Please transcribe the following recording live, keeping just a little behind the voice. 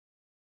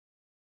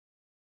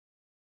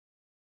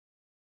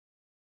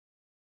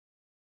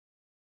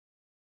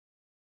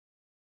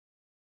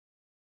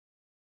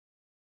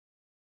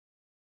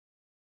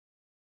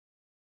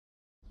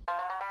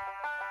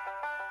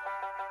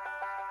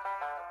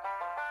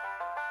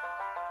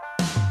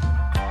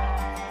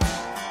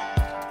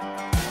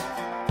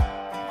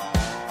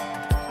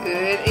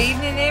Good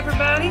evening,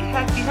 everybody.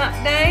 Happy Hump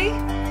Day.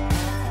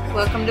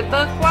 Welcome to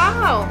Buck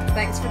Wild.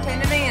 Thanks for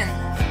tuning in.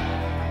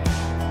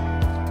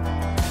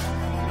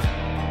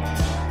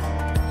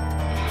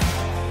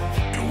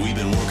 We've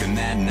been working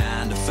that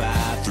 9 to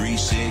 5,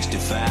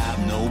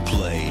 365, no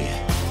play.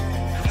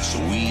 So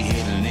we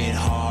hitting it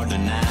hard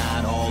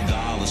tonight, all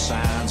dollar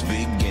signs,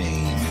 big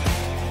game.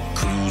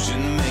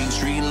 Cruising Main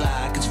Street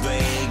like it's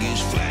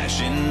Vegas,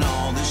 flashing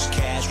all this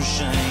cash, we're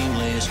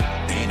shameless.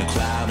 Ain't a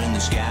cloud in the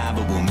sky,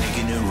 but we're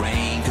making it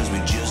rain, cause we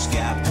just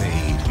got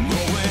paid.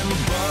 Going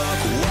buck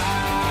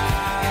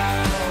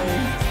wild,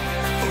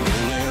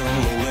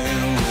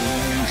 rolling,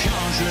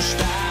 country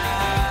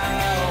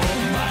style,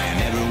 buying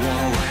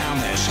everyone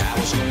around, that's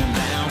how it's going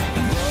down.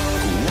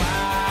 Buck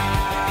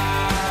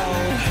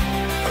wild,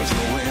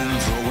 throwing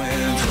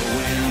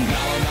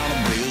dollar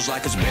bills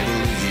like it's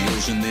Beverly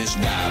Hills in this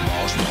dive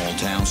bar, small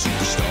town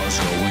superstars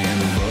going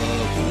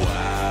buck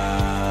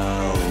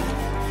wild.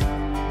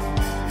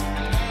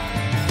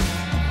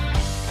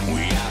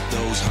 We got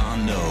those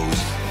hondos,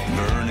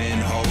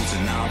 burning holes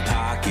in our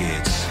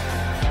pockets.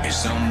 Is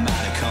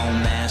somebody call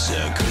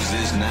NASA, cause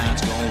this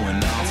night's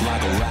going off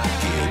like a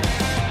rocket.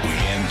 We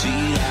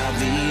emptied out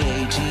the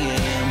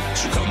ATM,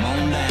 so come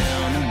on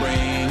down and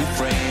bring your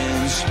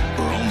friends.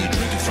 We're only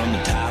drinking from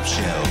the top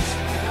shelf,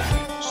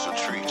 so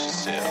treat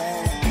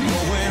yourself.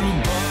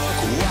 Going buck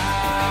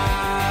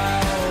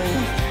wild,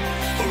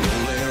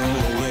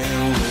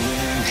 rolling,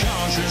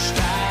 country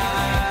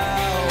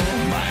style,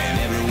 buying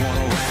everyone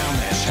around,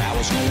 that's how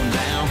it's going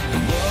down.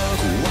 Buck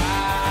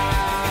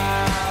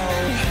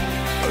wild,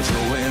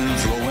 throwing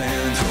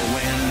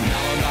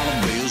dollar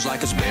bills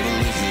like it's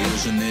Beverly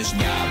Hills in this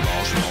dive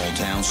bar, small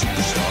town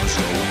superstars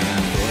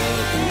going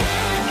buck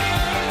wild.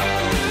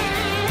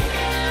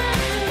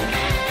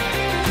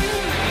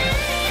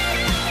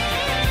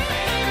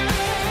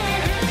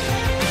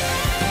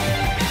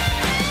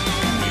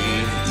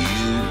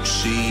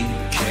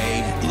 B-U-C-K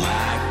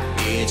like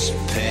it's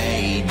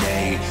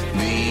payday.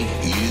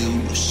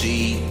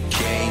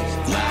 B-U-C-K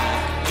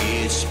like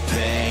it's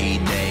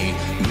payday.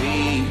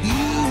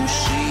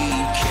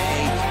 B-U-C-K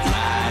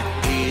like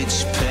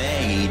it's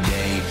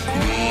payday.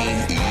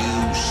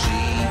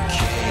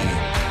 B-U-C-K.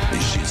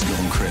 This shit's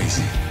going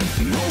crazy.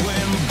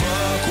 Going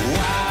buck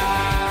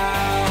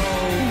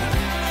wild,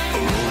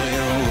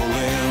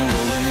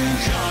 rolling,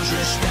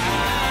 country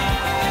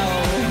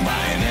style,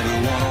 buying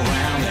everyone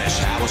around, that's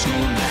how it's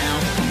going down.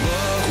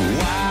 Buck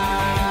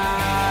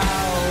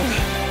wild,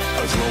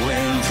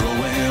 throwing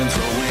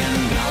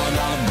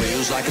dollar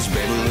bills like it's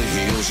Beverly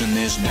Hills in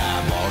this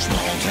dive bar,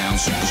 small town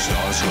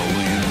superstars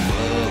going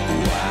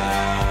buck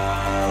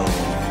wild.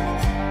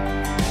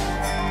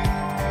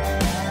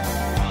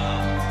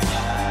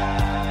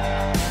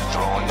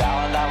 Throwing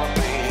dollar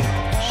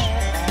bills.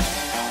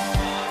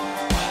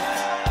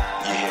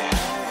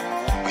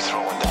 Yeah, we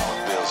throwing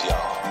dollar bills,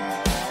 y'all.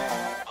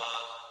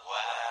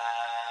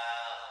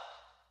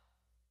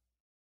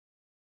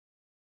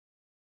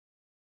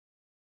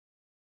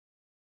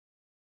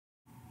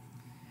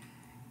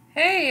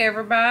 Hey,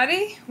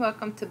 everybody.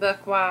 Welcome to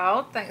Buck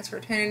Wild. Thanks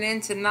for tuning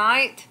in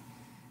tonight.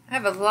 I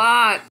have a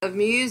lot of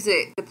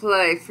music to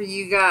play for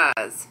you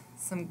guys.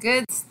 Some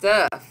good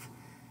stuff.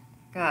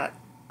 Got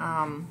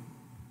some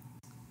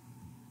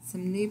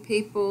new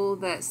people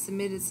that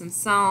submitted some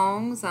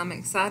songs. I'm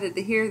excited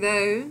to hear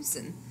those,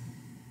 and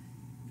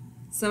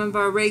some of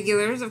our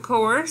regulars, of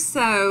course.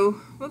 So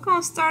we're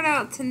going to start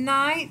out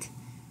tonight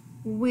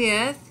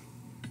with,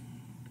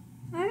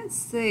 let's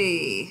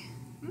see,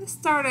 let's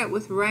start out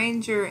with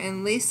Ranger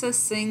and Lisa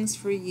Sings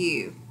For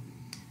You.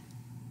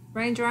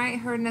 Ranger, I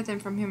ain't heard nothing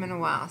from him in a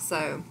while,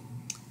 so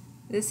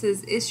this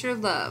is It's Your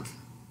Love.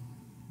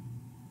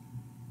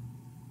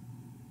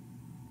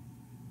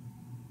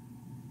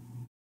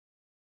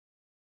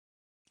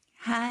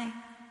 Hi,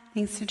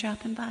 thanks for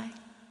dropping by.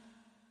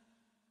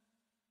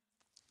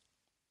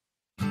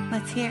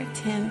 Let's hear it,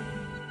 Tim.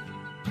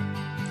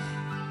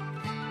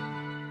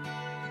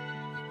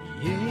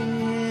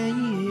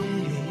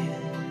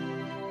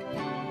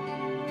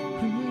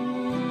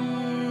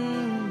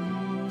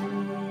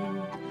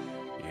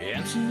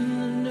 It's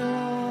in the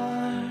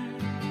dark,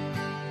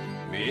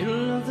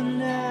 middle of the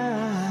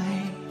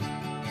night,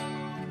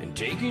 and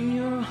taking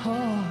your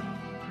heart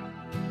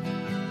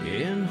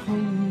and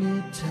holding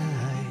it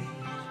tight.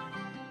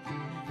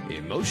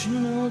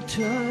 Emotional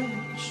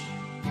touch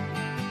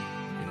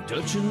and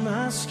touching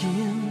my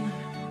skin,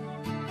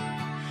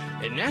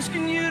 and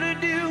asking you to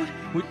do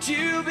what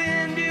you've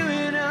been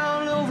doing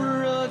all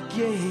over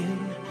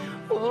again.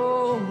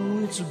 Oh,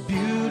 it's a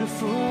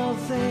beautiful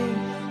thing.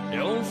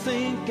 Don't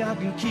think I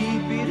can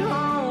keep it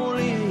all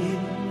in.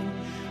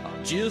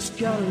 I just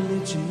gotta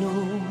let you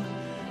know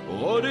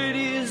what it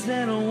is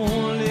that I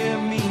won't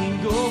let me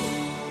go.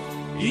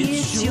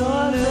 It's your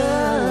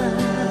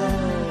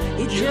love.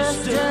 It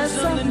just does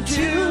something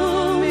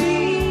to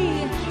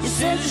me. It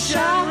sends a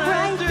shot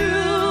right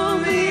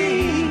through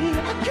me.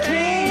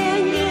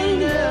 Can't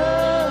get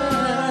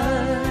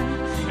enough.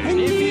 And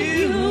if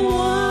you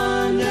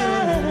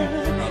wonder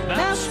about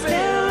the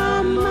spell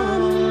I'm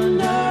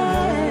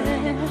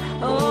under,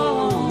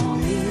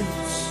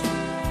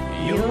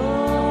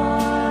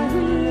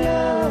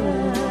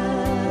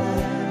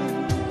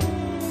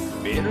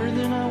 better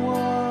than I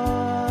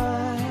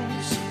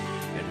was,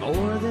 and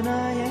more than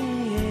I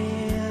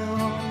am.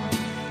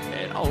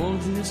 And all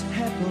of this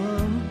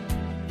happened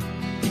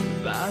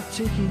by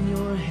taking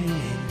your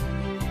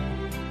hand.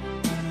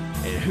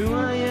 And who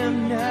I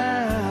am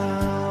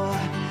now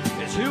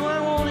is who I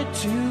wanted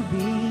to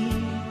be.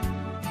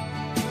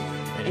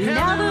 And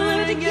now that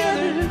we're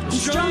together, I'm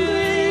stronger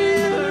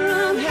than ever,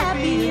 I'm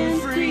happy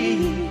and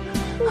free.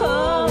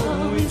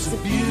 Oh, it's a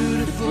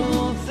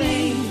beautiful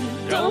thing.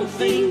 Don't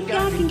think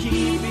I can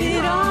keep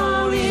it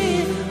all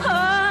in.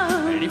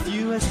 Oh, and if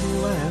you ask me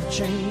why I've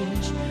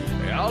changed,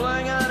 all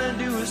I gotta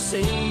do is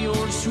say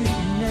your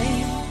sweet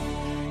name.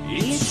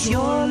 It's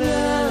your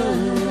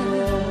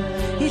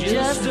love. It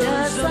just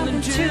does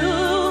something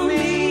to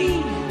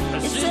me.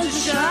 It sends a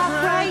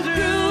shot right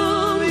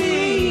through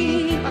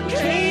me. I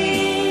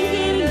can't get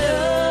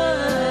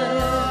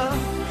enough.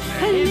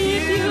 And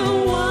if you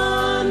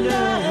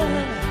wonder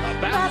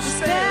about the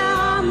spell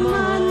I'm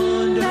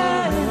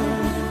under,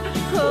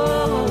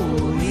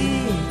 oh,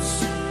 it's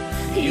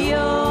your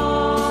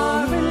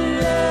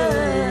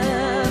love.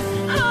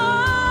 Oh,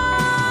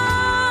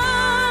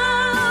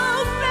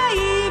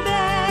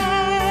 baby.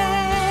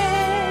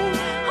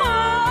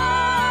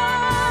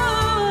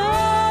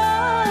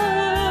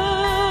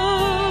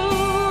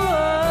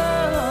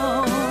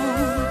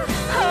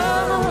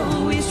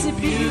 Oh, it's a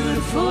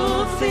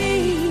beautiful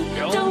thing.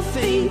 Don't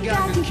think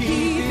I can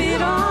keep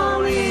it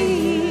all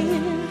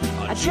in.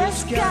 I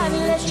just gotta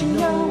let you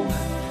know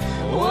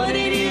what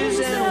it is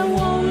that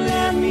won't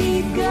let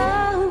me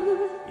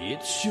go.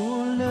 It's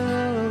your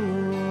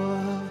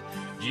love,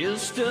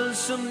 just does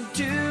something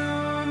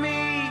to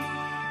me.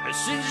 It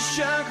sends a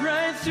shock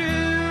right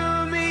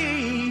through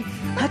me.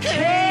 I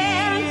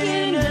can't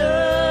get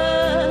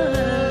enough.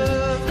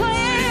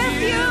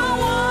 If you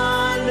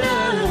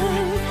wonder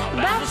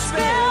about the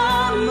spell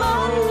I'm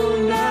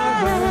under,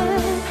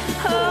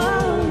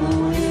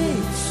 oh,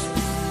 it's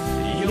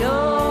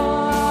your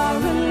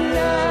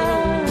love.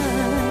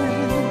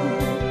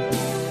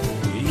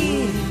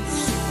 It's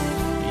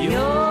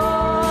your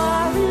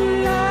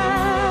love.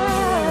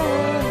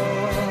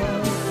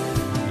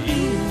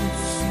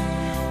 It's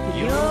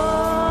your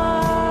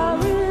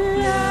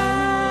love.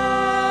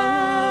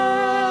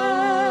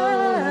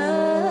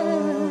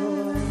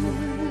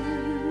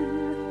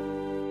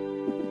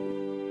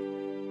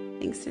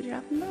 Thanks for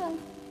dropping by.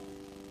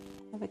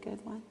 Have a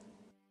good one.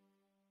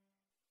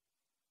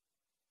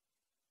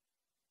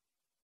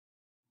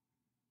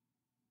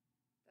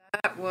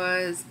 That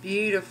was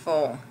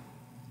beautiful.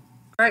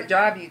 Great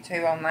job, you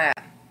two, on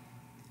that.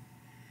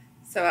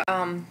 So,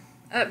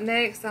 up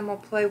next, I'm gonna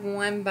play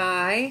one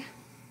by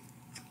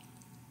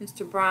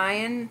Mr.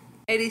 Brian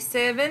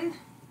 87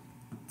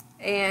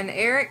 and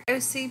Eric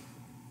O.C.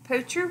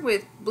 Poacher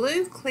with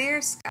Blue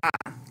Clear Sky.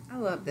 I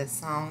love this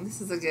song.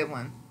 This is a good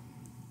one.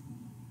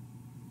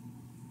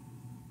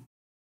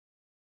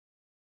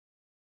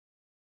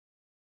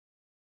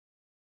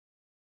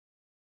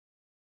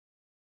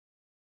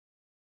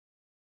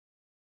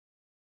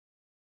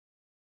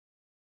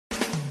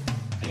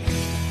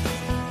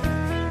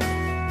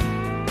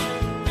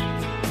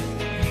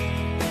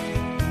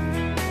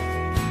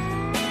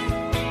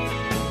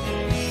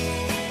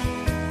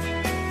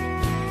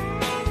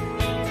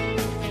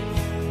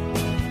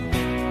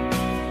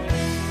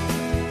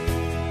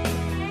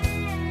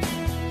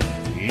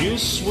 You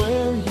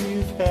swear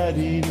you've had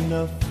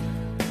enough.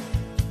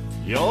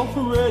 You're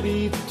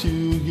ready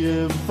to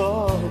give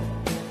up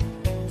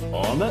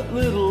on that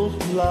little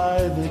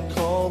lie they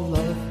call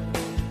love.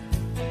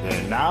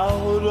 Then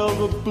out of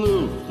the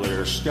blue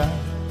clear sky,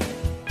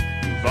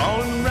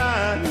 Falling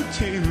right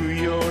into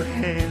your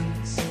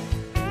hands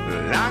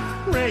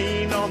like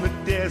rain on the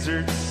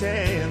desert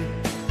sand.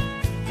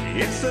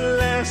 It's the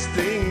last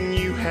thing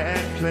you had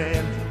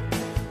planned.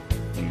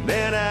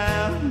 Then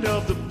out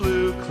of the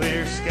blue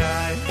clear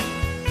sky,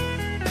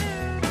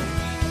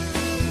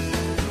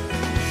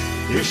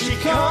 here she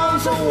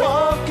comes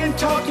a-walking,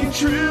 talking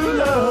true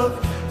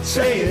love,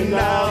 saying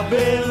I've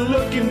been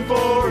looking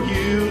for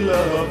you,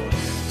 love.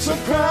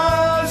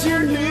 Surprise,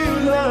 your new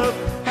love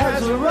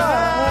has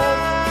arrived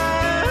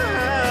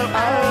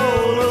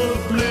out of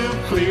the blue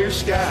clear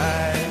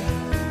sky.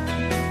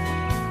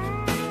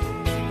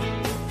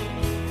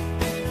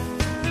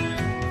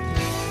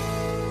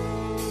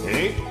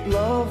 Ain't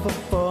love a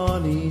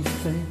funny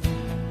thing?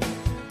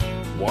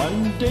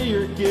 One day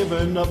you're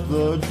giving up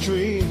the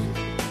dream,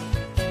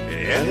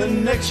 and the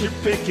next you're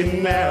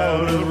picking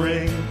out a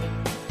ring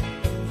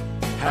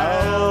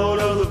out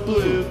of the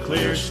blue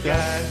clear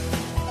sky.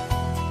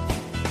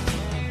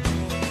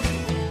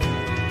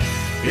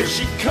 Here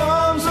she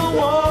comes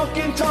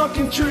a-walking,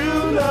 talking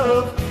true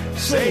love,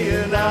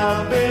 saying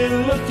I've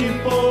been looking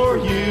for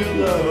you,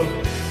 love.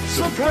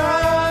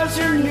 Surprise,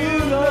 your new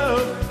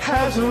love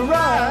has arrived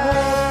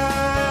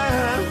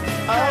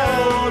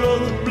out of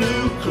the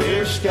blue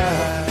clear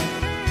sky.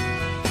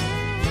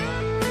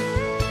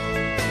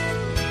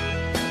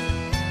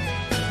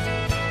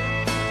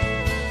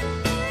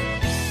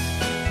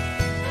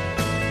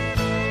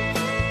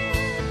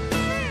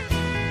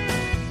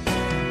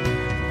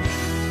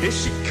 Here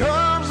she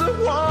comes a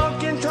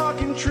walking,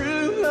 talking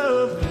true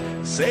love,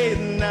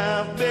 saying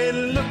I've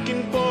been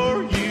looking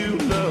for you,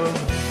 love.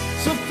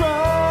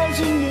 Surprise,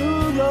 your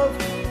new love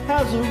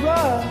has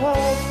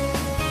arrived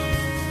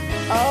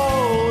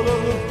out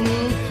of the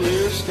blue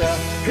clear sky.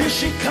 Here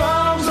she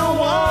comes a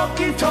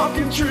walking,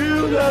 talking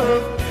true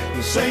love,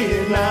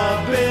 saying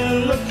I've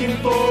been looking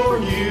for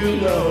you,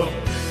 love.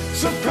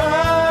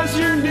 Surprise,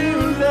 your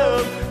new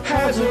love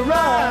has arrived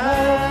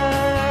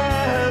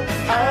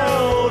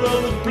out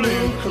of the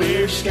blue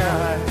clear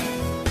sky,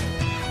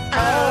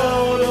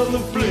 out of the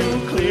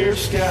blue clear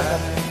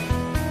sky.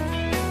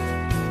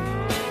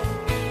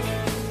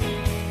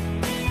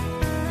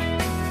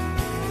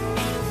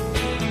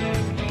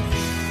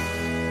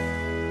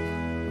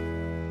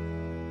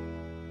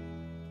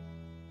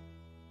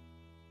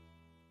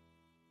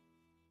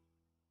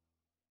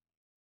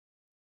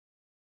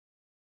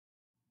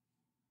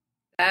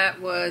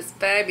 That was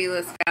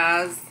fabulous,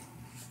 guys.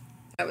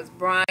 That was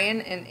Brian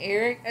and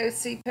Eric,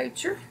 OC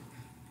Poacher,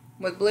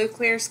 with Blue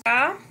Clear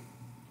Sky.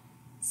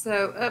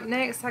 So up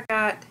next, I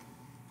got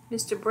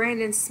Mr.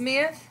 Brandon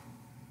Smith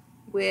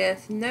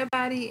with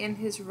Nobody in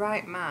His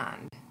Right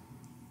Mind.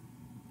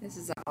 This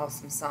is an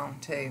awesome song,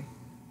 too.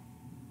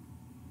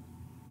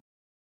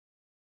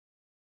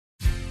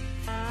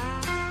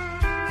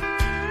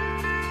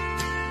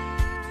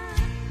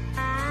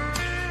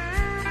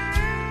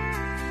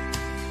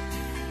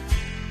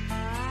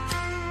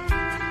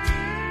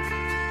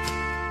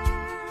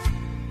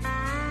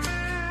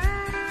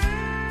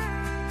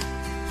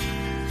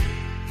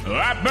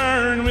 I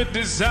burn with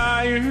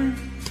desire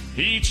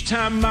each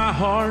time my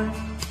heart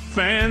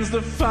fans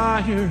the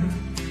fire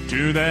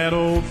to that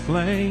old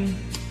flame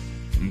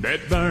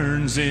that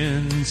burns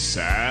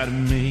inside of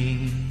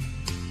me.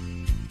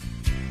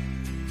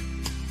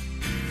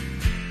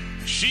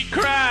 She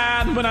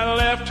cried when I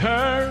left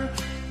her,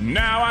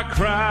 now I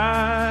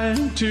cry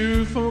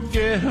to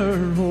forget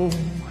her. Oh,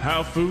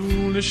 how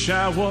foolish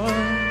I was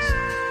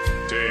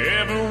to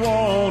ever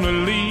want to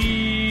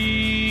leave.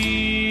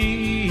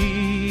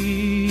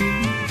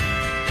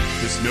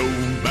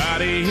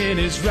 Nobody in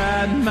his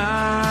right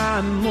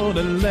mind would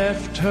have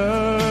left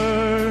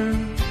her.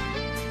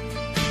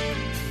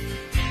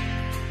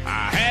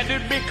 I had to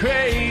be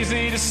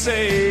crazy to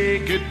say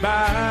goodbye.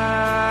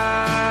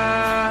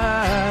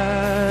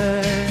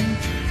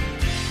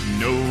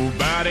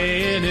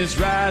 Nobody in his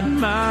right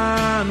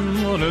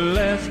mind would have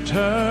left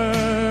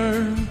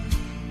her.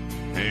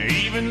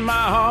 Even my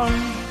heart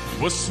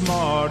was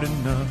smart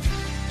enough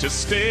to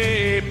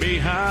stay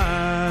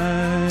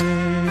behind.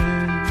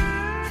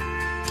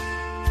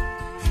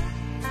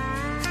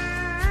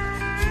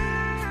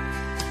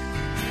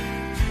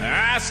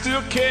 I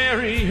still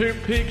carry her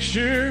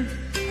picture.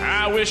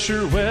 I wish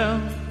her well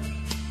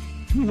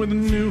with a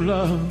new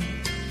love.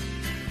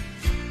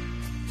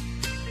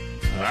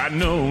 I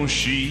know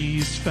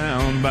she's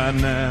found by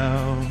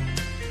now.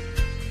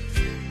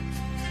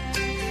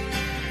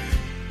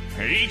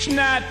 Each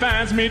night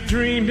finds me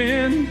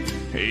dreaming.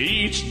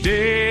 Each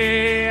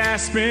day I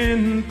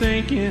spend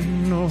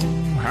thinking, oh,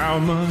 how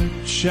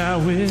much I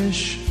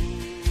wish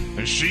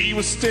she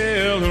was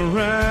still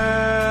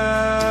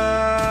around.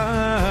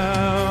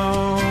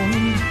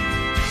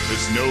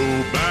 There's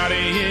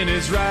nobody in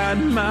his right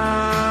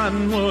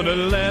mind would have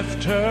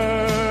left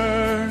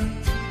her.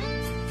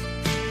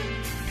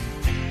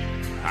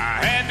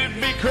 I had to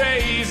be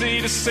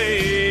crazy to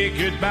say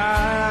goodbye.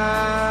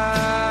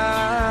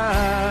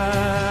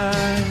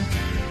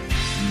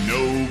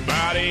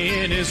 Nobody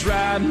in his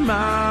right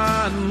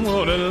mind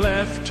would have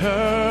left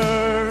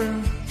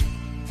her.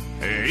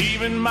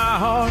 Even my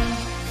heart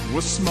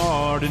was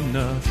smart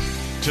enough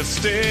to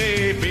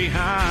stay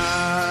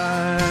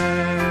behind.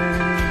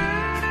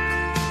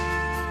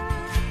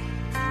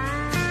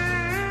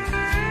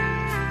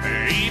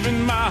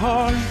 Even my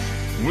heart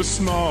was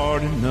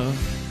smart enough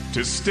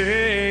to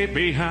stay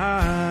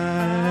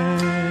behind.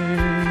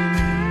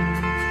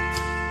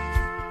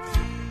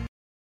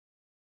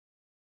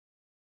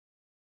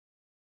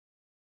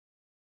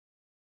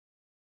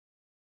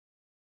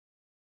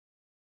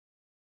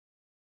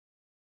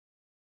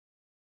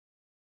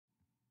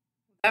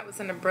 That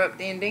was an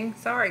abrupt ending.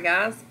 Sorry,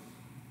 guys.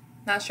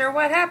 Not sure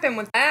what happened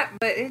with that,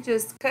 but it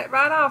just cut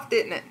right off,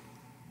 didn't it?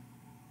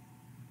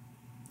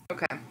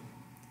 Okay.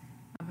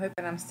 I'm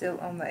hoping I'm still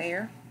on the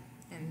air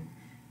and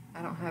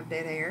I don't have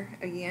dead air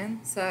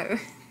again. So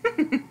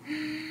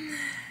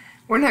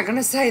we're not going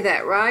to say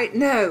that, right?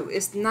 No,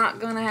 it's not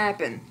going to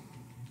happen.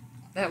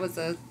 That was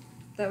a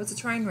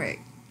train wreck.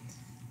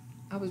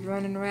 I was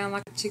running around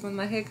like a chicken with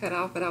my head cut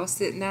off, but I was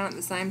sitting down at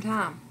the same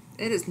time.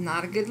 It is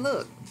not a good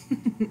look.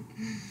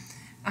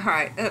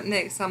 Alright, up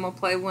next I'm going to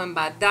play one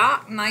by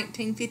Doc,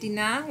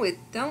 1959, with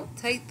Don't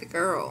Take the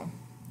Girl.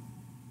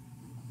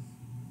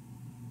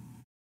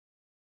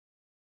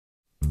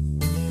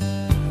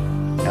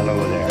 Hello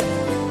there.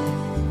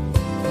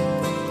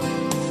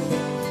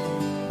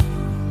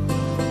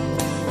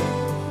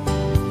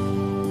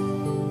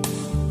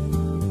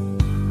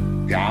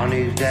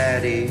 Johnny's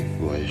daddy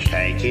was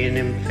taking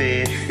him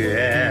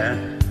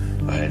fishing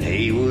when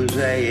he was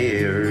 8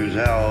 years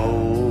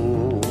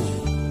old.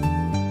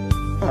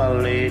 A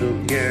little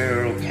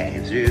girl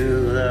came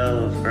through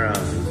the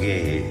front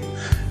gate,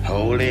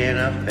 holding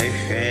a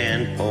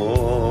fishing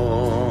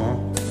pole.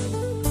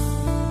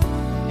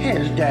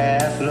 His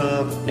dad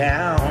looked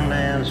down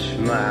and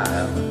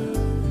smiled,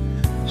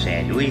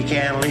 said, "We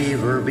can't leave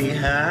her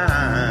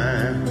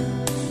behind.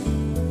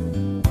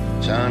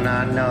 Son,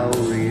 I know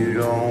you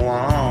don't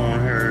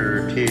want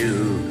her to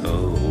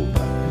go,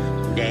 but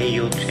someday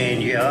you'll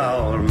change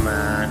your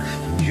mind."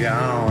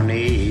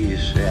 Johnny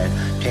said,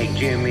 "Take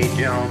Jimmy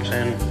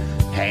Johnson,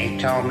 take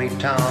Tommy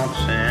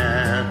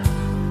Thompson,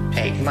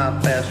 take my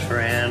best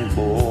friend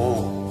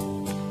Bull.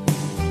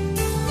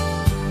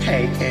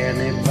 Take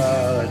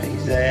anybody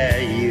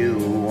that you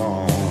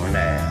want,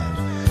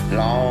 as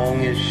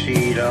long as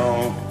she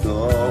don't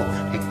go.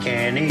 Take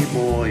any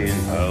boy in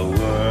her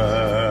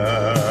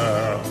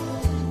world.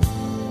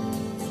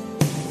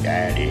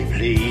 Daddy,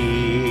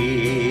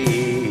 please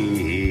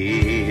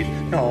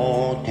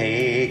don't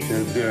take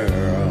a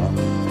girl."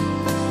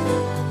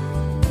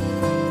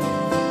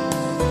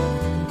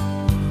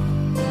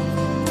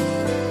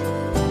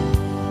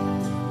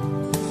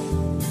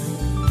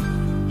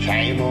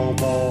 Same old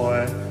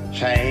boy,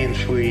 same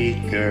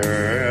sweet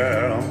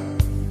girl,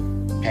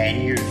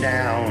 10 years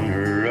down the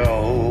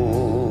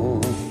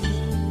road.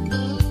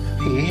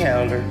 He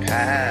held her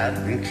tight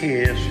and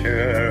kissed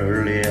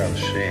her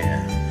lips in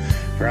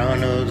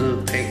front of the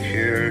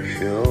picture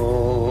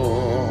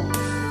show.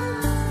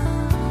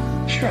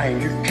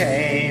 Stranger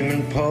came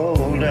and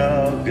pulled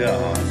a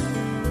gun,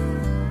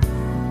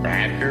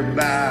 grabbed her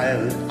by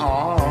the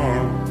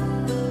arm,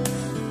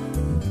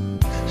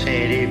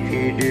 said, "If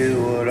you do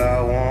what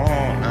I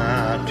want,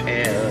 I'll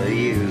tell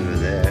you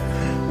there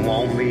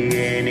won't be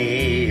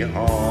any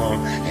harm."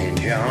 And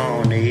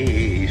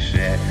Johnny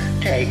said,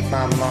 "Take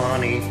my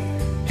money,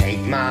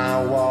 take my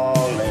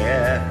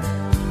wallet,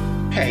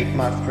 take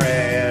my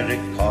credit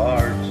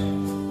cards.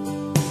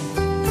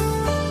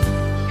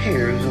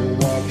 Here's a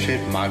watch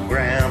that my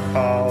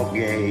grandpa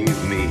gave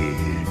me.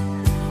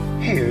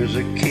 Here's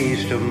the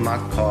keys to my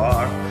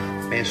car.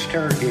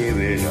 Mister, give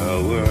it a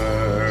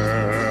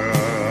whirl.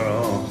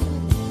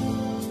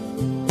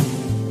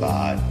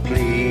 But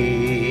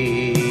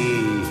please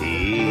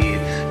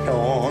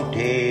don't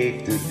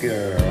take the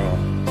girl."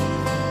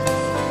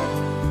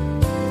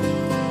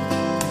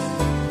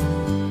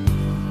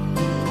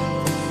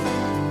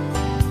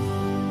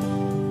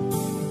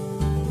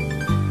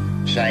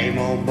 Same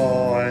old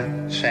boy,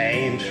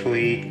 same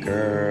sweet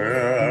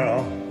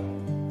girl,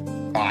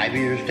 5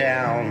 years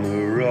down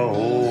the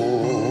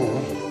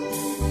road.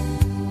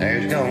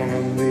 There's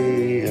gonna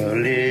be a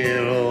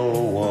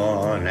little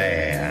one,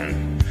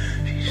 and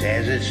she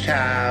says it's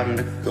time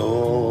to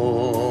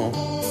go.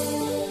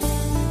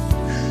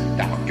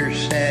 Doctor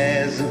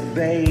says the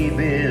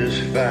baby's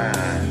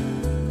fine,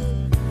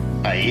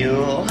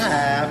 you'll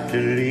have to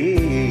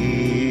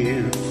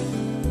leave,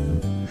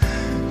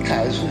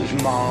 'cause his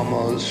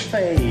mama's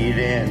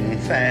fading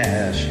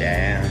fast.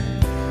 And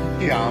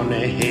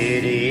Johnny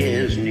hit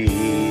his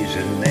knees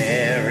and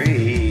there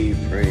he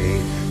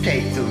prayed,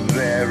 "Take the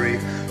very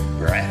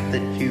breath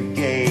that you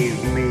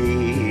gave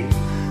me,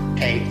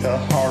 take the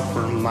heart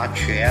from my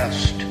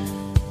chest.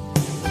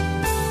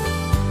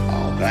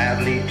 I'll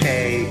gladly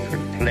take her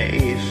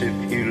place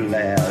if you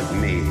let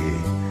me.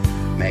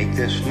 Make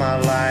this my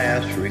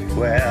last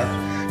request,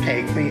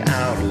 take me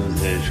out of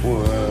this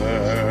world.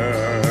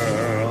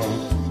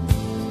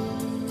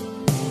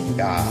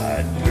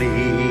 God,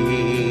 please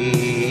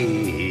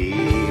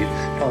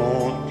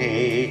don't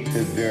take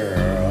the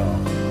girl."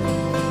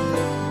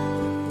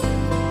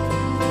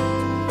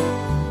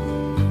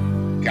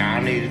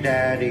 Johnny's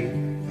daddy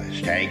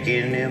was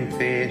taking him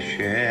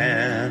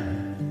fishing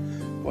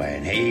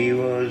when he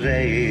was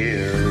 8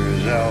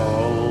 years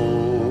old.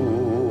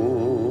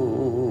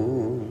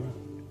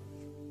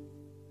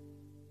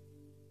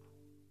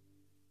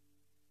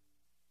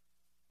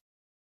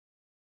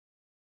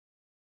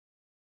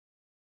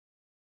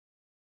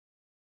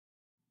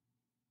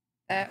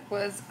 That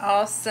was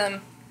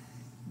awesome.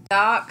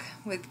 Doc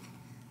with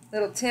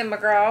little Tim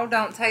McGraw,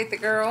 "Don't Take the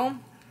Girl."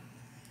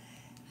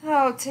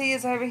 Oh, T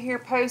is over here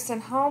posting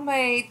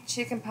homemade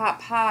chicken pot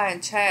pie in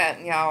chat,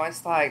 and y'all,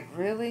 it's like,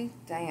 really?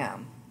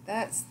 Damn.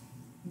 That's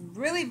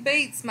really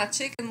beats my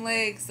chicken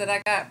legs that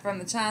I got from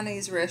the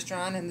Chinese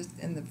restaurant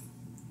and the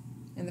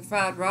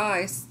fried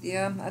rice.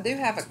 Yeah, I do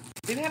have a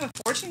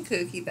fortune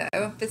cookie though.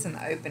 If it's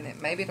gonna open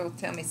it, maybe it'll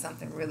tell me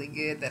something really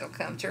good that'll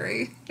come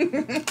true.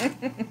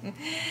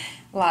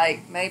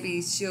 Like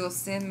maybe she'll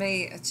send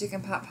me a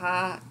chicken pot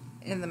pie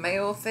in the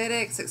mail,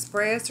 FedEx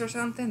Express or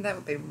something. That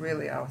would be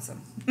really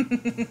awesome.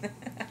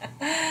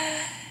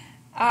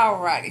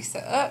 Alrighty, so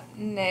up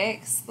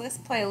next, let's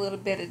play a little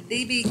bit of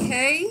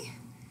DBK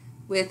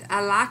with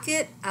 "I Like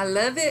It, I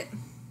Love It,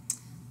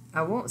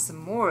 I Want Some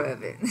More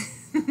of It."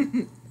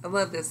 I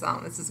love this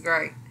song. This is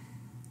great.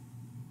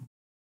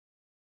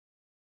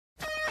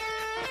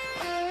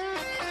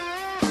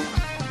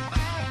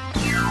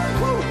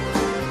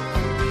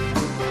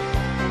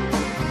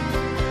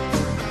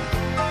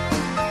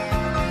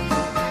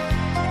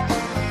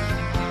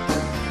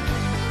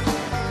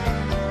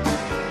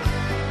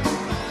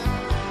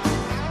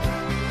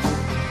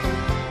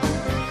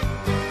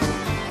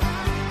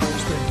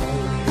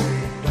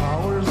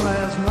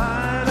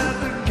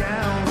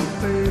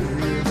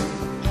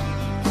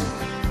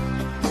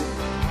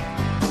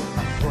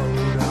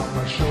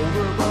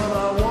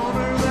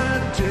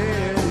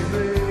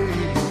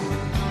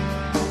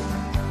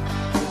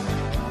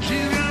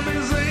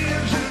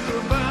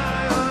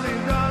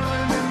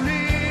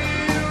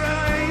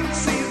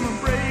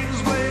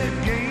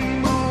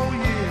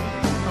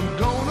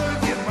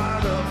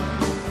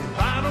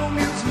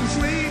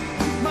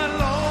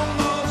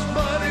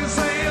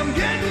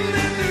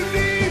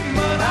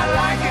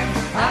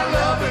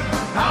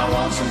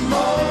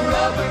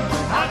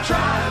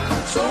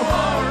 so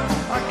hard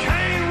I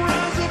can't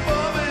rise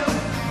above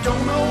it.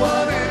 Don't know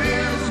what it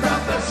is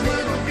about this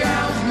little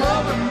gal's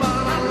loving,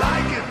 but I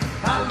like it,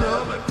 I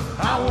love it,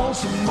 I want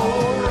some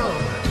more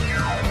of it.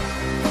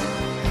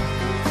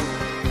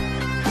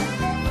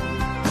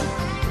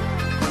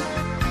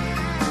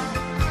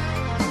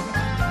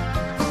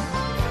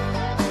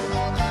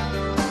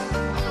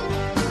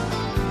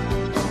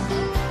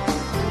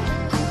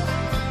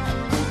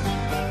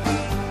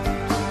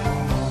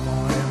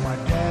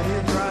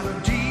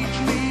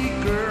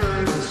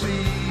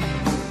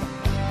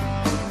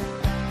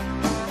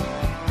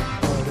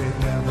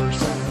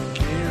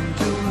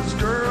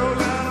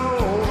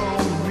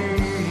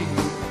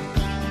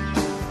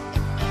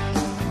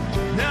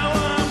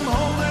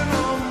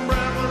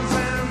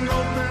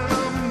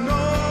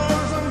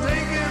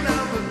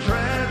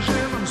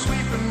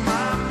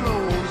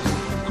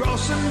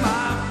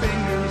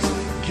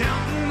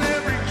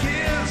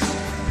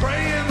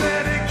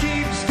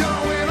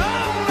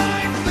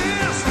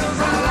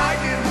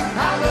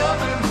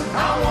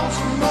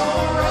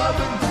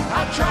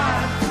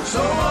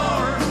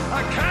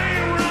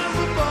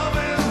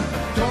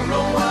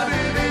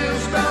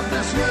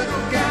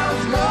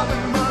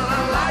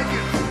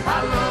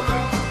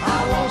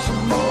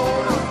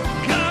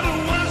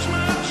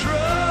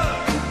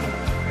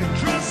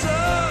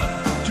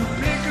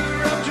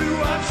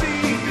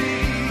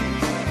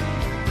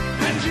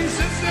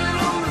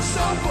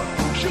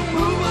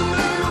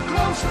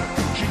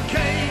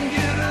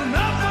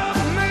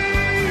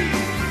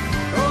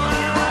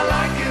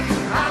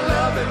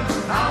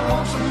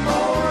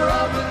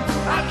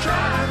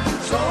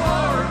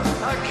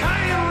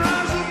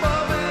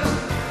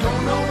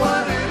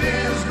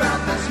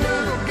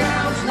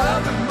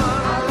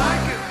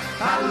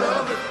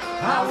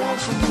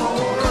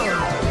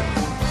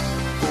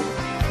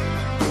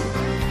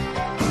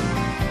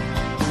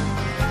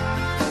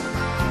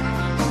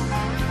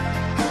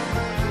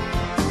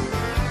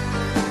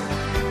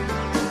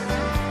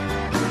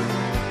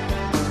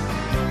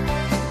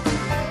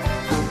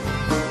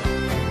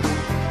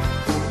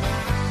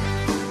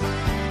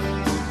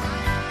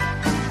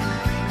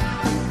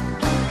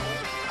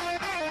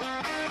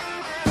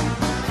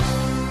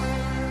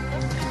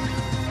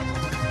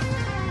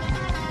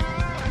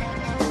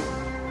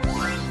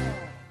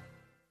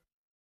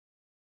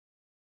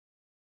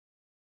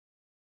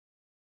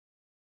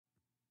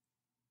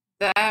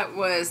 That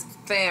was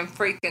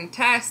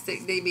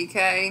fan-freaking-tastic,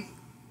 DBK.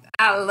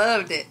 I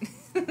loved it.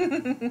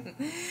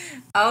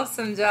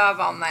 Awesome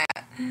job on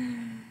that.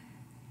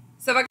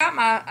 So I got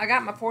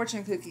my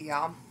fortune cookie,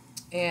 y'all,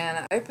 and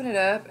I open it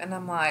up, and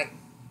I'm like,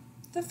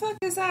 the fuck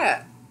is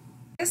that?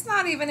 It's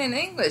not even in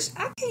English.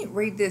 I can't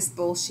read this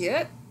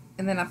bullshit.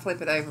 And then I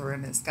flip it over,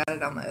 and it's got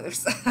it on the other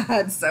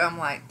side. So I'm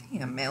like,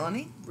 damn,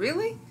 Melanie,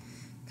 really?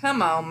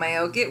 Come on,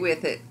 Mel, get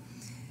with it.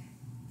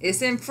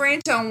 It's in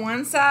French on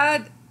one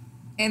side,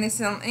 and it's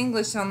in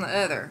English on the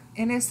other.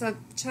 And it's a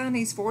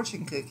Chinese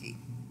fortune cookie.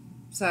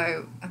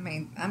 So, I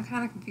mean, I'm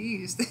kind of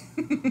confused.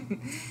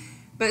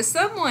 But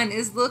someone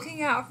is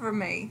looking out for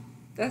me.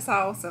 That's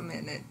awesome,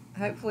 isn't it?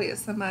 Hopefully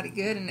it's somebody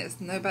good and it's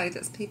nobody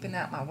that's peeping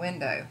out my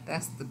window.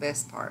 That's the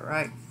best part,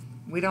 right?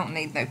 We don't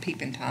need no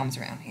peeping Toms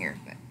around here.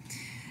 But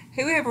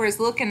whoever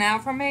is looking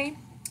out for me,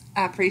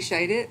 I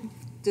appreciate it.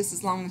 Just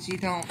as long as you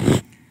don't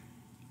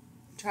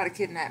try to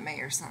kidnap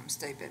me or something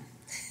stupid.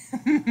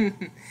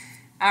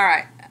 All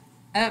right.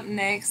 Up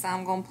next,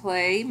 I'm going to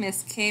play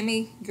Miss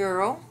Cammy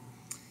Girl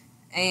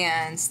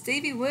and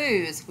Stevie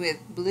Woos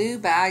with Blue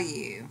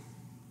Bayou.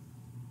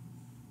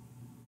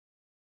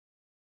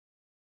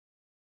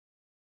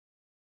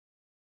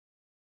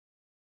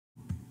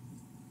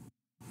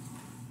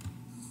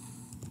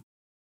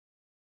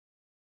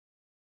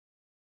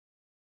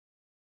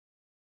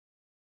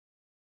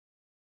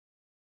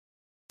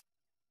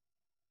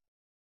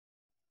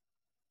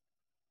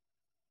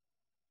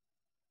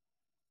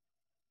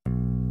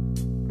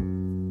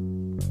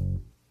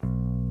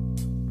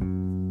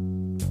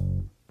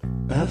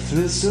 I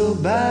feel so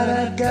bad,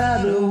 I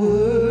got a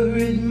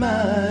worried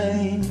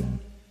mind.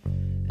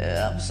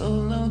 I'm so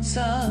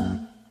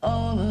lonesome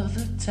all of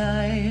the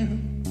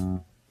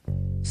time.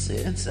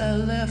 Since I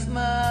left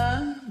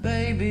my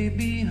baby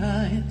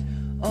behind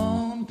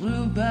on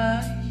Blue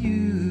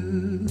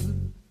Bayou.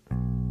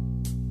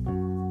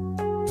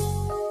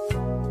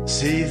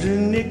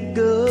 Saving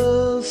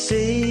nickels,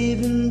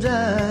 saving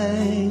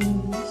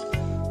dimes,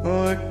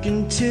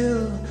 working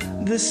till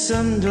the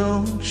sun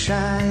don't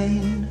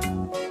shine.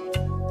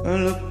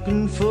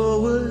 Looking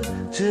forward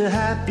to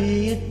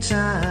happier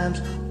times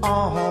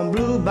on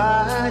Blue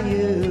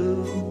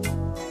Bayou.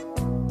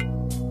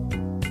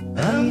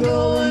 I'm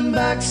going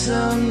back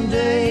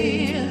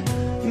someday,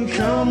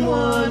 come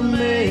what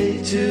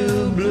may,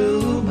 to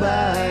Blue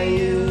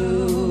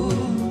Bayou,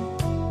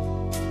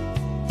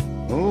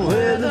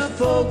 where the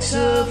folks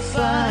are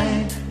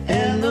fine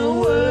and the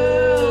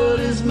world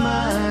is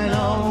mine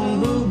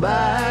on Blue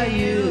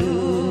Bayou.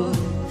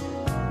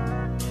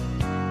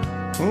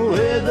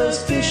 Where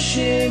those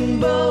fishing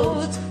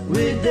boats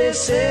with their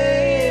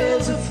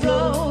sails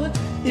afloat,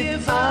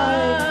 if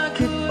I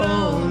could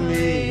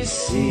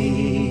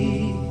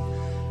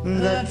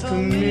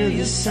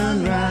familiar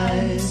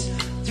sunrise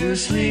through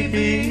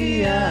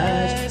sleepy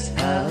eyes,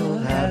 how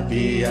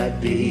happy I'd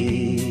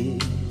be.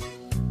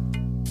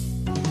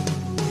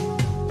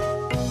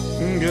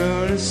 I'm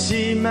gonna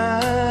see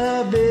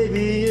my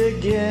baby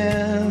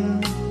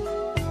again.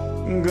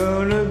 I'm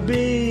gonna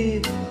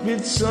be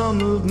with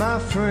some of my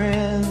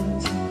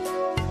friends.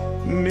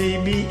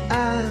 Maybe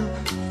I'll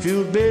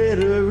feel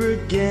better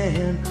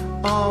again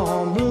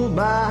on Blue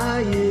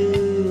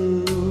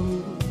Bayou.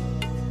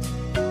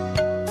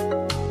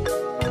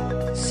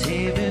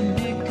 Saving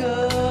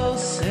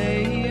nickels,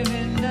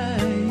 saving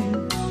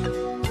nights,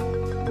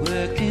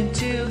 working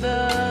till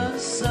the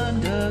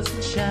sun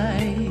doesn't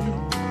shine.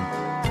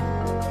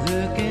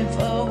 Looking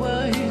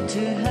forward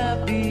to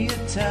happier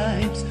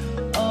times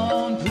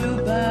on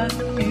Blue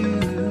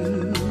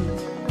Bayou.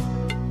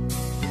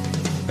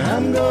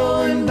 I'm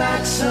going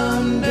back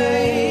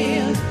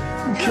someday,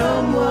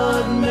 come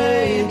what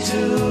may,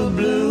 to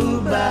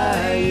Blue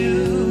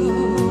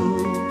Bayou,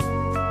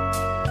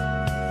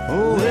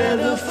 where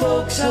the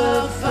folks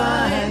are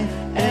fine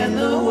and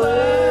the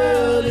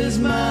world is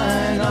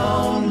mine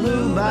on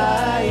Blue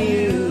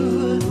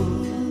Bayou,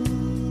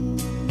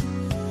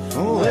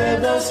 where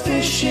those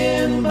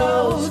fishing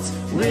boats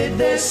with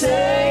their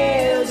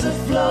sails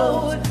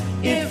afloat.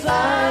 If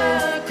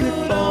I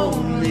could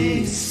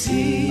only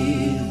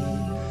see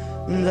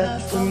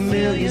that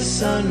familiar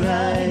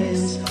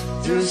sunrise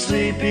through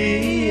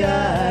sleepy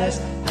eyes,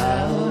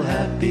 how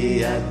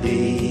happy I'd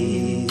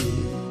be.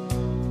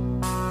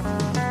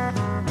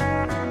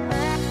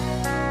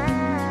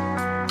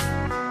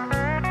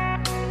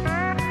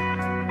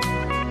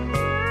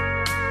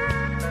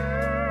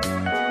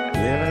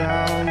 Living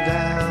on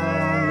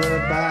down the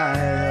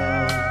bayou,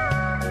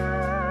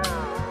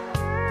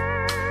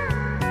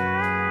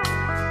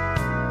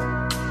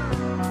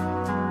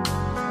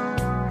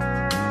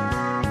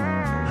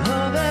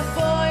 oh, that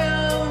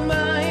fire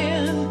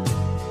mine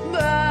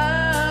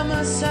by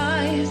my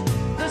side,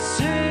 the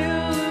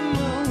silver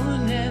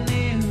moon and the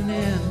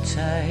evening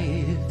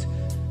tide.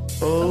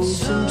 Oh,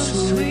 some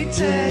sweet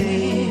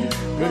day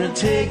gonna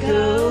take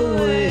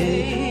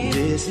away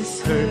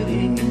this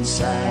hurting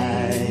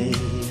inside.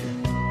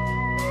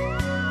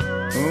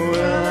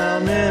 Well,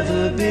 I'll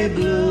never be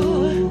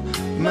blue,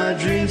 my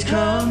dreams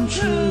come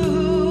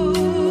true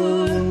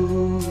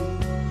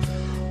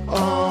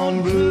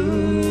on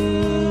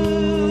Blue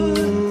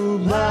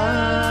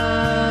Bayou.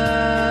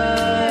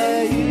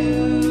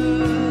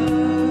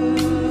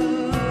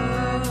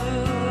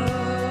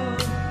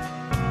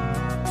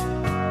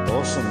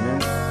 Awesome,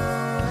 man.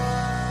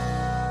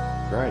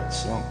 Great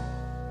song.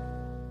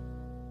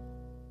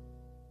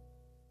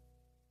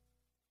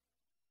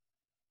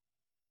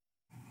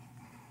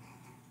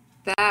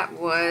 That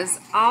was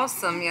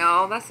awesome,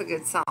 y'all. That's a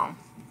good song.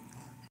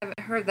 Haven't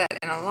heard that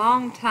in a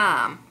long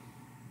time.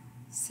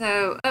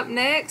 So up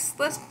next,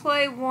 let's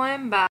play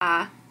one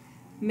by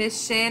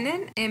Miss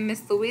Shannon and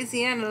Miss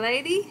Louisiana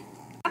Lady.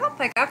 I don't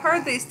think I've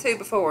heard these two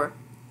before.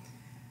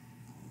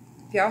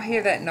 If y'all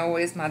hear that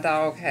noise, my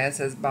dog has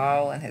his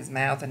ball in his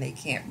mouth and he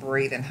can't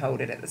breathe and hold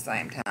it at the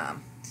same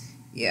time.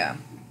 Yeah,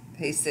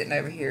 he's sitting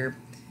over here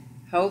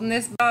holding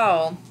this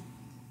ball,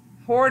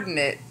 hoarding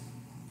it,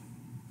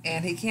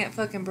 and he can't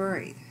fucking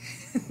breathe.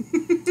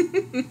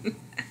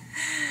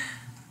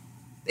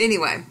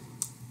 Anyway,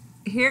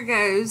 here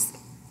goes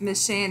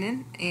Miss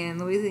Shannon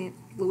and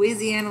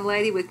Louisiana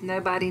Lady with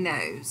Nobody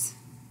Knows.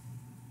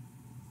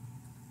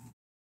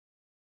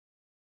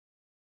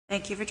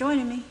 Thank you for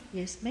joining me.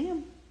 Yes,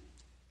 ma'am.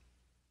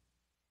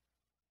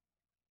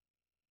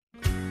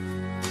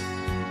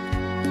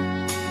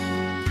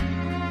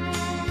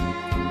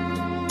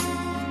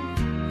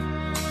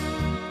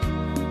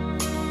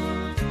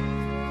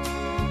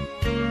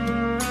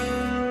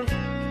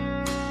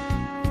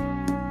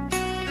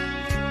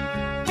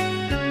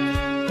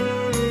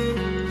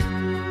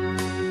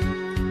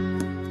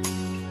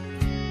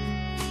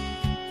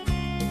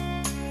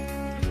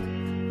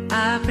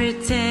 I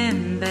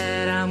pretend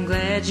that I'm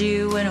glad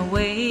you went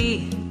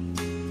away,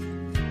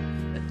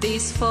 but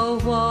these four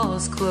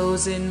walls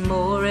closing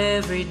more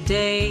every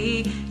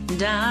day,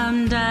 and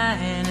I'm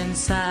dying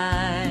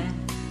inside.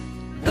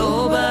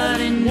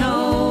 Nobody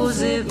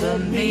knows it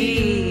but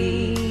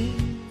me.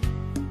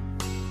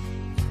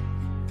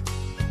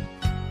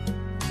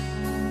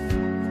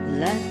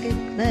 Like a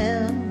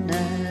clown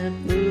I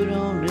put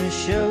on the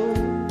show.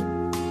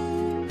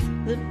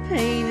 The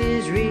pain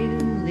is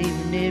real,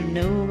 even if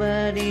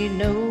nobody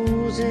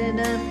knows,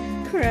 and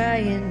I'm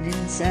crying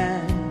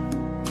inside.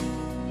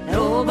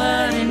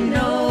 Nobody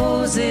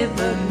knows it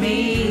but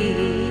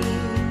me.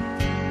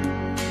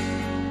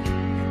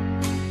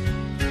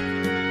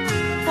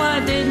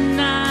 Why didn't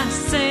I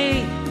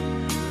say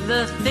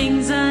the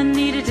things I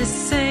needed to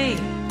say?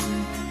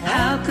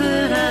 How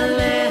could I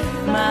let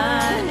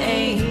my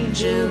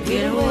angel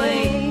get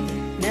away?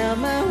 Now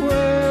my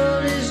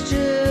world is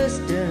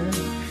just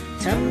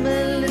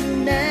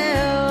tumbling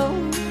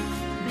down.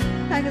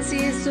 I can see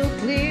it so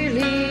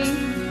clearly,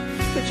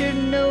 but you're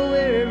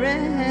nowhere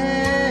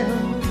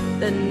around.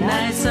 The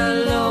nights are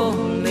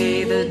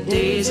lonely, the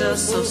days are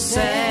so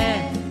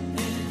sad.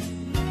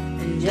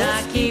 And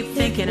I keep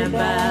thinking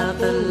about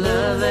the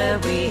love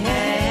that we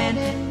had.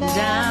 And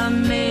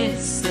I'm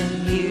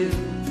missing you,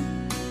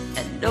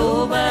 and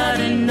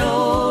nobody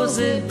knows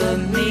it but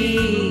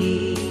me.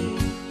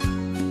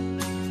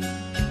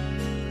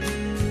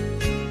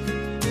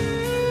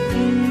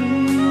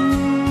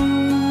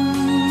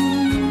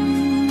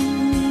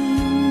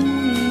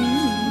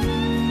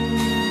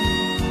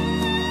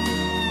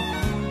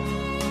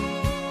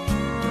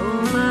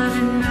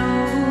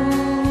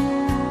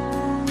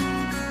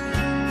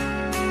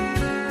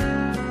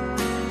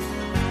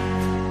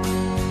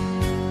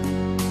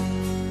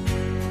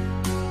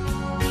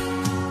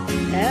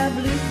 How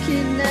blue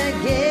can I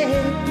get?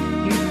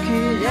 You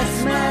could ask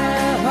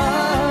my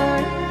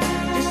heart.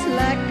 Just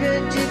like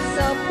a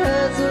jigsaw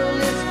puzzle,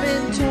 it's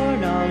been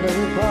torn all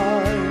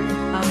apart.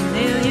 A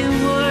million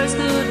words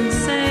couldn't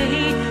say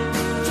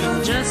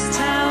just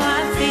how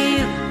I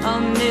feel. A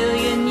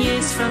million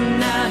years from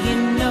now, you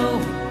know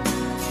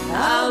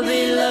I'll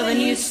be loving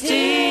you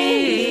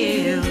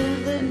still.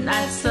 The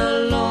nights are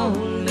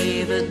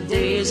lonely, the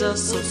days are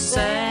so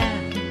sad.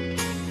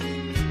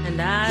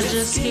 And I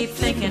just keep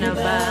thinking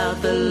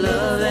about the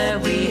love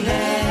that we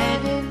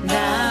had. And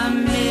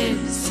I'm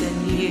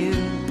missing you,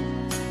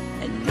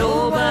 and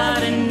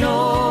nobody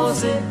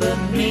knows it but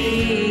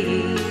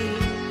me.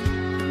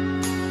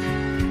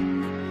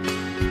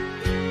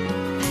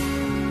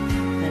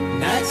 The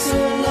nights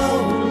are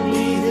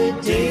lonely, the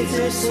days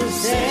are so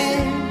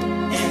sad.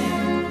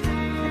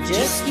 I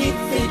just keep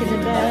thinking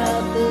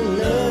about the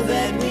love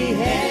that we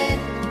had.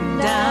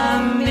 And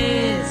I'm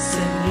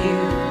missing you,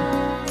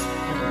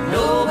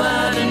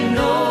 nobody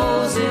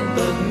knows it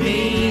but me.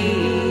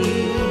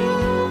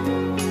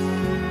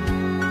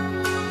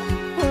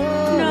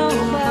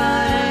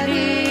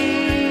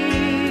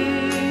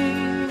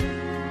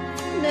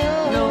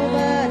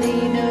 Nobody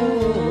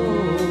knows.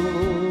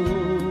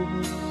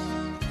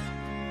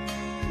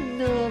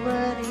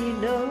 Nobody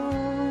knows.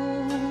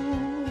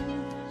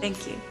 Thank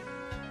you.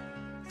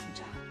 Good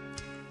job.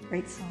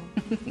 Great song.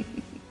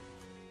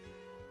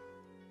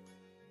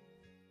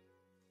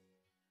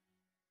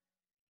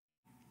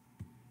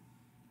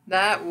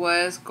 That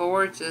was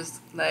gorgeous,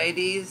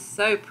 ladies.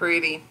 So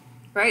pretty.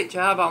 Great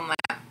job on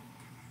that.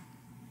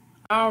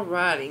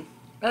 Alrighty.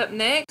 Up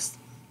next,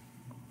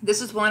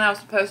 this is one I was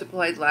supposed to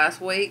play last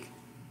week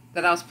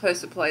that I was supposed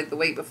to play the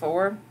week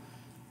before.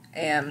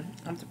 And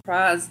I'm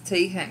surprised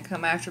T hadn't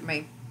come after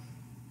me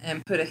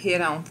and put a hit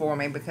on for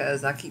me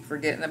because I keep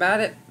forgetting about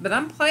it. But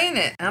I'm playing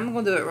it. I'm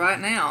going to do it right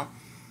now.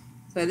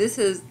 So this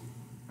is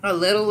a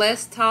little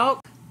less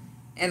talk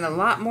and a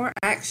lot more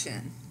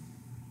action.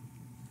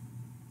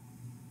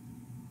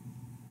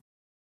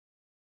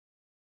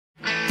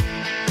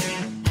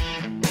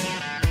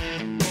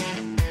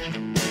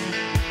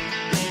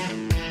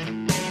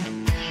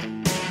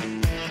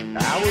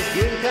 I was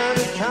getting kind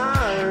of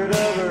tired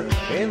of her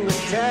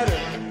endless chatter.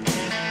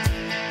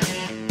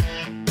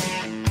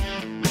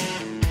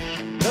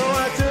 So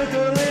I took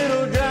a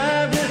little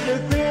drive just to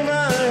clear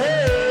my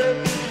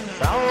head.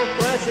 Saw a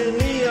flashing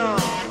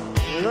neon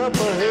up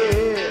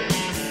ahead.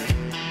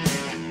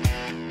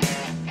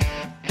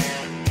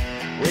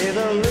 With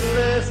a little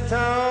less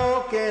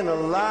talk and a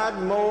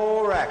lot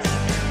more action.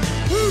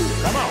 Woo,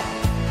 come on.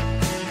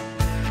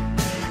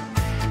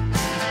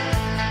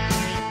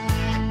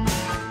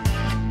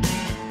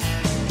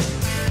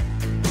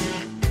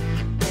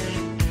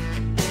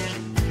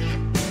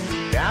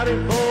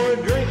 Shouting for a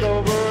drink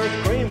over a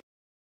cream.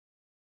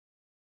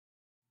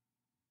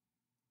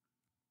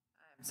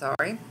 I'm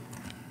sorry.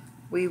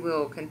 We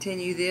will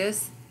continue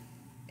this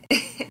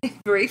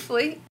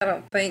briefly. I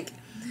don't think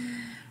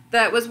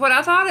that was what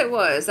I thought it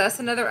was. That's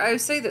another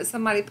OC that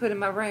somebody put in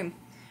my room.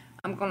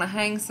 I'm going to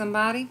hang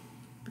somebody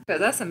because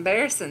that's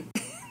embarrassing.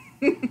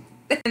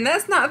 And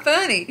that's not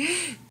funny.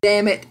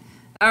 Damn it.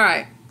 All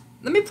right.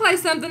 Let me play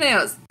something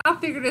else. I'll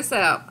figure this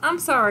out. I'm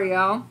sorry,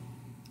 y'all.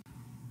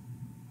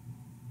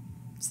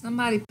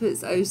 Somebody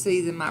puts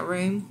OCs in my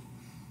room.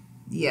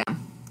 Yeah.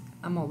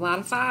 I'm going to light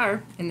a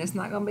fire, and it's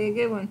not going to be a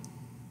good one.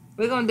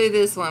 We're going to do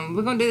this one.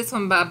 We're going to do this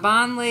one by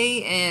Bon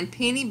Lee and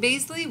Penny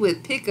Beasley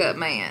with Pickup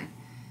Man.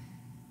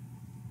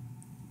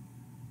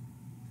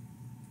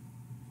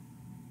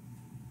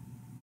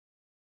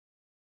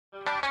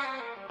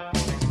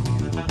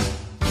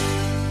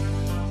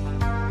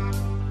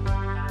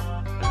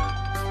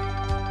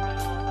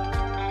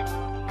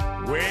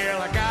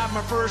 Well, I got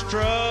my first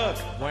truck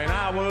when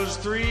I was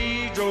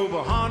 3. Drove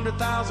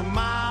 100,000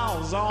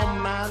 miles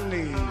on my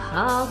knees.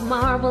 Hauled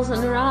marbles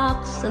and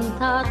rocks and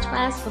thought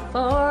twice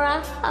before I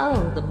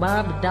hauled the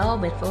Barbie doll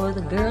before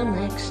the girl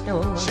next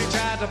door. She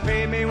tried to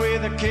pay me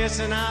with a kiss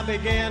and I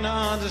began to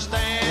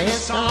understand. There's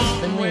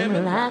something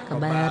women like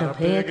about a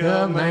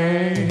pickup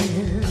man.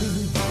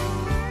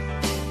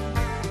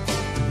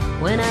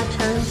 When I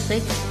turned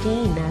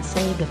 16, I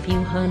saved a few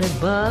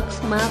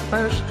 $100. My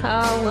first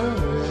car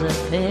was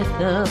a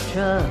pickup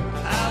truck.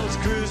 I was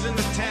cruising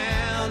to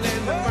town town,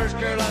 and the first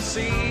girl I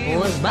seen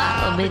Was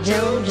Bobby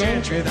Joe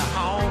Gentry, the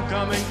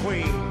homecoming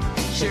queen.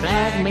 She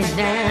flagged me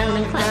down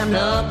and climbed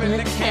up in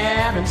the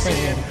cab and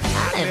said,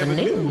 I never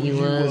knew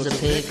you was a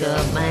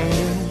pickup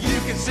man. You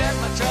can set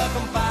my truck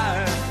on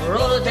fire,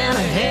 Roll it down a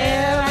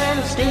hill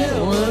and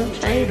still wouldn't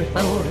trade it for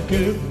a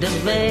Coupe de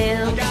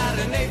Ville. got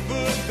an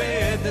 8-foot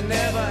bed that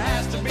never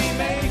has to be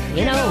made.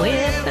 You know,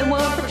 if it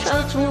weren't for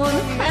trucks, we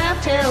wouldn't have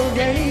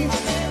tailgates.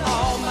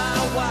 All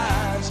my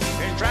wives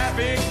in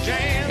traffic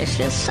jams. It's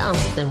just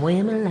something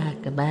women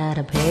like about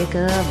a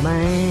pickup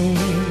man.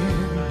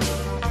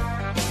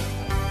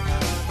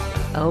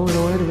 Oh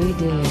Lord, we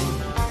did.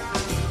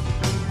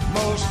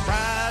 Most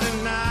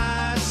Friday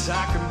nights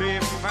I can be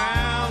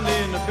found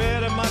in the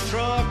bed of my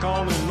truck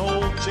on an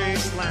old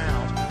Chase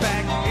lounge,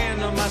 back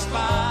into my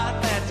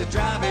spot at the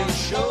drive-in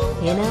show.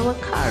 You know, a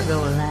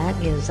cargo light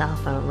gives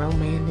off a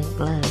romantic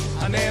glow.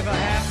 I never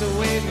have to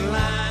wait in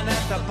line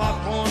at the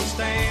popcorn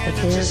stand.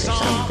 Because there's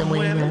something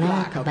women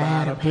like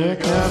about a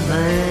pickup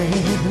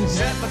man.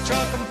 Set my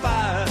truck on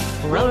fire,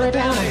 Roll it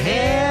down a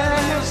hill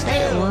and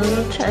still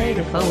wouldn't trade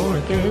it for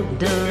a Coupe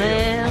de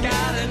Ville.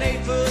 got an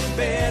 8-foot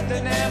bed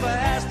that never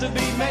has to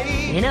be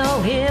made. You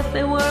know, if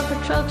it weren't for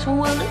trucks, we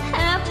wouldn't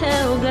have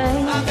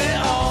tailgates. I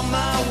met all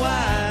my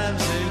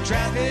wives in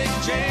traffic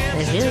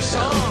jams. There's just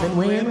something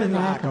women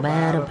like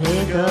about a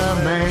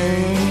pickup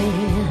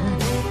man.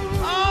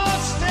 Oh,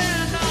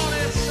 stand on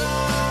it,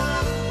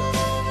 son.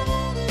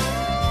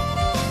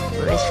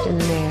 Resting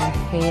their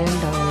hand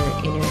on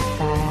their inner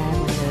thigh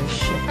when they're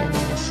shifting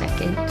into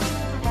second,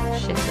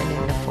 shifting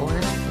into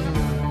fourth.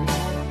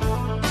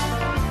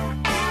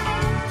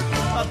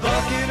 A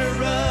bucket of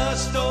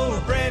rust or a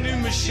brand new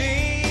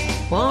machine.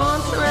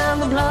 Once around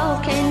the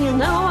block, and you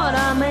know what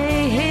I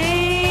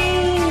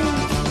mean.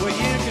 Well,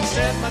 you can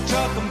set my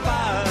truck on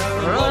fire,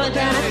 Roll it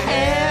down a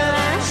hill,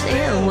 I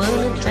still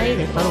wouldn't trade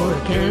it for a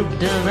Coupe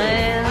de I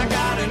Ville.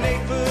 got an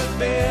 8-foot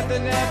bed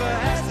that never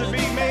has to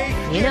be made.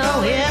 You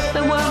know, if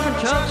it weren't for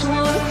trucks, we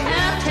wouldn't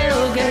have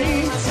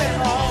tailgates. Set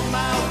all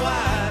my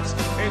wives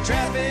in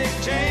traffic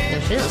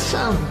jams. There's just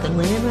something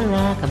women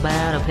like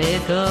about a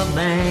pickup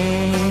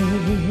man.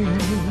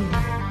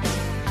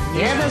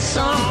 Yeah, there's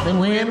something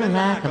women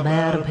like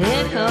about a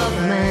pickup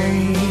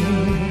man.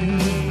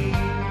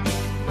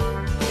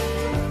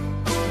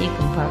 You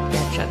can park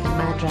that truck in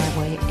my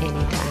driveway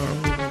anytime.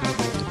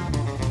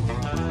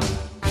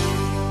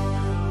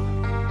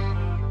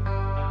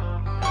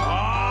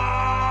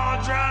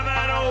 Oh, drive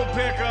that old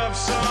pickup,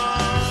 son.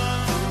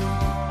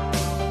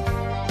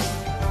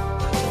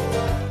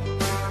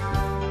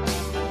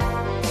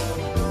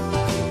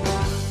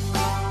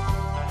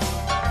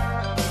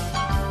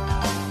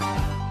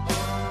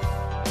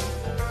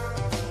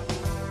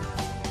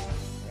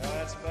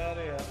 That's about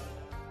it.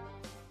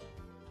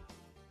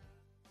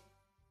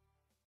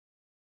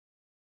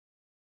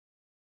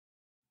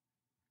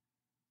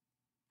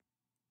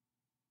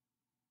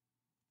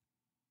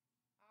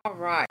 All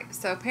right,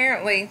 so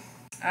apparently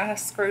I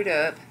screwed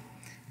up.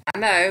 I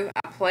know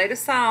I played a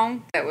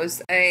song that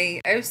was a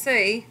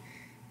OC,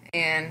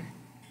 and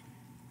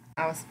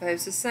I was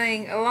supposed to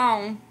sing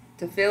along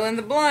to fill in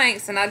the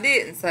blanks, and I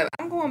didn't. So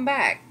I'm going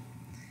back,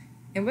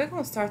 and we're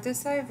going to start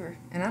this over,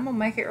 and I'm going to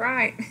make it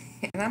right.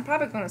 And I'm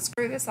probably going to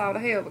screw this all to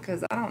hell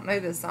because I don't know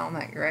this song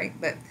that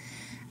great, but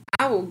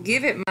I will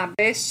give it my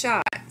best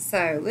shot.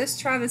 So let's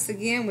try this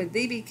again with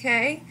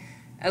DBK,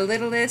 a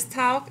little less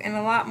talk and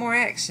a lot more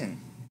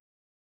action.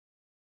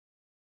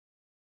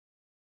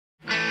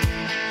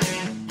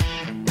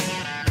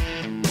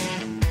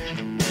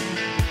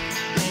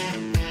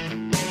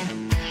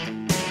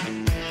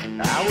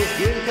 I was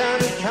getting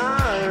kind of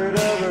tired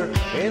of her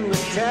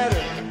endless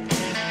chatter.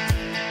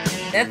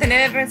 Nothing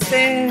ever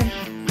said,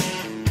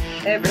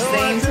 ever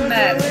seemed to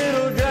matter.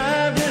 Little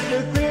drive just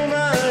to clear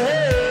my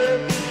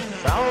head.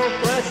 Saw a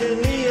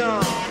flashing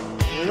neon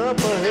up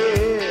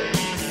ahead.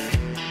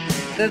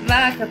 Looked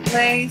like a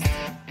place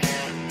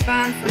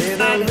fun from Then a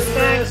side to little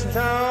less side.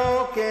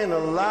 talk and a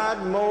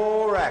lot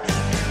more action.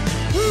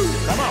 Woo,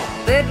 come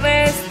on. Little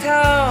less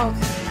talk,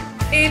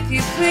 if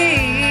you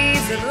please.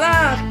 A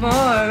lot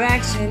more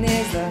action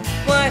is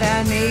what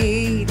I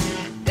need.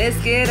 Let's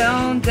get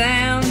on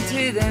down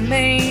to the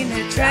main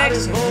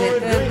attraction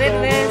with a little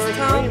less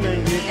talk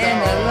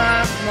and a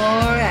lot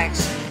more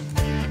action.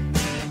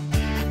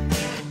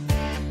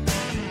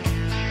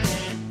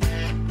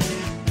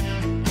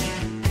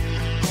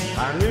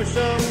 I knew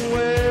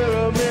somewhere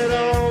amid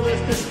all this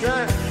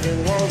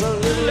distraction was a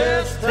little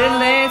less talk, Little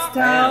less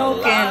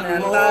talk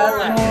and a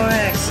lot more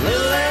action.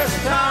 Little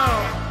less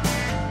talk,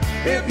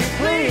 if you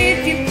please.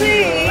 If you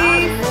please. A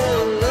lot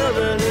more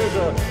loving is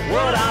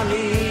what I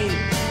need.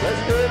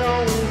 Let's get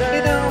on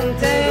down,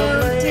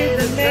 to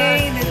the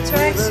main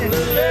attraction. With a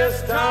little less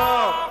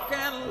talk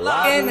and a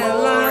lot And a more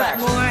lot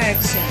action. more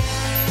action.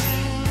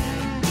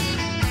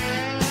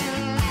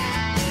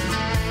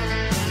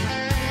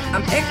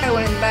 I'm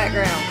echoing in the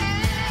background.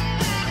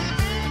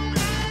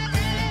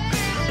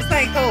 This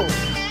ain't cool.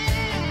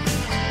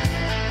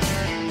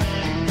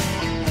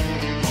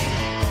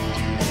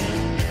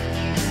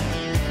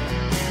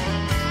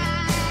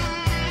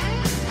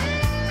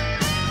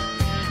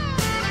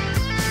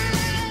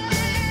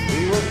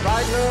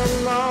 fighting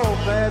them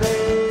off at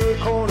a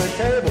corner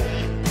table.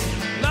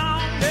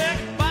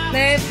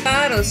 That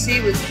bottle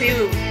she was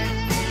filled.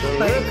 The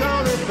look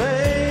on her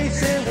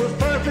face, it was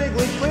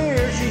perfectly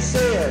clear. She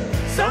said,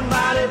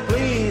 somebody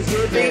please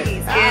get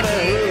me out of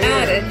here.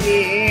 Out of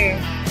here.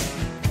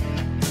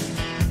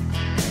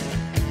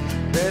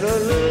 Said a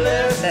little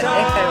less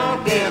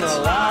talk and a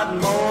lot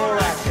more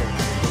acting.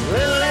 A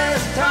little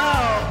less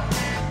talk,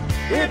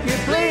 if you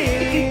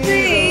please.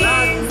 A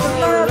lot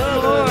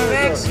more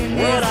action is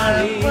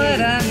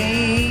what I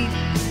need.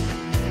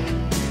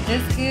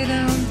 Let's get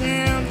on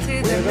down to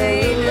the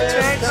main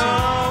attraction.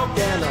 Talk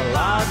and a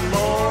lot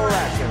more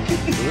action.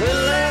 A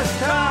little less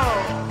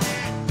talk,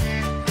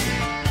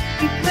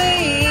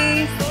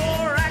 Please.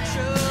 more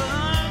action.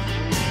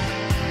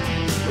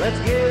 Let's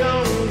get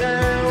on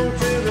down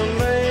to the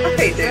main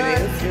Okay, there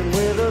it is. attraction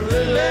with a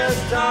little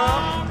less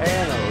talk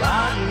and a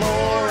lot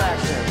more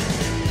action.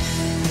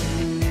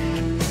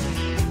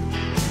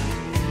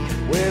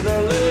 With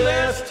a little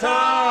less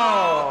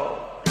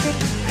talk, a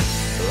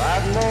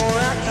lot more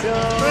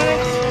action.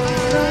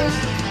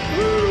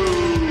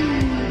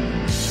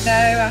 No,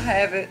 I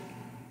haven't.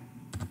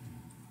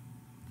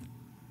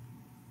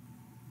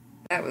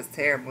 That was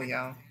terrible,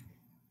 y'all.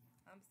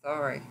 I'm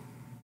sorry.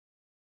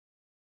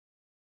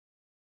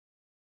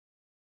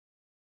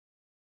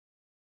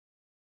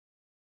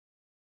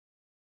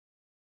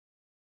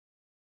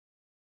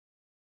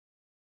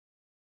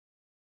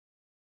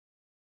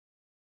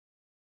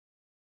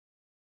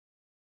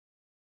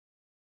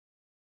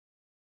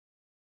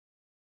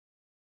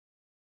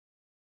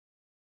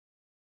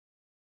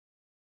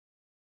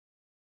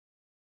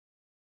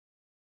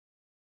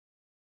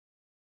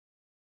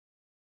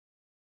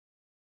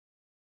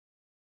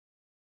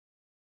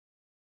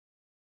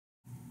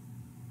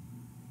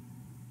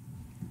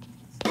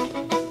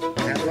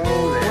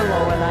 Hello there.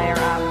 Willow and I are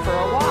out for a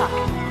walk.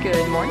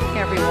 Good morning,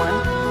 everyone.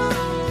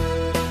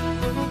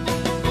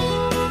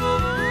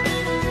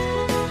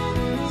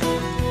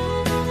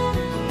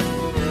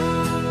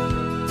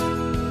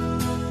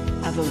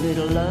 Have a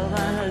little love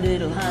on a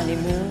little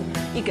honeymoon.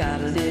 You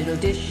got a little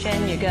dish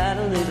and you got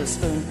a little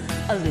spoon.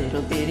 A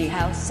little bitty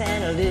house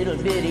and a little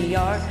bitty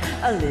yard.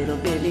 A little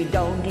bitty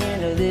dog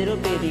and a little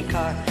bitty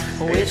car.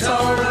 Oh, it's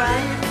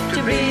alright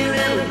to be a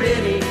little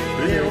bitty,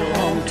 little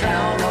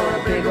hometown or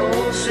a big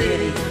old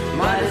city.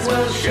 Might as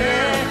well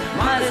share,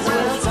 might as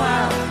well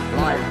smile.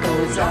 Life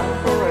goes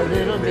on for a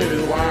little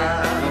bitty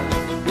while.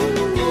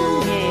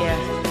 Ooh, yeah.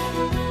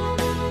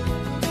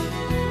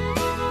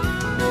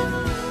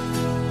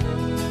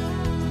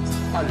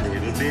 A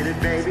little bitty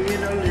baby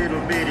in a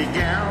little bitty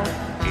gown.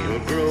 He'll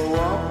grow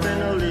up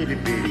in a little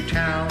bitty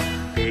town.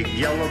 Big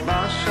yellow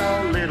bus,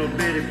 a little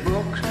bitty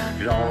books.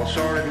 It all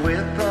started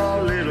with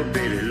a little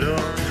bitty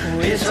look.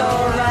 It's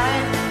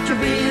alright to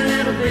be a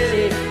little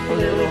bitty, a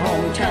little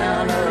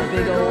hometown or a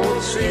big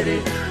old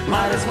city.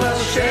 Might as well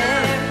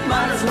share,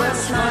 might as well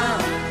smile.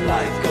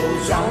 Life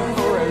goes on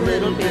for a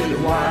little bitty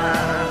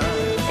while.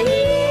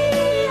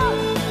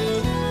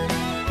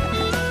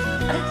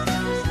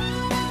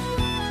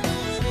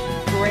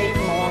 Great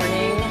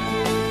morning.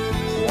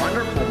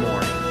 Wonderful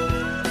morning.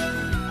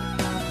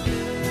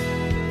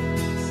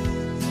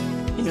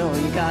 You know,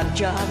 you got a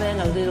job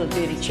and a little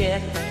bitty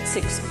check,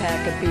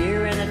 6-pack of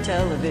beer and a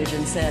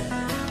television set.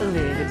 A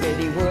little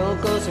bitty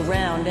world goes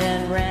around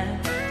and round.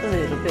 A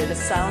little bit of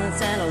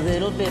silence and a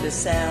little bit of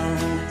sound.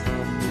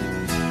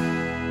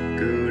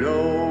 Good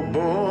old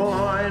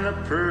boy and a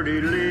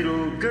pretty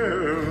little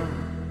girl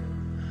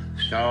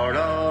start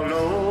all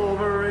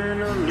over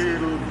in a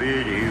little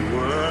bitty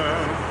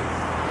world.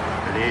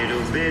 A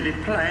little bitty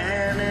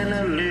plan and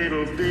a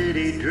little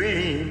bitty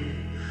dream.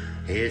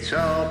 It's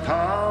all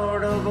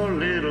part of a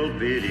little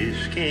bitty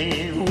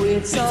scheme.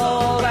 It's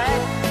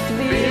alright to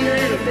be a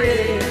little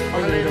bitty, a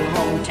little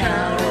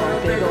hometown or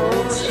a big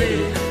old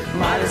city.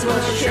 Might as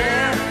well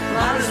share,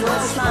 might as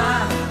well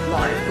smile.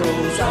 Life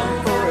goes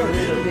on for a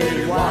little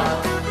bitty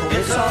while.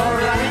 It's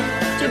alright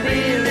to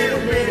be a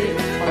little bitty,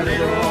 a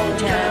little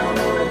hometown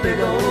or a big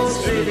old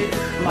city.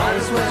 Might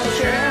as well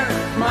share,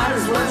 might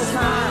as well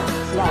smile.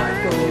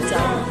 Life goes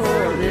on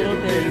for a little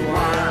bitty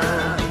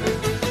while.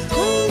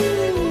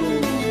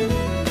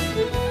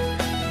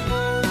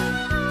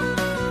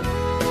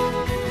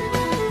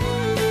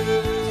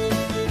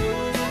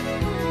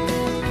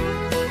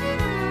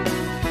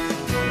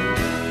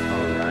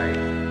 All right.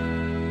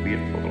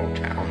 Beautiful little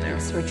town there.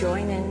 Thanks for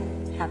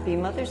joining. Happy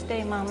Mother's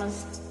Day,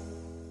 mamas.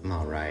 I'm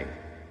all right.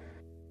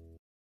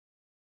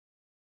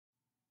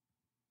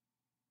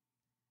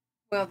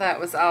 Well, that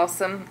was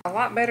awesome. A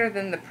lot better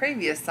than the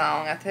previous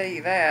song, I tell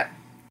you that.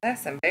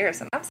 That's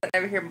embarrassing. I'm sitting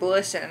over here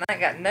blushing and I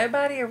ain't got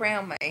nobody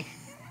around me.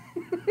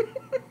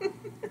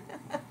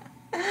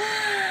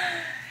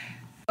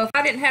 Well, if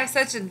I didn't have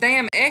such a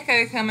damn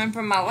echo coming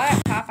from my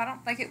laptop, I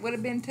don't think it would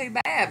have been too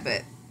bad,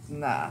 but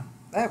nah,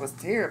 that was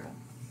terrible.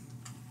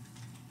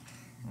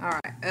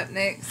 Alright, up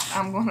next,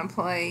 I'm going to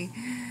play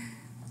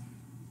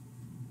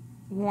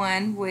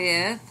one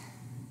with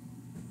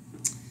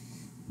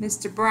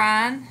Mr.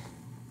 Brian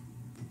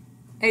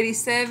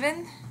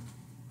 87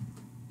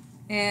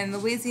 and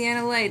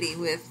Louisiana Lady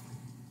with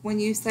When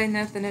You Say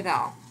Nothing at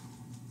All.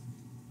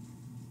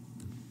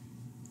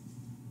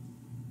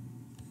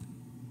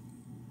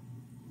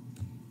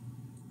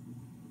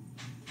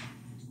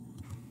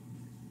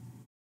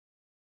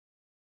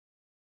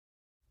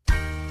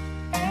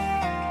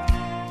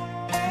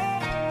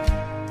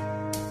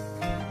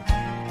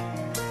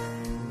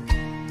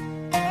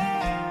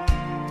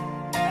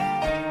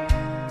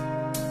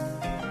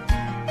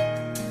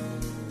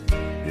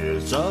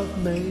 It's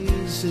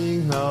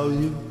amazing how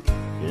you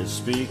can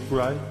speak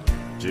right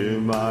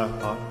to my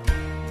heart.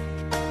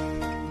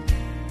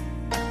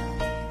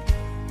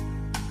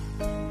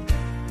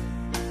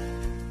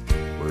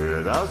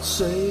 Without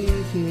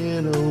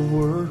saying a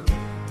word,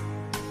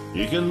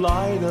 you can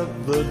light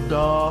up the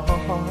dark.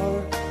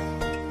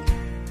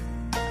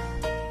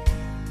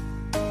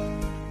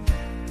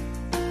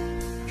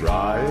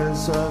 Try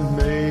as I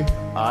may,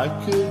 I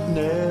could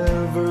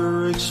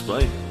never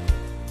explain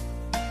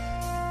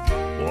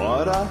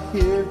what I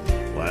hear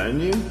when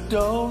you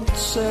don't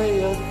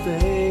say a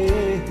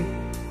thing.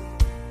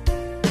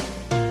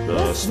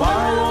 The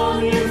smile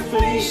on your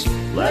face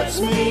lets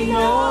me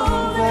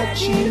know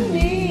that you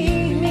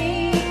need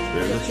me.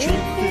 There's a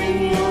truth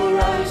in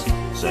your eyes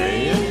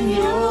saying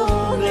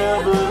you'll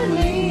never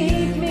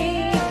leave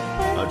me.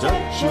 A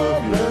touch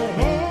of your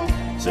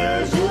hand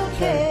says you'll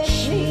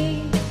catch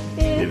me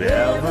if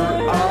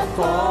ever I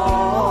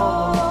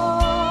fall.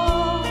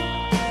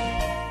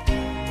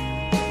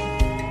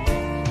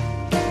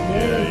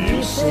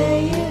 You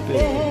say it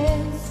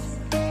best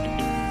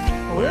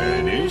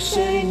when you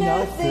say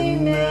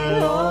nothing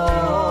at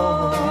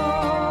all.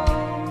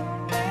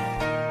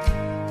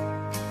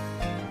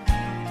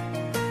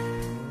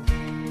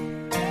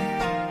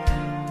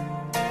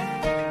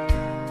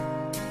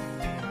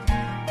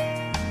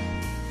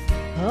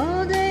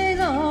 All day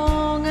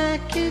long I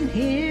can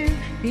hear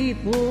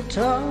people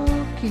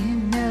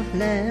talking out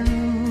loud.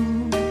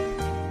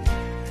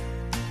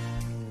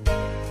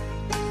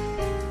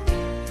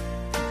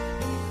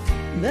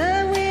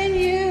 But when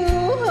you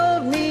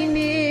hold me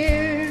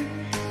near,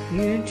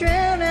 you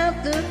drown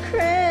out the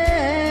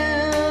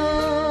crowd.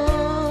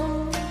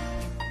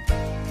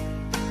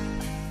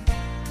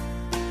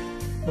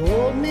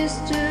 Old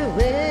Mr.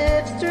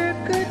 Webster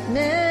could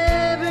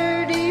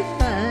never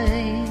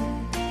define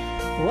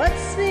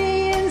what's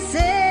being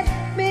said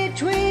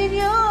between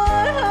your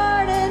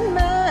heart and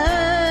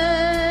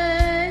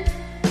mine.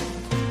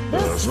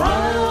 The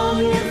smile on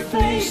your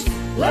face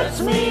lets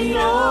me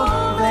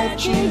know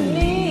that you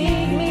need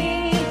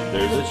me.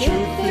 There's a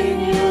truth in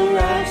your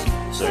eyes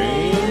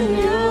saying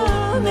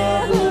you'll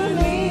never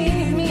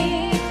leave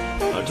me.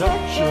 A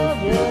touch of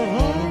your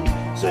hand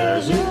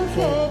says you'll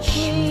catch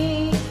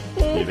me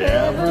if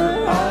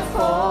ever I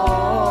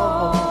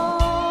fall.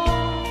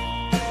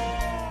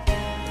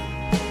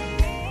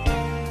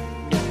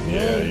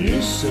 Yeah,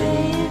 you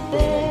say it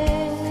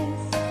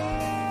best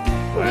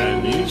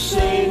when you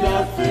say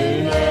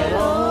nothing at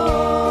all.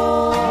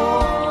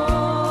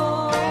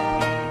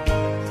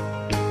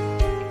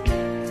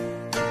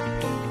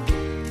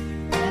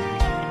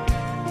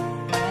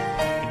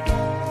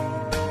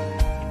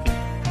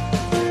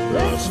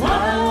 The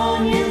smile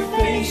on your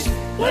face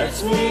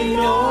lets me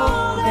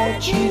know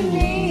that you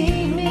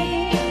need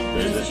me.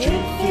 There's a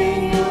truth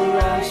in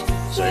your eyes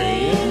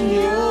saying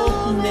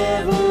you'll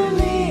never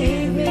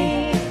leave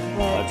me.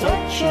 A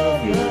touch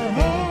of your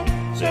hand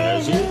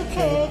says you'll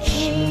catch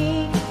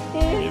me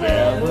if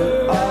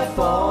ever I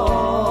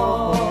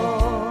fall.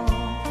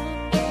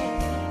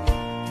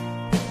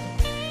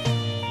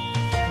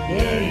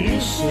 Yeah, you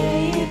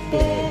say it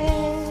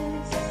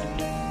best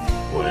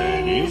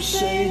when you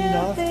say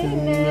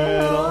nothing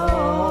at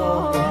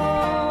all.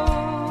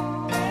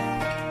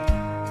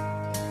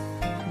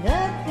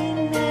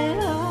 Nothing at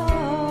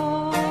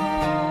all.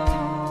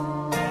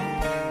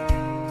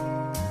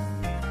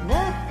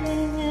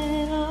 Nothing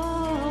at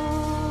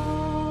all.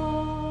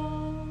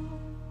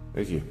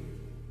 Thank you.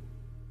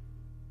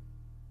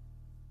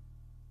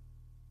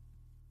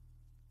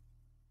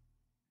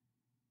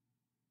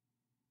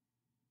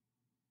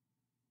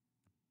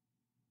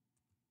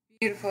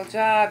 Beautiful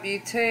job, you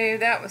two.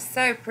 That was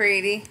so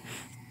pretty.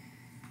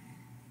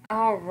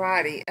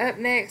 Alrighty, up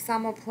next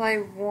I'm gonna play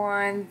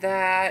one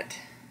that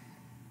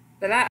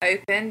I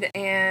opened,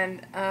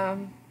 and a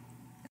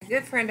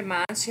good friend of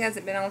mine. She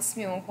hasn't been on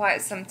Smule in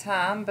quite some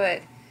time,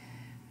 but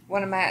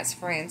one of Matt's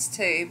friends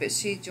too. But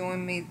she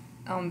joined me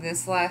on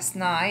this last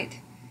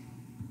night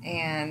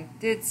and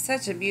did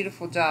such a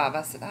beautiful job.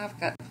 I said, I've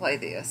got to play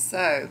this.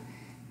 So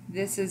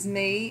this is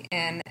me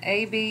and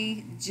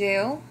A.B.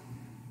 Jill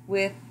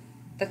with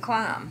The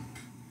Climb.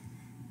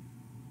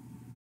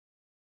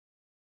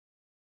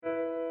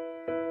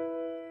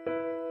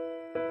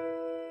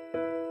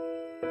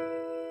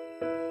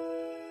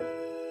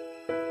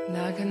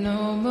 I can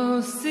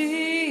almost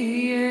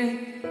see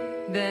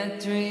it, that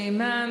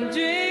dream I'm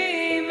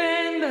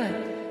dreaming,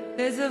 but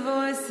there's a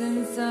voice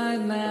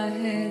inside my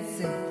head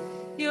saying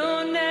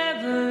you'll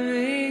never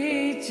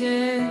reach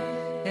it.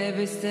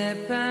 Every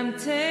step I'm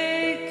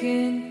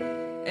taking,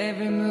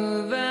 every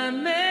move I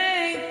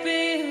make,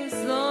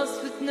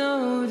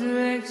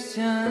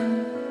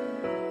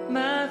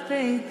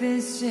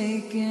 is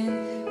shaking,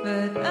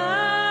 but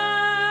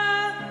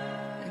I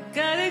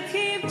gotta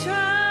keep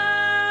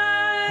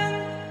trying,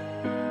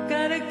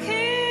 gotta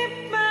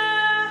keep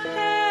my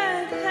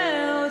head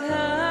held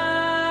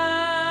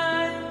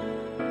high.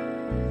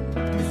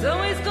 There's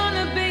always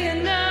gonna be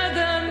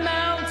another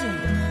mountain.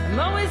 I'm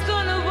always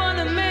gonna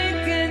wanna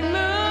make it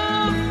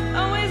move.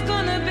 Always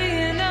gonna be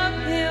an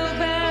uphill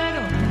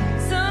battle.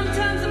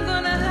 Sometimes I'm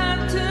gonna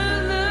have to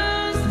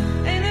lose.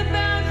 Ain't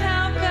about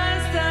how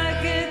fast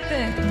I get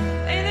there.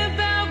 Ain't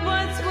about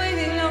what's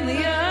waiting on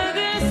the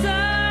other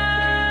side.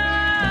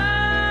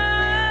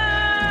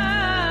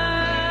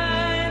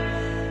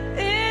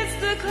 It's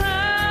the climb.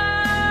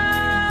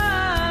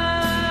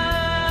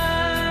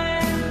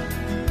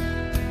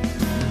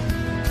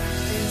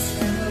 There's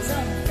struggles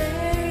I'm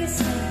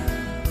facing,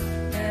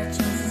 there are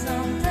chances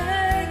I'm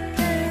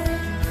taking.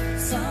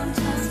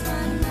 Sometimes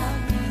might knock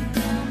me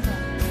down,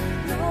 but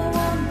no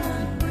one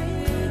will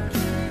break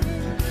it.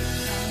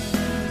 I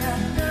may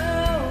not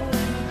know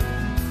it,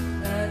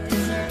 the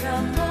desert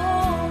I'm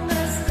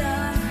almost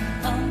done.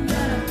 I'm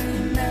gonna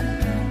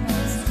remember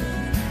my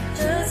street.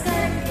 Just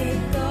gotta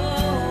keep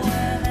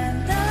going,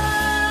 and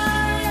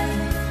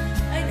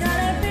I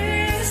gotta be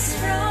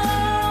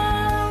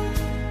strong.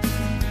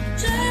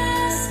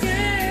 Just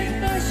keep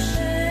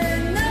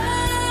pushing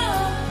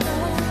on.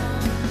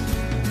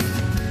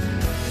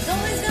 There's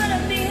always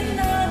gonna be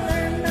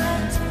another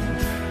mountain.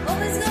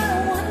 Always gonna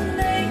wanna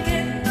make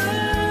it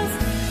move.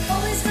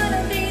 Always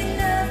gonna be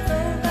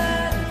another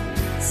battle.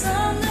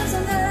 Sometimes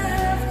I'm gonna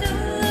have to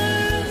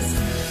lose.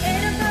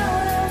 Ain't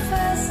about how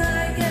fast I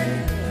get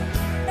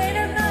there. Ain't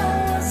about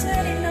what's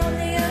waiting on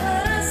the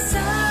other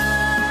side.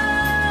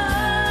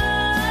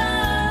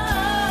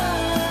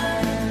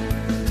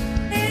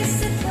 It's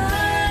the climb.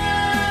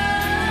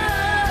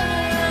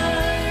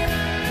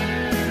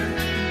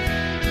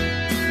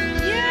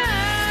 Yeah.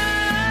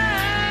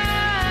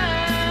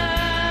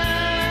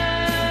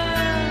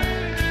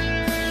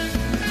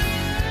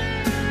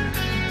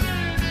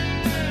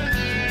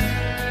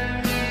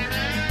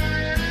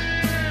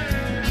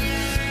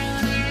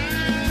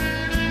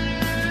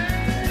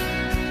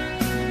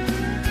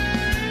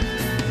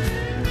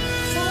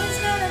 There's always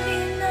gonna be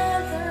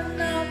another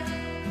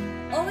mountain.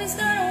 Always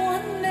gonna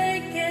wanna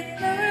make it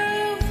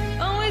move.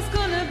 Always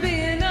gonna be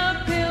an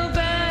uphill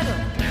battle.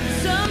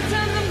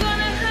 Sometimes I'm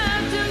gonna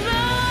have to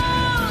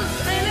lose.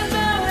 Ain't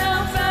about how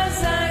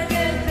fast I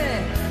get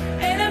there.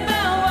 Ain't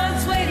about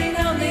what's waiting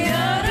on the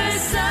other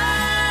side.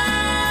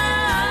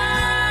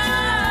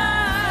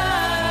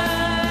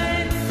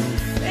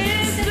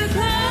 It's the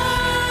climb.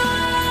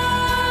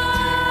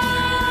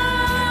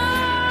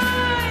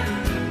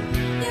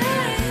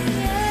 Yeah,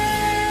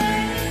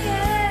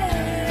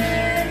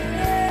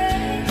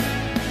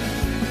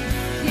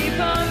 Keep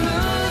on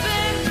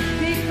moving,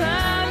 keep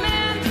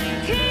climbing,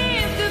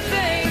 keep the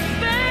faith,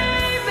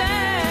 baby.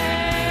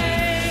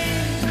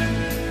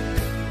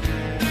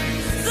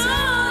 It's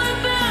all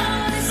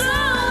about the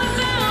climb.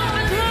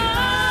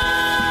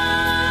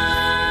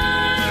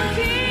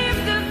 Keep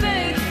the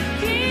faith,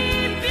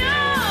 keep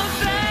your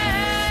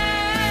faith.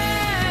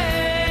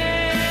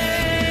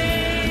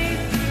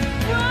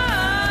 Whoa.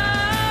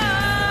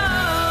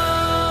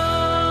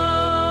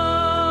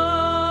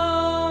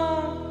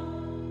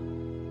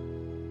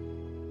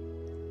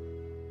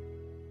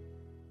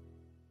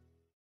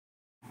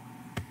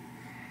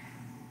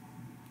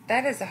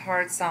 That is a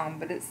hard song,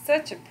 but it's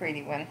such a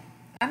pretty one.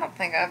 I don't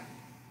think I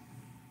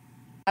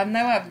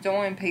know I've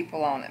joined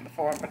people on it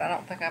before, but I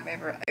don't think I've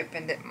ever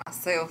opened it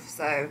myself.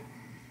 So,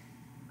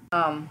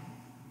 I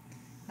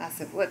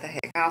said, what the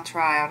heck? I'll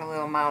try out a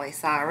little Miley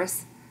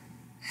Cyrus.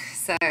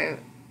 So,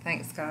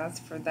 thanks guys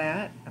for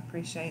that. I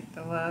appreciate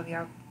the love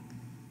y'all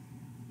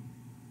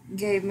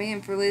gave me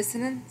and for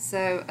listening.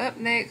 So, up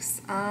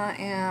next, I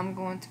am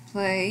going to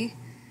play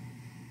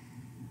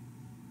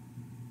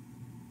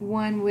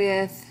one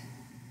with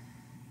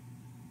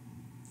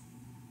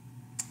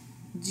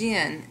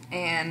Jen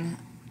and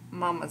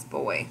Mama's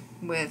Boy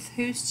with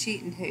Who's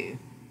Cheating Who.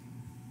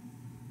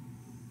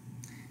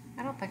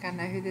 I don't think I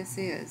know who this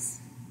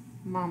is.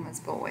 Mama's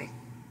Boy.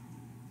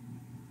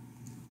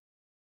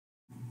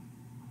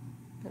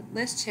 But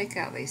let's check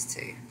out these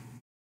two.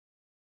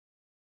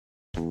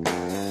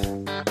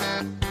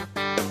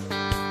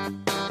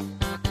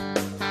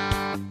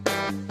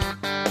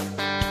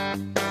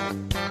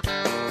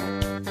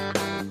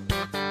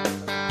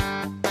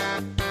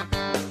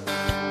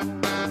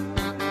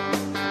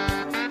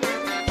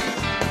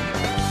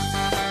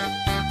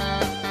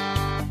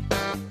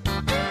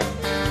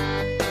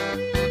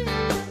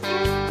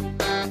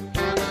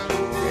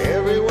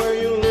 Everywhere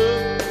you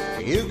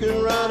look, you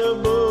can write a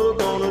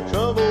book on the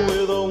trouble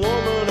with a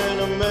woman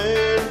and a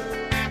man.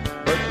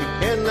 But you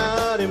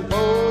cannot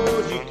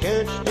impose, you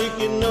can't stick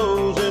your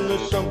nose into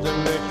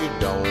something that you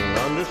don't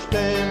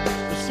understand.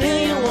 But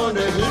still you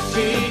wonder who's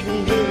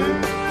cheating who,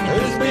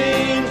 who's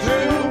being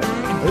true,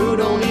 and who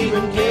don't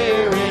even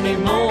care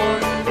anymore.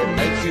 It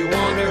makes you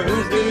wonder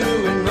who's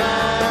doing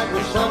right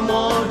with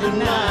someone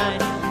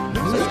tonight,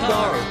 whose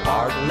car is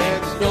parked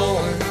next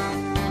door.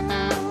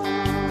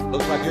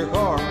 like your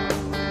car.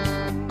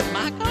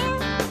 My car?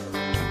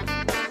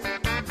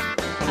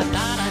 I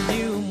thought I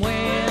knew him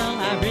well.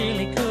 I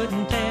really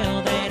couldn't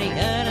tell that he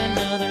had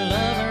another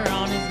lover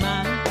on his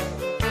mind.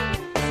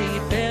 See,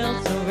 it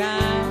felt so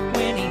right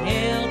when he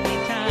held me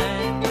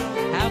tight.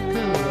 How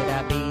could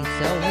I be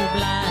so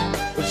blind?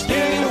 But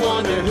still you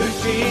wonder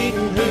who's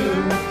cheating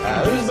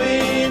who's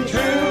being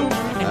true,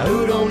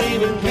 who don't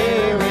even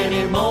care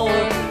anymore.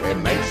 It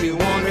makes you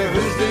wonder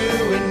who's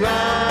doing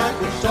right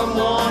with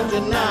someone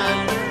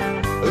tonight,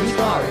 whose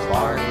car is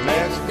parked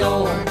next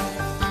door.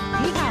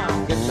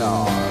 Yeehaw!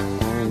 Guitar.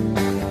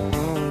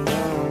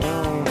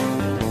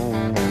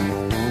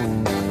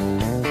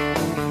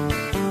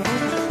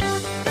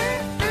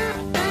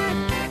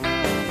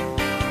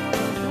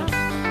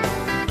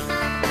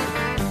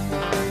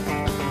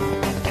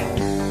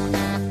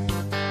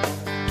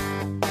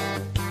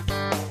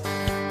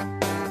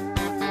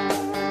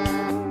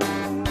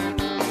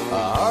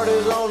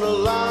 Is on the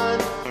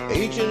line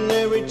each and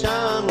every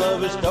time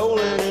love is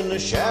stolen in the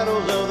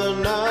shadows of the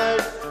night.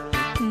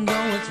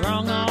 Though it's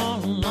wrong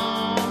all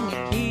along,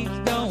 it keeps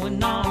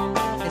going on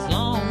as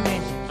long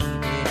as you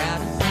keep it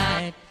out of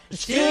sight.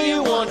 Still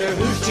you wonder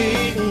who's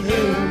cheating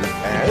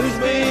who's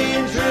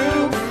being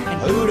true,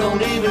 who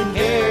don't even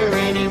care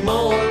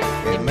anymore.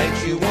 It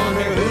makes you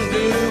wonder who's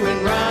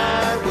doing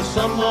right with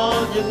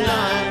someone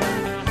tonight,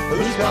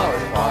 whose car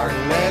is parked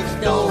next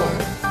door.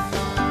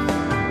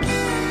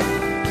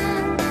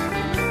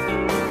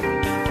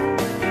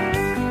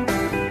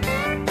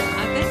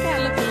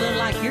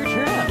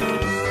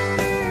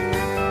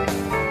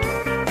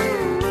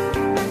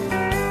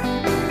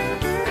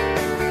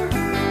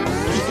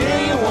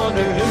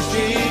 Who's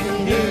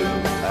cheating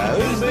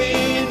who's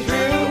being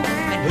true,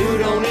 who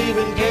don't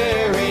even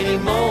care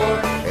anymore.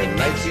 It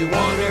makes you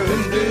wonder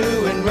who's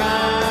doing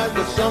right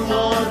with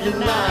someone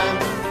tonight,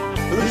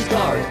 whose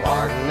car is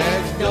parked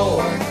next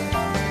door.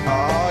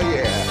 Oh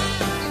yeah.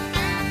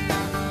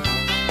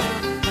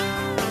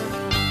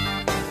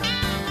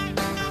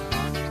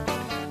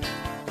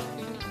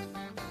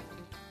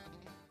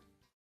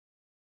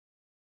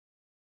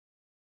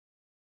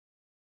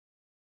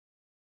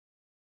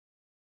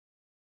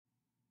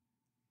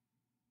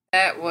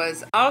 That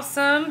was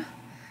awesome.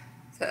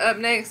 So up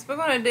next, we're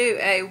going to do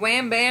a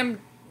Wham Bam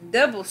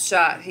double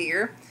shot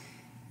here.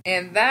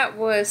 And that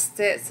was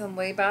Stetson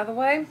Lee, by the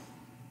way.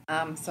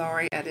 I'm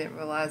sorry, I didn't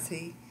realize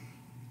he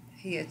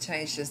had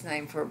changed his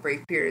name for a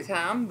brief period of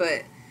time.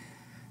 But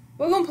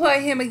we're going to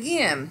play him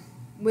again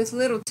with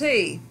Little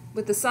T,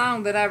 with the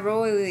song that I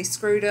royally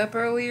screwed up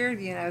earlier.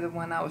 You know, the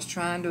one I was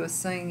trying to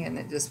sing and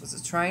it just was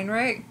a train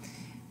wreck.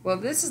 Well,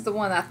 this is the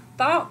one I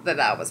thought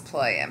that I was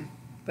playing,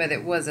 but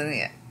it wasn't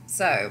it.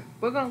 So,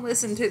 we're going to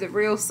listen to the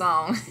real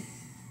song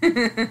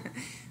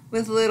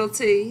with Little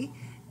T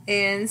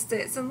and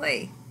Stetson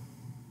Lee.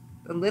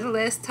 A little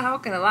less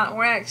talk and a lot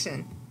more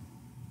action.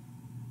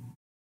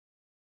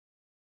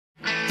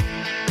 I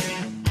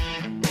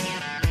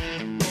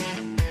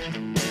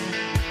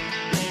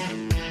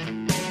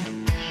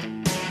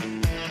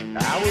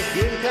was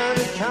getting kind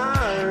of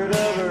tired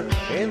of her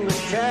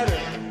endless chatter.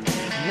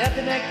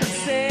 Nothing I could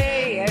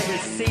say ever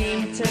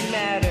seemed to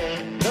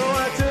matter. So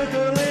I took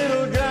a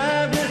little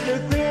drive just to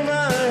clear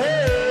my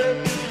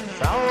head.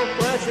 Saw a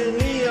flashing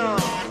neon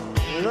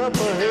up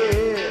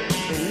ahead.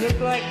 It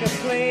looked like a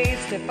place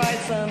to find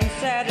some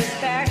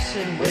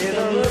satisfaction With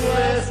a little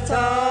less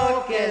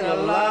talk and a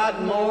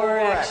lot more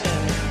action.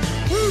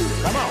 Woo,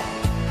 come on.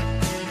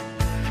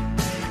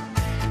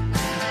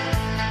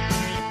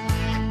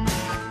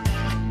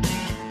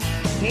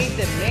 Paid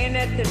the man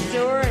at the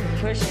door and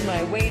pushed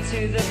my way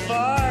to the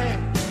bar.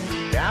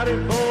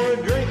 Shouted for a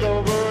drink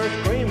over a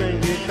screaming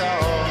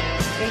guitar.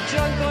 And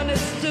drunk on a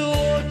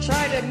stool,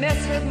 tried to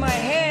mess with my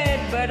head,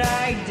 but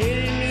I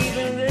didn't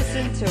even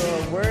listen to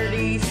a word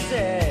he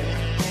said.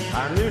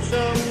 I knew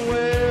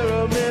somewhere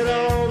amid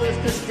all this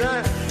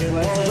distraction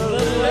was a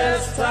little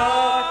less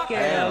talk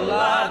and a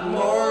lot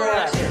more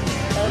action.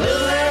 A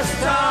little less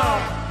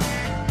talk,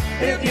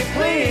 if you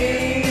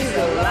please. A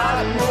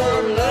lot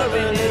more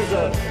loving is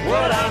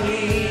what I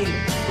need.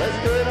 Let's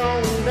get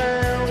on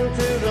down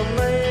to the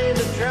main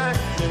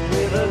attraction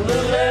with a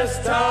little less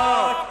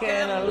talk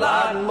and a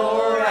lot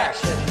more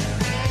action.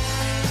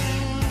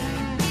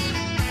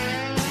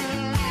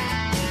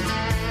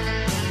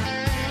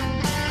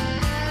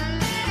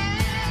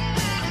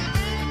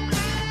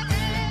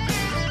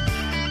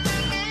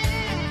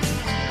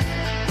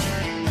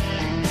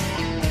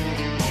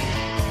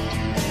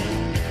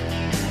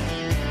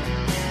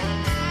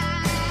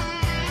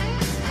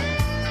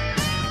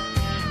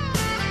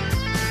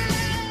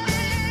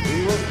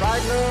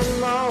 Fighting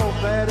them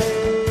off at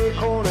a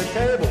corner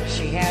table.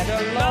 She had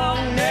a long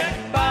neck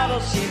bottle,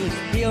 she was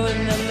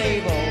peeling the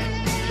label.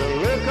 The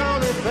look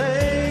on her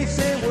face,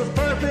 it was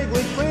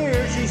perfectly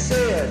clear. She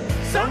said,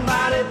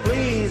 somebody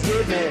please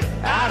get me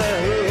out of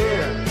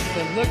here.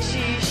 The look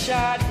she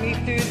shot me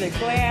through the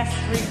glass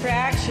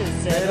refraction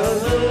said, a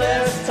little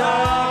less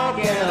talk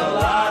and a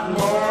lot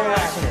more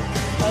action.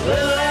 A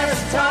little less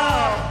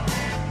talk,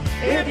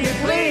 if you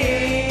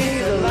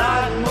please. A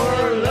lot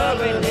more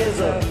loving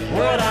is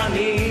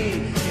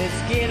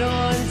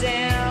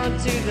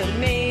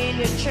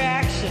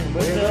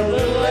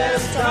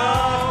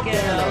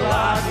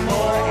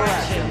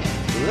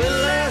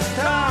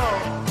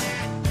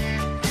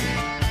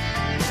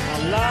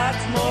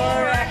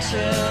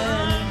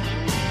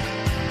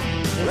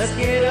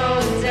Get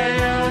on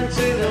down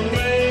to the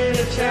main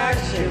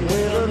attraction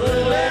with a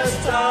little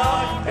less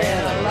talk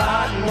and a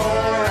lot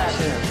more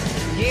action.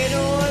 Get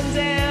on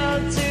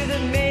down to the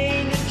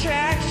main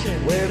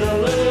attraction with a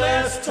little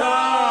less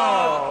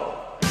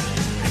talk,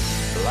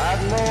 a lot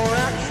more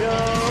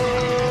action.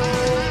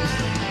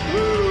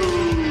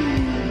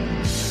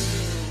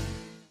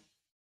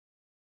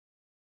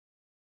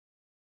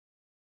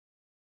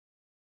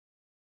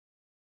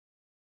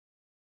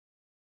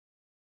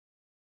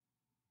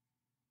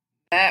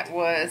 That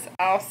was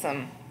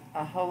awesome.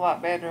 A whole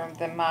lot better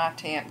than my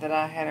attempt that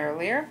I had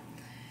earlier.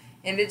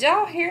 And did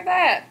y'all hear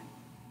that?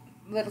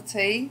 Little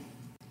T.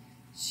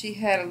 She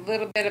had a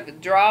little bit of a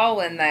drawl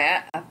in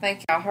that. I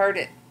think y'all heard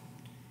it.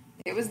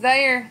 It was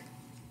there.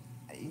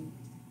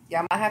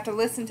 Y'all might have to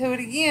listen to it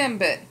again,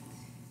 but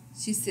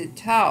she said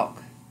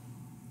talk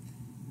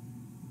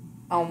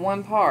on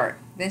one part.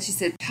 Then she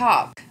said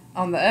talk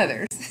on the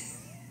others.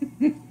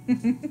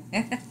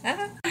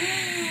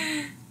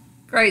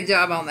 Great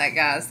job on that,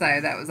 guys. So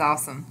that was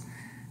awesome.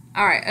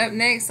 All right, up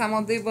next, I'm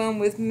going to do one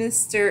with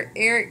Mr.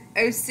 Eric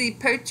O.C.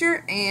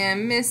 Poacher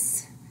and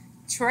Miss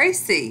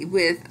Tracy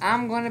with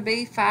I'm Going to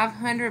Be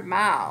 500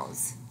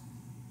 Miles.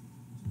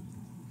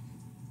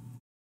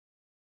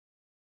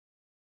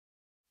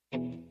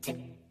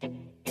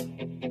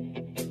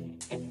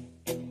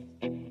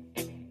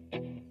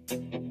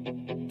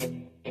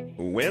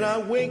 When I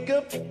wake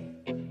up,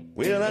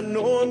 well, I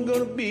know I'm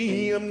gonna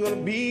be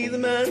the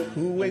man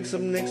who wakes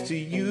up next to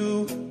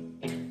you.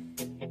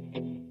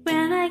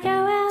 When I go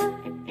out,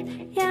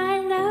 yeah, I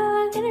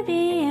know I'm gonna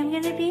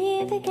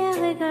be the girl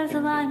who goes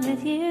along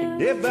with you.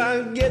 If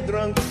I get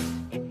drunk,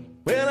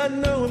 well, I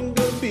know I'm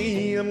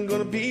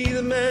gonna be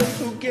the man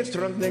who gets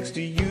drunk next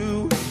to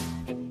you.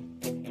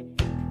 And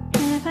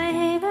if I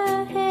have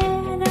a hair,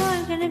 I know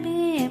I'm gonna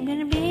be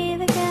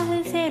the girl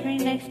who's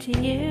having next to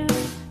you.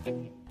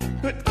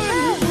 But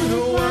I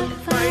would walk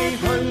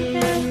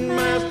 500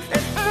 miles,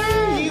 and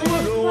I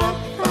would walk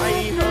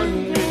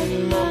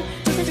 500 more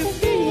just to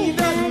be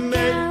the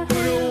man who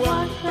would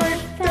walk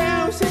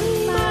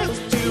 5,000 miles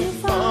to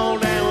fall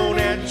down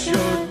at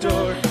your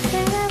door.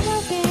 Then I'm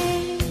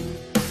working,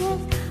 yes,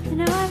 I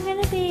know I'm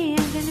gonna be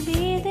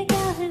the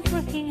girl who's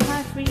working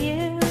hard for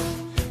you.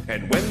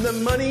 And when the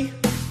money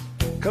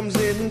comes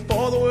in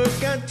for the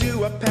work I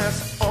do, I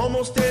pass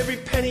almost every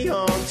penny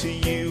on to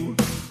you.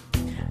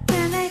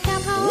 When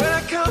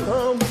I come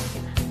home,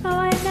 oh,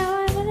 I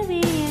know I'm gonna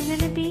be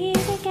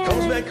the girl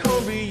comes back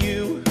home to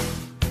you.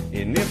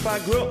 And if I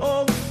grow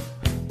old,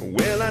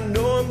 well, I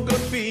know I'm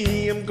gonna be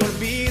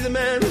the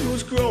man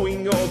who's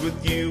growing old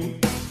with you.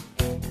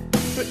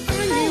 But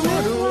I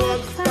would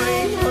walk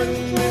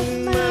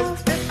 500 miles,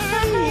 and I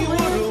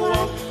would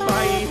walk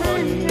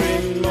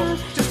 500 more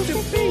just to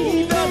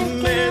be the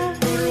man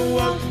who'd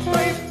walk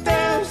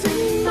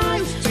 5,000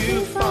 miles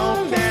to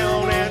fall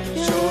down at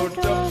your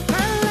door.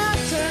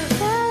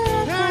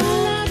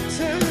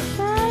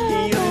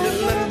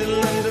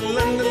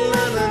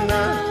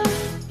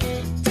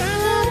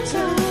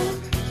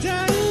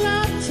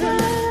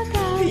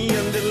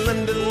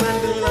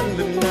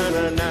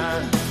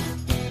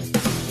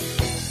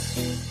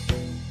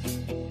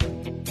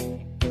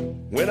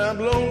 When I'm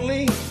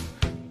lonely,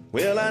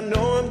 well, I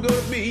know I'm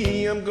gonna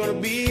be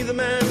the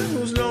man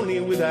who's lonely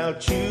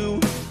without you.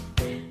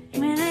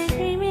 When I'm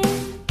dreaming,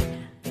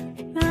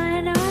 well,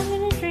 I know I'm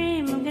gonna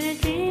dream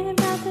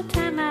about the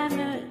time I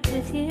met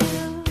with you.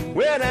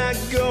 When I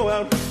go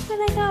out,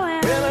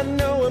 well, I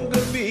know I'm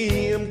gonna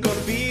be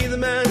the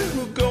man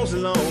who goes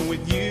along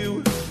with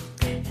you.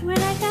 And when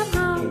I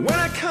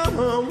come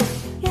home,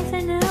 yes,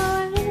 I know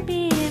I'm gonna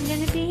be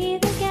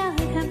the girl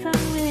who comes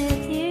home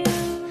with you.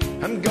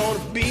 I'm gonna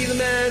be the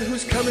man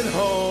who's coming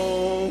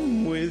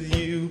home with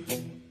you.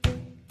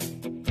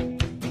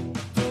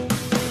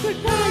 But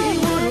I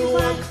would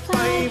walk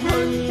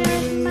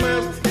 500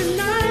 miles, and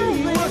I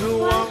would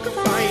walk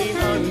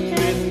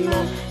 500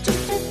 more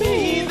just to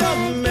be the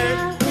man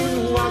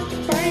who'd walk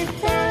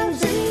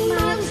 5,000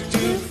 miles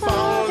to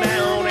fall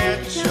down at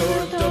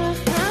your door.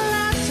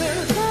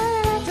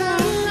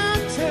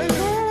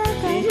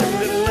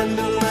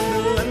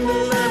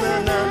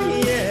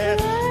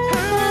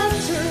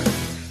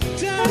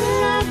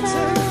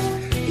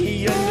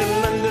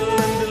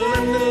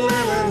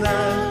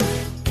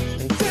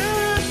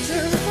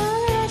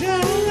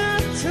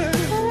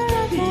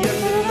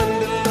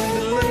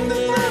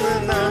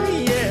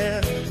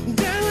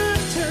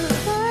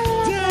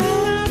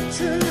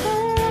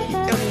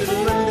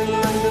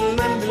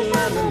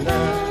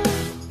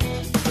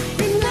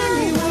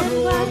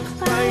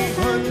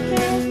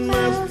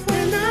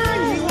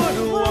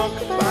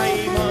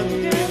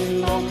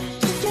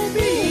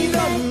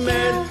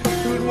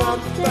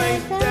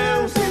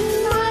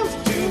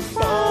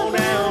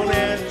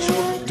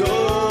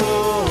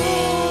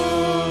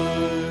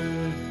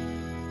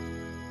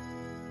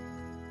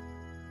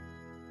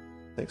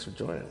 Thanks for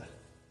joining us.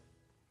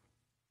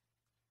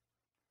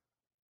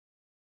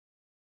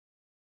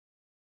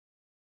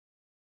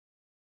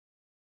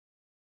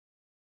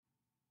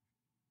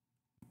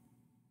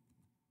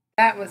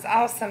 That was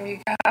awesome, you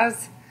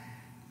guys.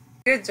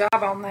 Good job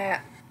on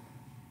that.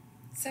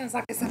 Sounds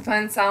like it's a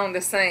fun song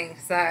to sing.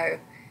 So,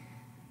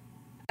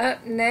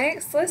 up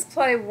next, let's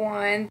play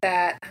one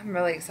that I'm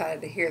really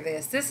excited to hear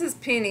this. This is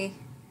Penny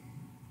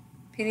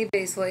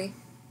Beasley.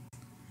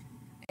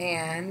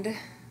 And let's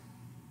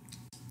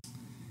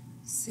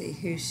see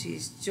who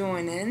she's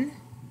joining.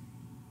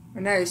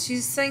 Or no,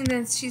 she's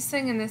singing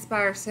this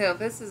by herself.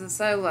 This is a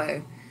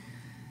solo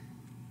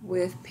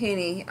with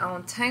Penny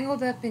on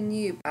Tangled Up in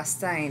You by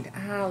Stained.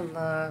 I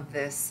love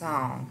this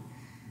song.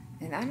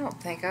 And I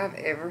don't think I've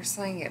ever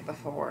sang it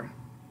before.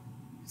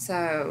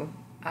 So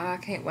I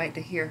can't wait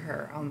to hear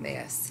her on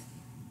this.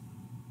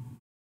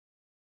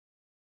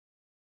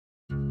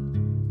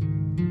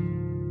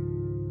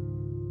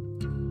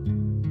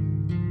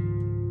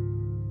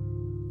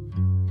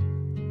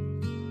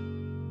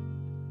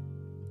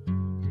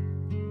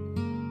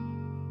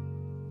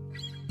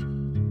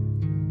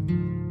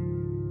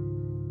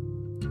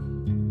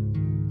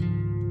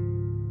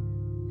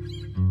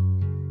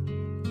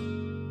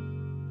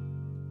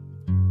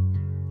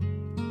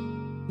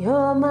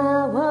 You're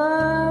my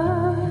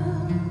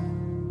world,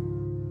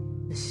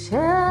 the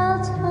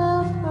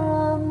shelter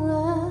from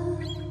the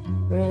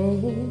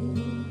rain.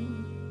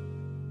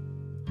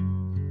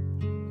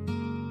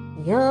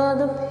 You're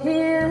the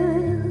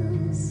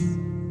pills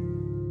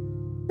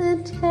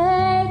that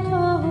take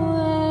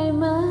away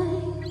my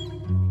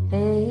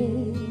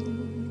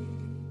pain.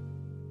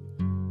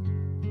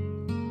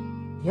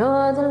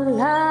 You're the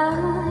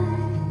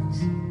light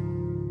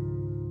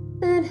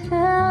that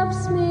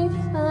helps me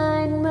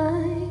find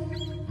my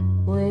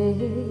way.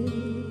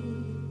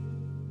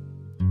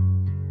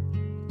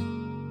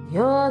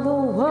 You're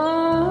the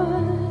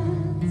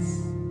words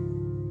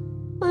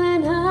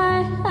when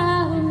I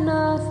have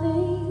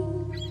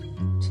nothing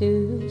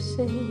to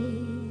say.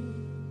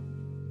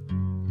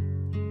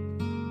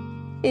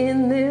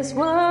 In this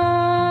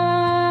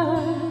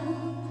world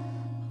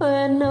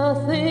where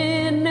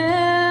nothing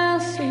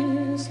else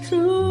is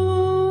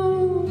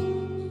true,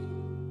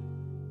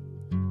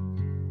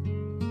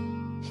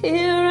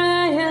 here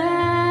I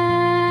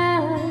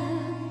am,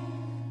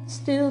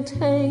 still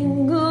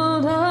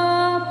tangled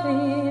up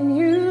in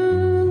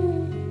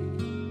you.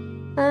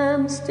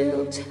 I'm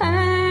still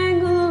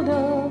tangled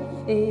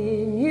up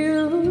in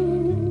you.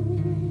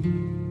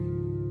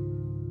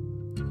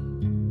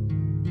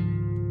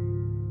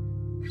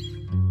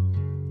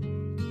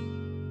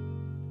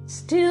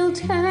 Still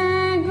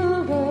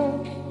tangled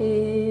up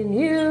in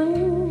you.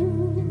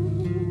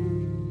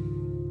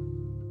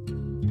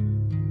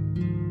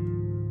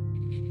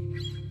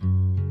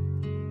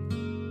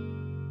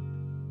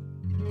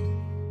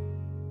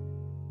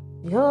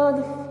 You're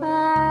the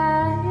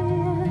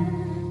fire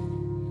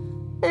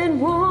that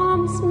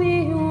warms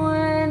me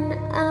when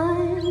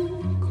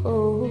I'm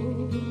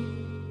cold.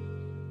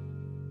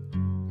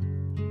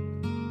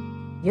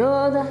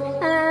 You're the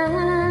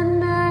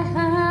hand I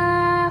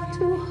have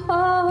to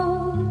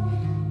hold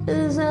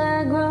as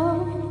I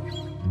grow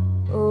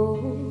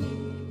old.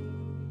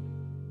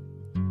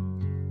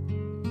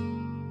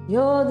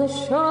 You're the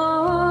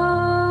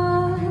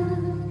shore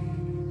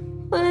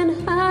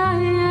when I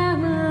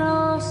am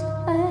lost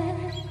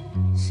at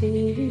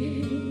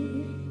sea.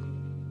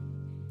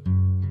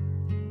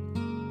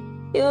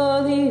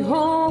 You're the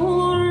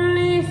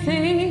only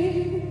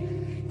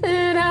thing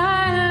that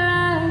I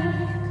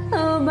like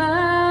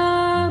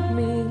about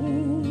me.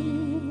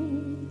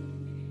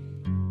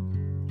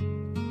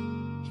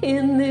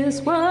 In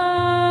this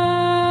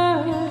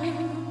world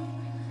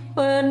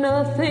where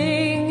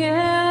nothing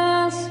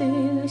else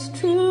is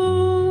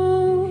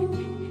true,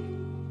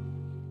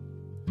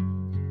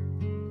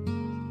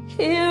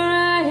 here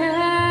I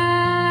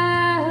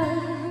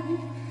am,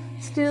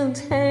 still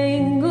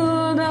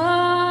tangled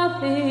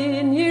up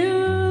in you.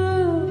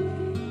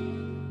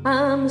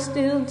 I'm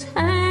still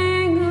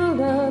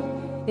tangled up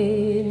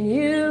in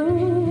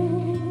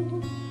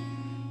you.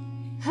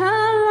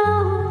 How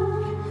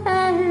long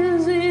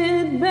has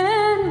it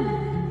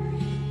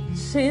been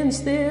since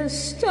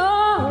this storyline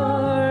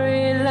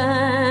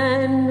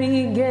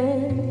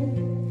began?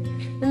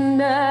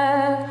 And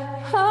I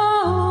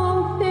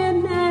hope it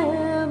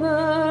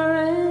never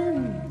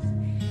ends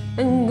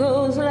and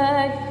goes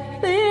like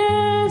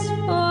this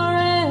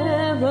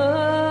forever.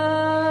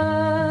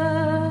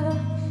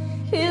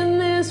 In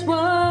this world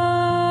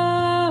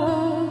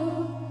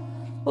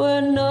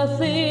where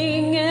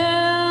nothing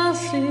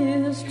else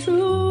is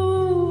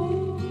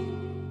true,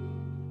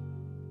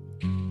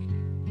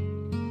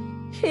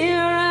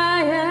 here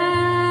I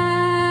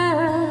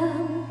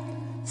am,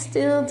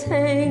 still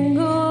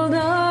tangled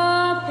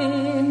up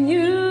in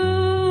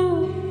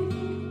you.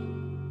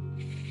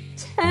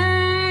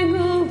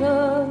 Tangled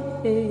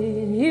up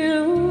in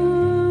you.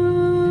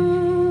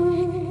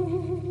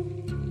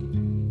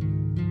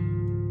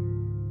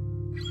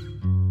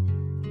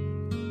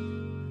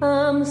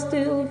 I'm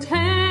still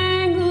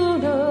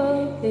tangled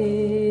up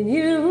in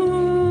you.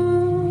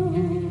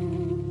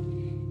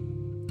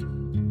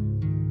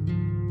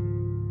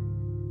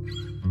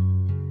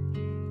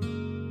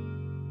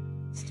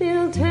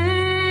 Still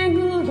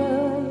tangled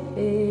up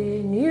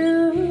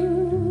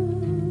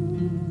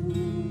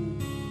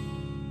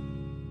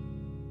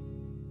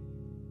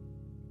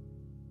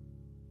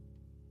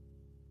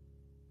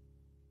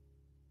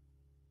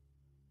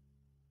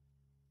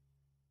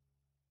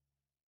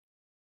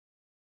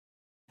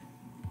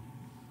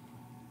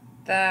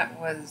That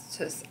was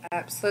just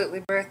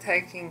absolutely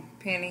breathtaking,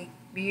 Penny.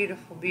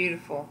 Beautiful,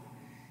 beautiful.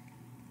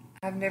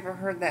 I've never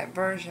heard that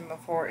version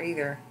before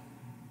either.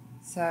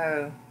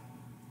 So,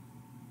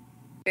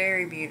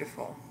 very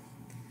beautiful.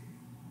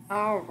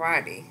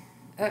 Alrighty.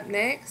 Up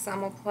next,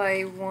 I'm going to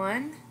play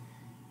one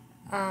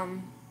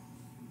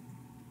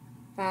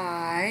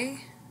by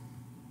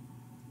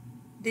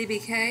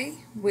DBK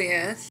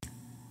with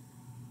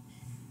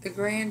The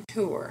Grand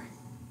Tour.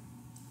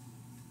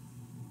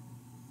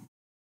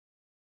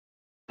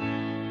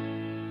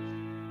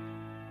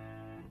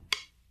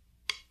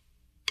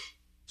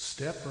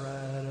 Step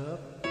right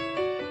up,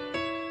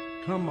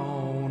 come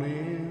on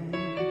in.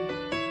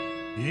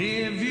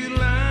 If you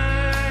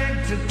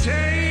like to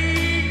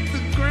take the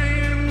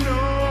grand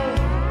door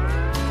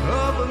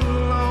of a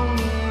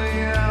lonely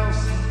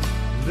house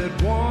that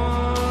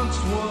once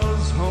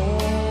was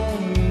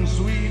home,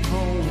 sweet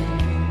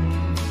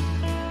home,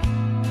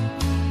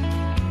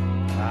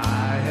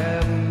 I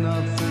have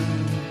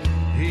nothing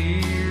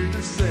here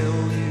to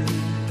sell you,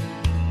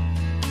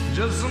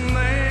 just some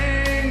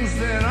things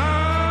that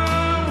I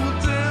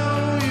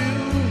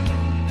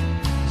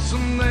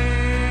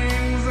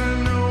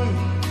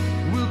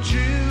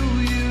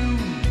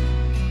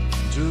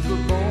the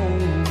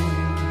bone.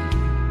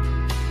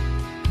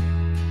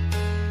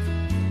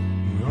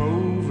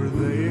 Over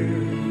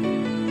there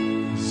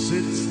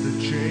sits the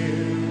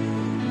chair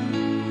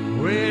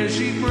where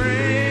she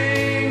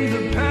brings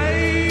the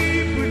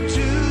paper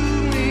to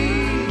me,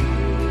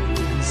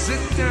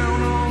 sit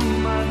down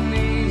on my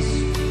knees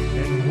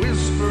and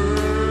whisper,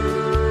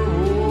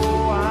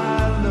 oh,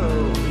 I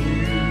love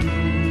you.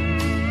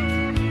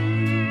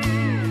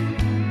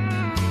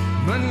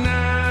 But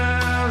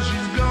now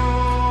she's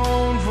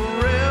gone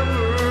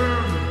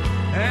forever,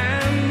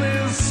 and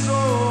this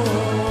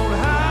old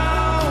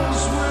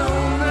house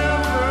will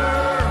never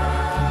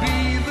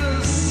be the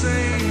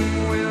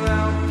same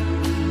without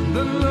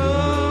the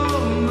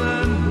love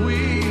that we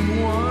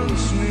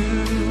once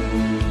knew.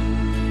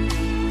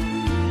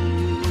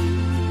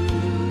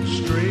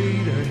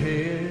 Straight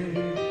ahead,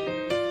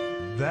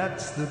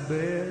 that's the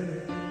bed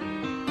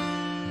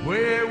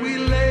where we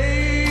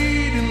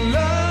laid in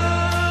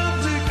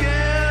love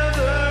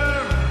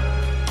together,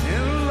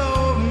 and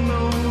Lord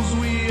knows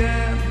we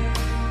had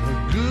a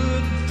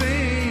good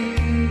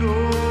thing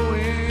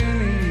going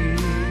here.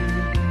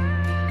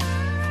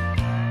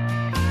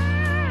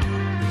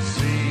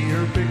 See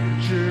her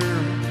picture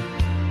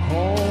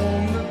on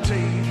the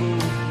table,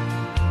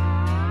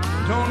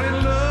 don't it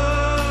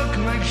look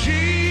like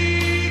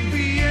she'd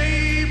be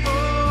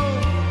able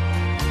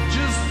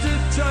just to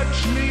touch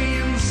me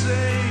and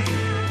say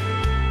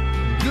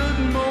good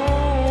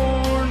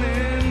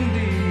morning,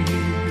 dear.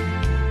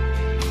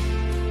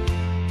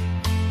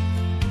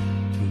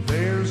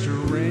 There's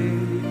her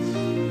rings,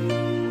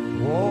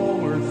 all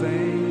her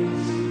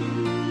things,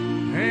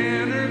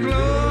 and her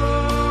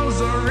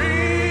gloves are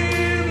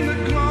in the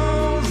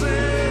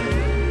closet,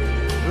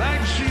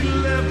 like she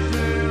left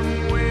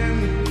them when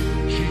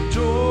she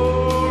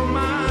tore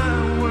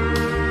my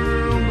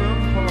world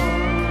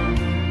apart.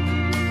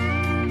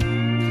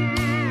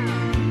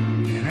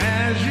 And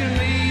as you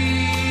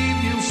leave,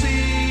 you'll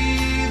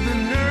see the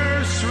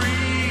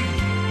nursery.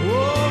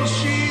 Oh,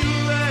 she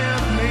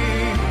left me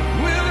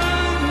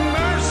without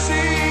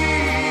mercy,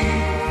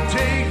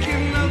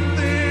 taking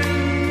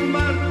nothing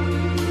but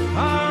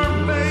our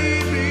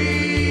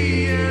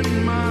baby in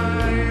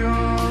my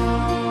arms.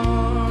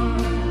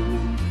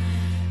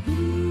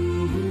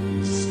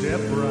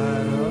 Step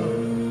right up,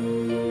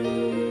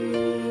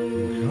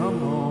 come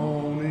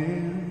on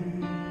in.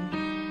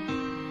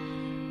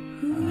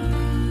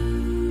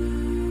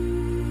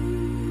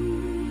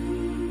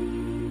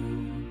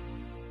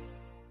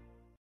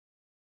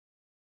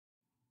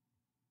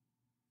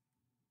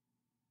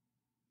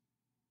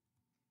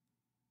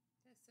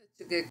 Such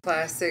a good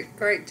classic.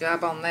 Great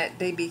job on that,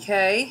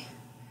 DBK.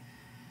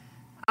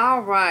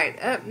 All right,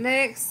 up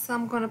next,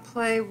 I'm going to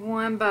play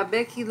one by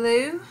Becky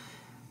Lou,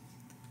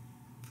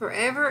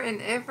 Forever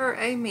and Ever,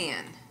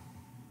 Amen.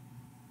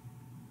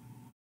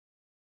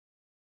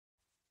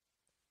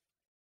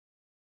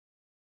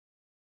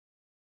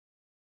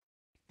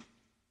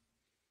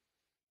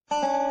 You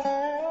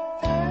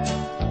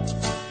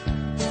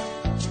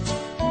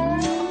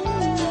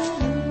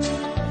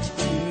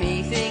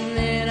may think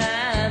that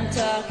I'm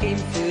talking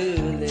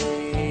foolish.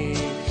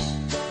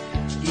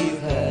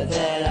 You've heard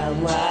that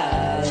I'm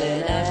wild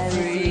and I'm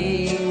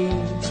free.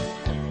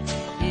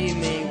 You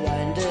may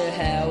wonder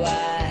how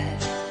I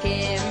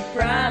can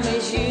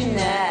promise you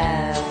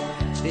now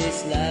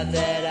this love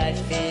that I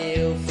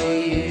feel for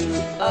you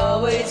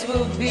always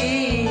will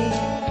be.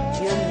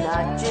 You're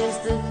not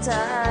just the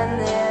time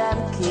that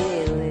I'm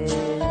killing.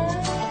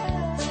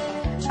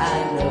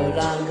 I'm no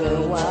longer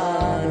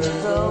one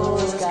of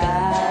those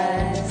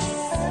guys.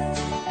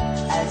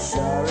 As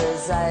sure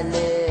as I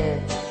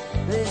live,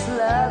 this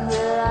love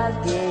that I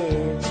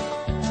give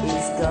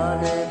is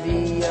gonna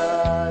be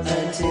yours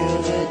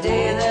until the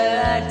day that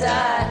I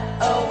die.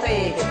 Oh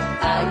baby,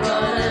 I'm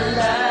gonna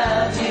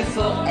love you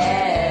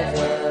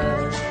forever.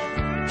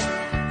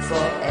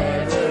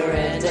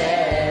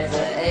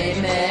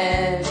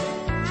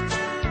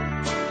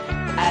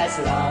 As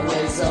long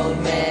as old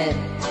men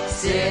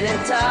sit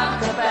and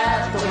talk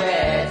about the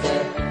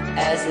weather.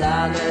 As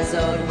long as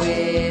old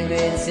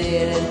women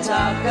sit and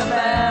talk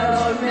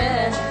about old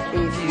men.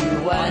 If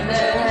you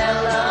wonder how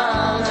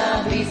long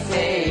I'll be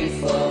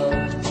faithful,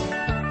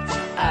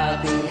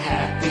 I'll be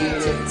happy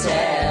to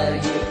tell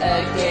you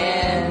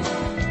again.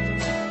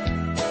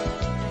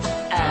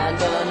 I'm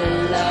gonna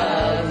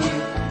love you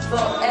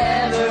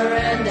forever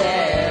and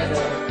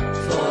ever,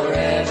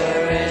 forever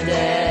and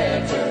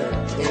ever,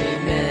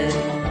 amen.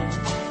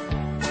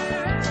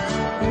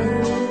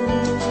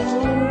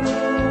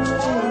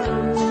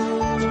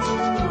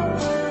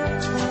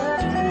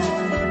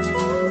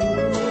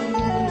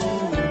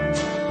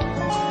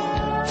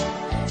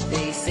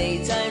 They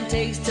say time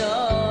takes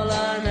toll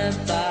on a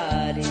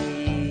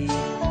body,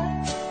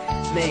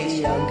 makes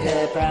young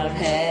hair, brown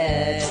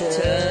hair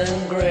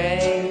turn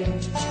grey.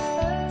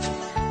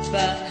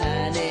 But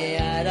honey,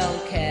 I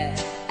don't care,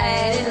 I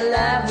ain't in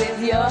love with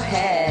your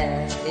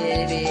hair.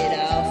 If it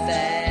all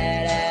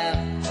fat out,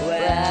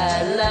 well,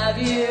 I love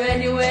you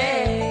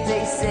anyway.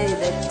 They say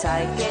that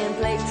time can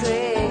play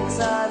tricks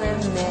on a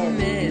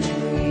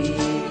memory,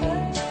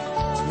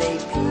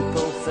 make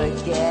people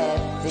forget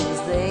things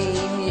they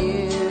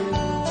knew.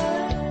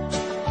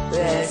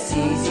 It's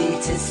easy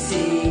to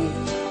see,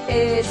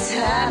 it's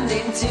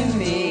happening to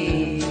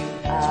me.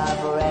 I've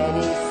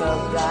already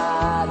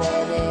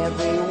forgotten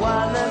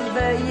everyone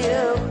but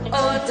you.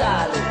 Oh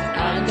darling,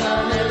 I'm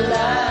gonna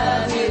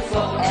love you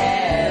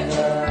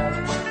forever,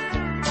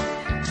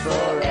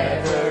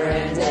 forever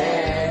and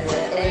ever,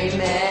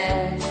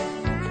 amen.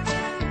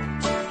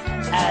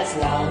 As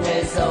long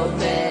as old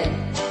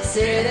men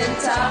sit and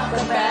talk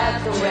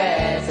about the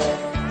weather.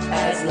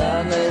 As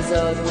long as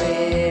old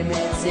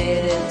women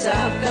sit and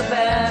talk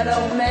about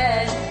old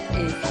men.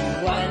 If you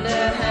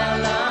wonder how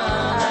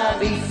long I'll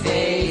be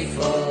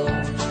faithful,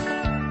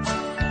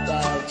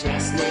 well,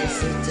 just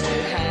listen to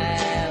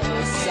how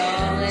the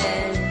song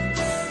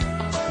ends.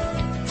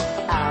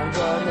 I'm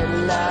gonna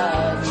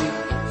love you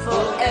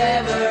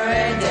forever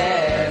and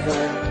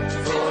ever,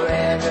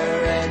 forever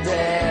and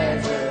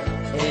ever,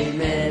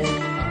 amen.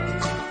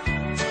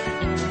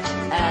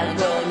 I'm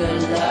gonna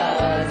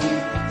love you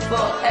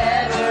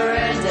forever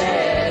and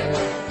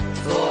ever,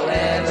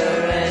 forever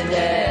and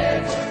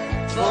ever,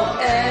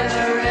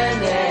 forever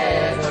and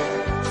ever,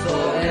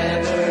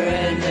 forever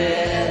and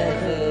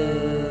ever,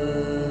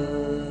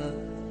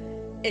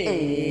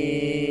 amen.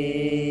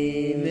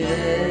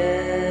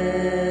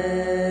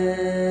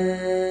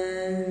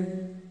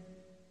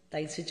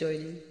 Thanks for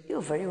joining.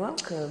 You're very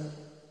welcome.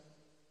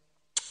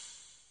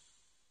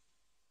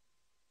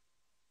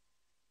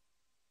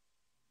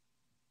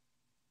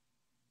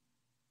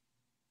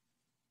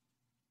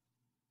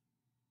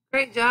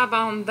 Great job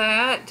on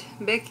that,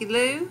 Becky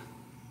Lou,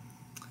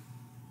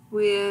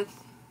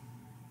 with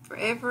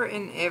Forever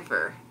and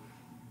Ever.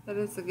 That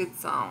is a good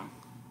song.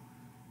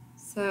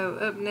 So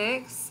up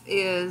next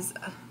is,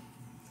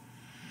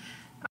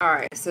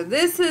 alright, so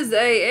this is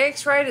a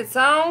X-rated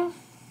song.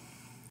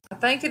 I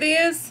think it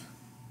is.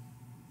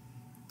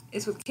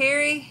 It's with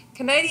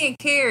Canadian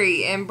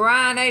Carrie and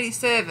Brian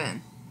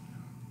 87.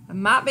 It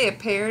might be a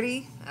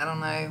parody, I don't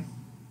know.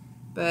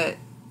 But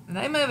the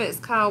name of it is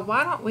called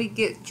Why Don't We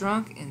Get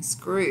Drunk and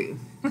Screw?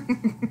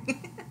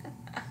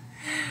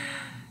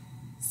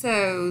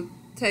 So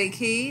take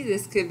heed,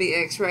 this could be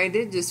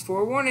X-rated, just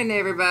forewarning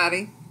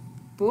everybody.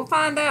 We'll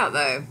find out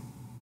though.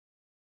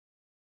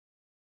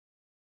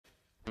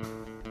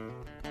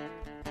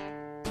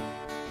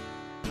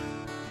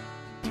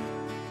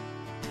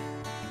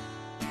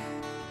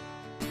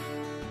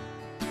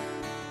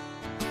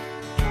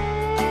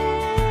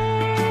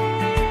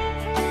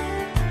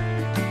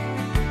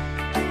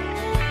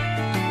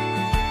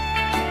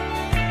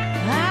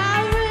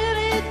 I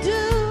really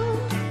do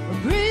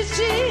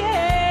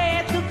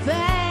appreciate the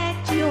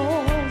fact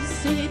you're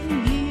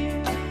sitting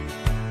here.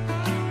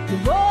 Your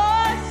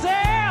voice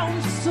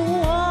sounds so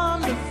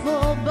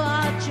wonderful,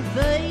 but your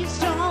face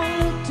don't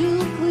look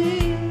too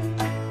clear.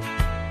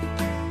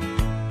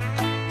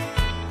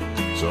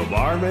 So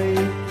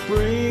barmaid,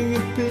 bring a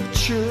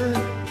pitcher,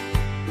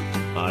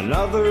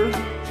 another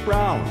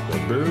round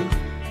of brew.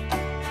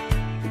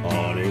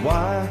 Honey,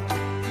 why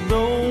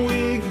don't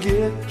we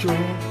get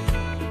drunk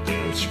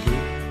and screw?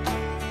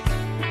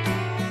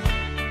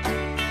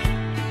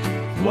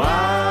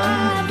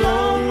 Why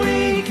don't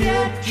we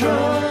get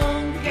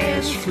drunk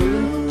and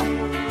screw?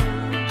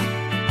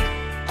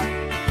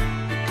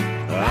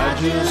 I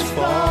just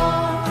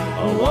fought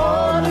a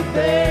water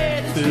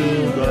bed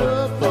filled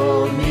up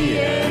for me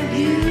and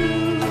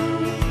you.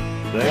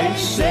 They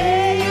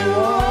say you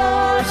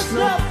are a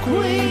snuff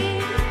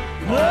queen,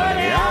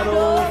 honey, I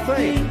don't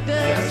think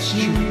that's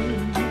true.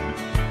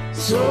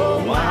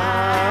 So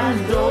why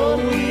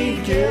don't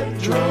we get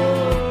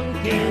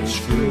drunk and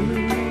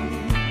screw?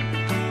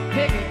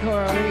 Pick it,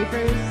 Coral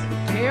Reefers.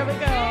 Here we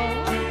go.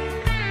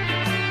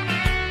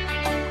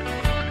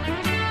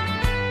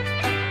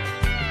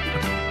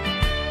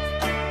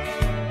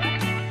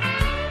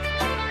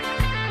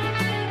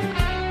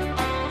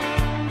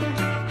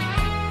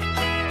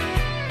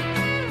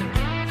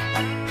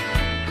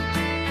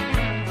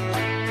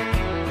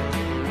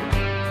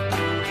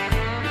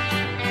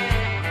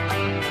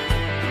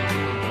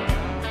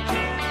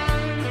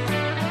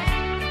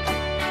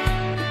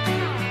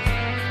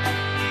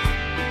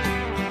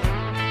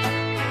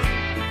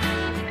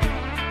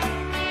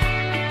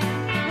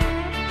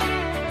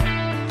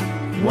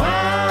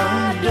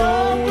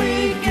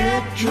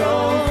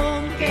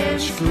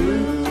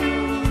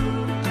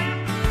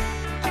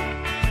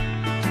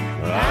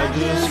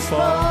 just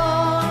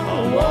fought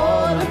a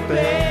water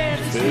bed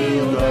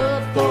filled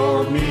up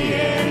for me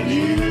and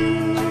you.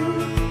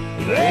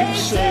 They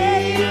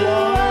say you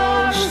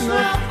are a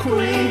snuff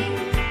queen,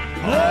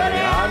 but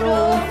I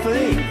don't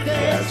think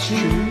that's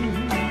true.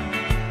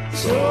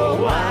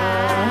 So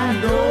why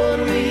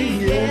don't we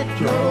get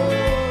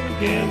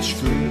drunk and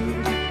screw?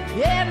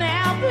 Yeah,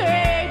 now,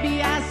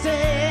 baby, I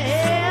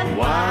said,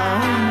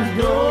 Why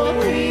don't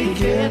we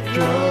get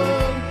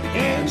drunk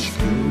and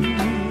screw?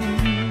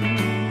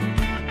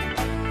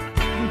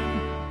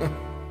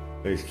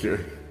 Thanks,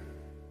 Jerry.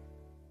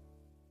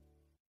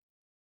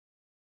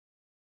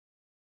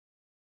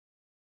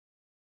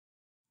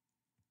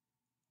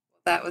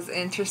 That was an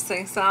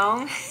interesting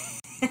song.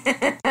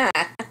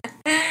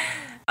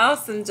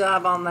 Awesome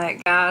job on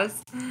that,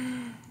 guys.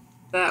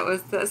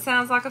 That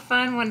sounds like a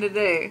fun one to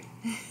do.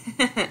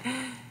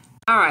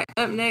 Alright,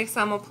 up next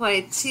I'm gonna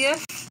play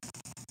Tiff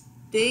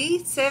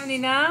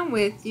D79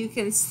 with You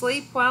Can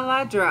Sleep While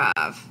I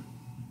Drive.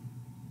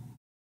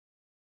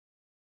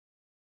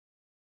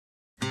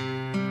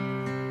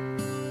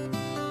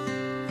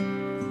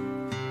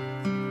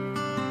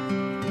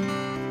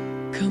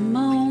 Come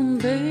on,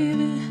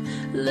 baby,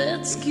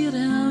 let's get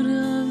out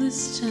of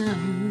this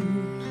town.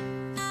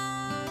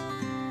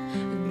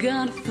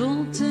 Got a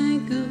full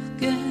tank of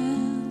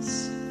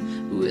gas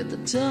with the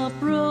top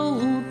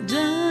rolled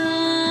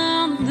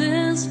down.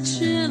 There's a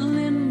chill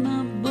in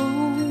my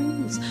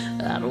bones.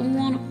 I don't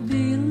wanna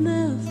be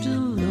left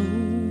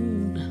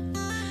alone.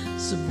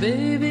 So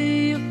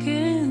baby, you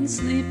can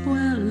sleep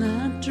while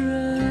I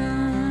drive.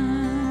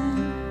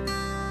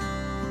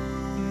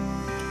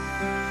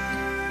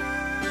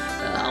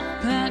 I'll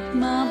pack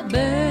my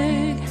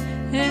bag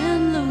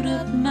and load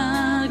up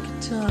my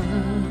guitar.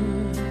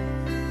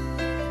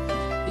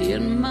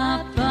 In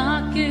my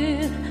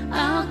pocket,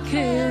 I'll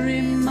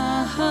carry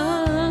my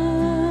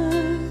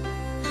heart.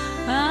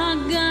 I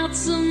got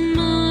some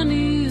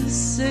money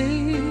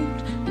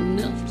saved,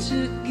 enough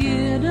to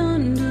get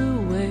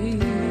underway.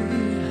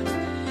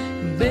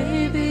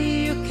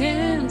 Baby, you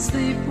can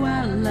sleep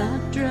while I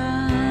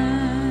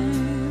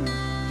drive.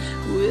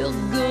 We'll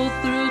go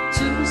through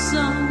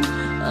Tucson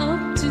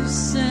up to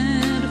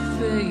Santa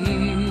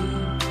Fe.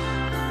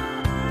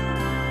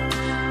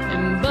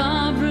 And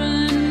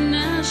Barbara in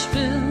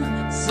Nashville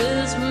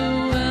says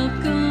we're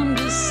welcome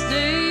to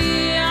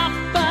stay. I'll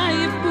buy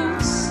you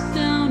boots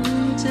down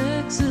in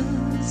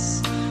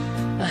Texas,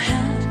 a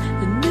hat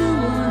in New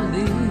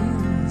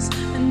Orleans,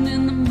 and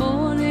in the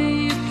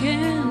morning you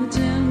can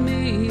tell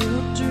me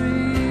your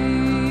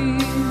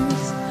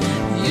dreams.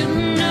 You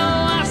know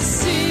I've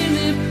seen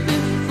it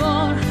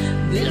before,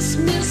 this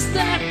mist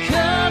that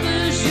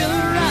covers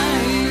your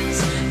eyes.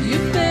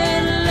 You've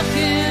been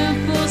looking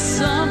for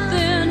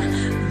something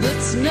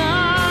that's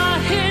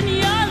not in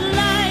your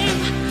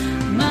life.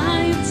 My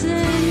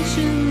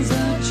intentions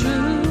are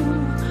true.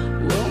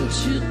 Won't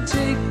you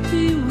take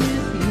me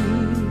with you?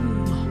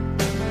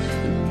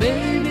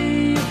 Baby,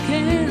 you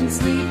can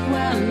sleep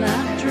while I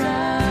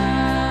drive.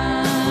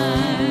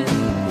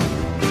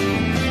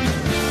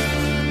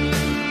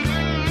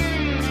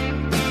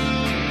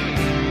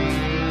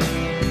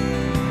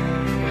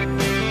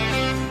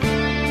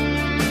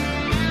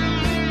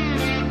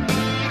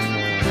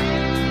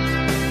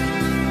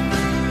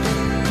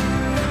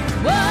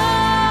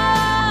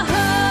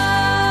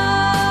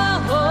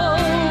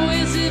 Whoa,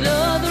 is it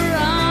other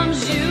arms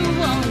you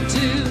want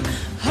to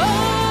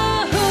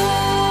hold?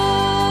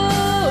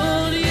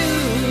 You,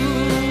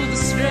 the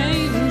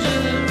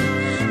stranger,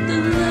 the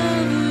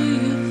lover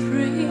you're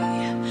free.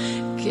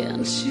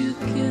 Can't you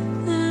get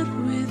that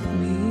with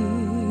me?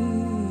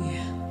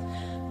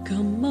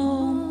 Come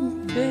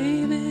on,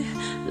 baby,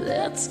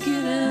 let's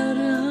get out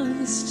of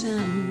this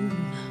town.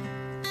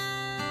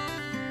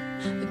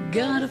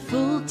 Got a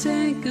full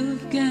tank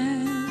of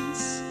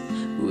gas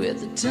with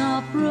the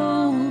top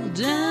rolled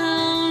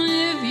down.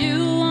 If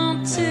you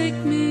won't take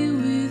me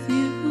with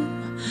you,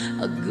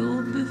 I'll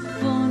go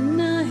before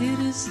night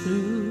is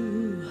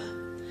through.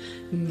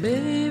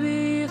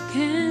 Baby, you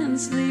can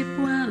sleep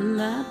while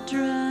I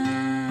drive.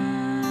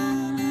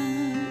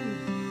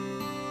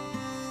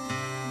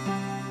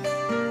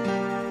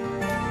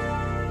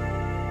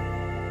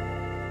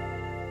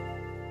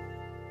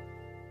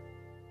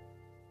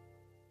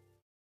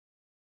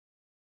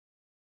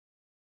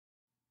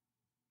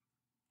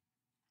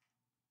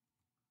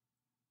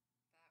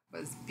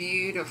 Was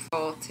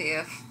beautiful,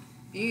 Tiff.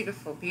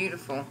 Beautiful,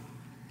 beautiful.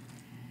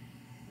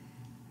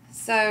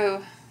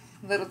 So,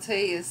 little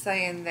T is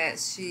saying that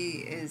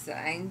she is an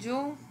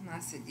angel. And I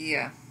said,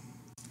 yeah.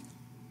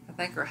 I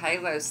think her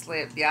halo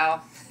slipped,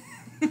 y'all.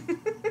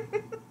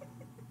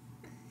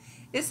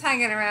 It's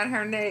hanging around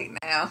her neck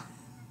now.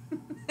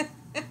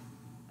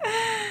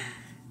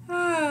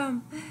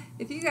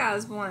 If you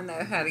guys want to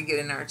know how to get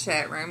in our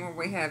chat room where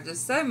we have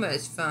just so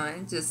much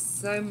fun,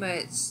 just so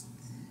much,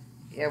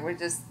 yeah, we're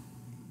just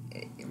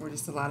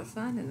a lot of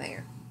fun in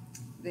there,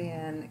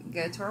 then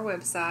go to our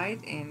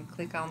website and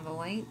click on the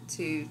link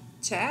to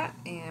chat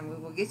and we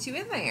will get you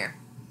in there.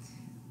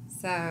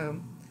 So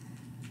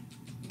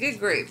Good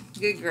group.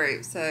 Good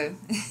group. So,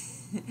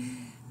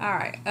 all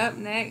right. Up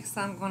next,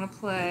 I'm going to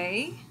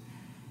play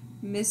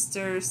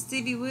Mr.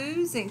 Stevie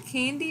Woos and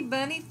Candy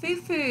Bunny Foo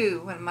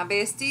Foo, one of my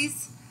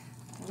besties,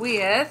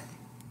 with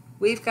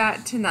We've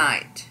Got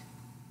Tonight.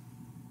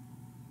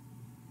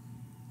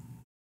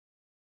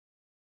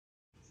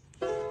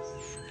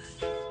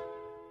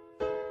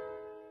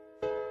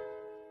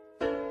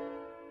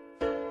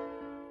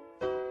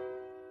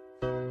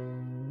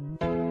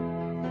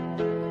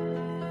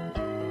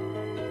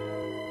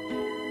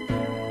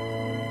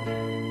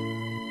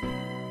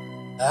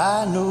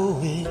 I know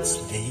it's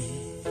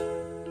late,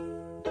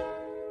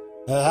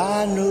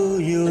 I know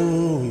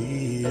you're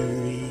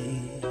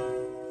weary,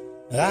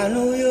 I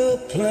know your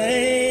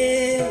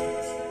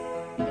plans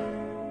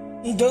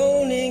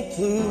don't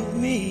include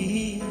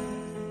me.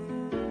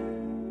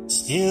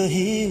 Still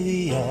here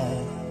we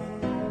are,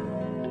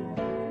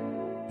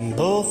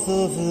 both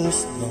of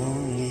us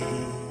lonely,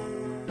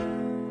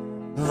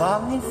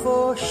 longing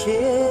for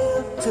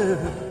shelter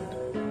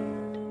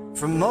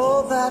from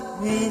all that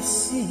we've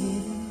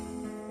seen.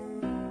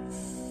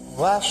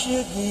 Why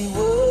should we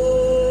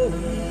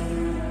worry?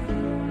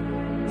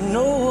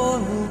 No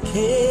one will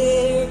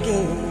care,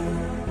 girl.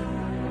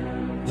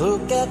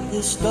 Look at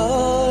the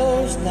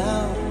stars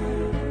now,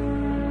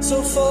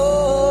 so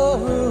far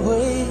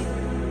away.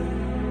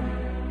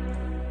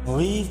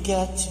 We've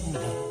got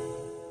tonight.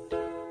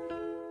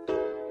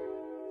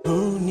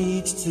 Who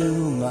needs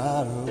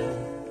tomorrow?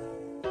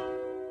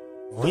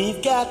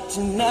 We've got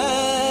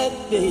tonight,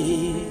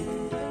 babe.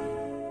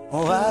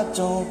 Why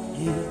don't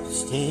you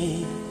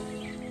stay?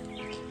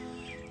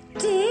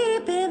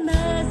 Deep in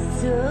my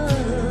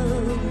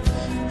soul,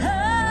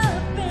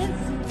 I've been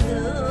so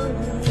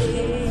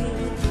lonely,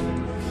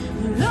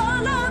 and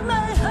all of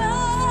my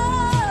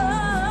hope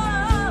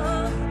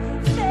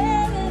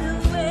faded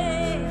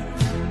away.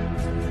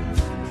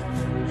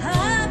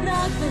 I've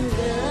not been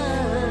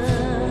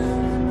loved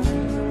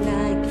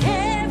like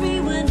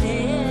everyone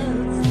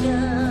else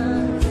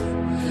does.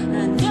 I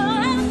know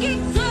I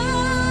get so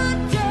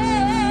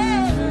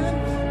down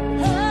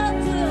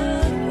after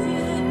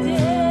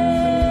today.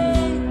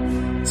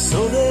 So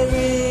there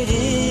it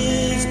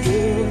is,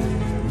 girl.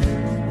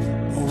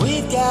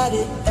 We've got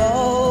it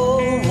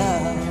all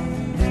now.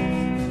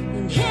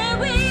 And here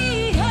we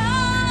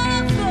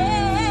are,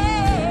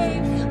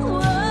 babe.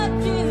 What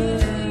do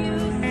you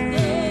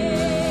say?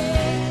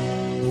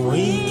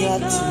 We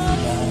got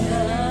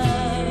tonight.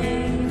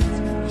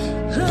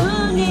 Who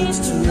needs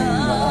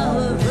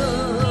tomorrow?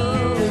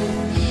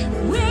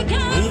 We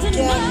got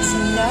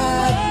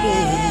tonight,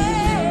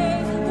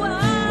 babe.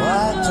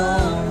 Why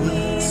don't we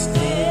stay?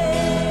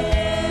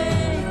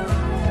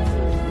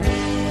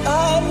 I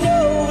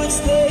know it's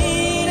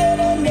late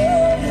and I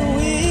know you're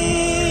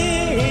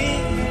weary.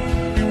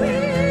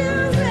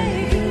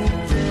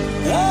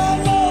 I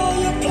know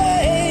your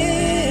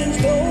plans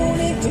don't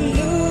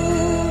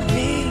include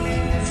me.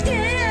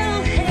 Still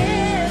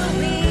here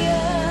we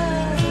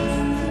are.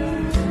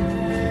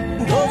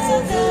 Both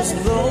of us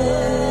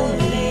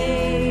lonely.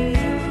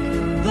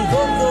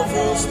 Both of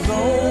us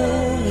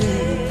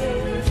lonely.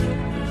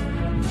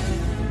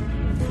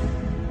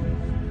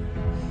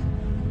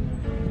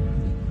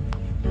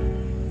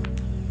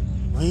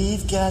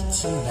 We've got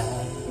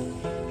tonight.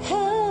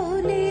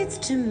 Who needs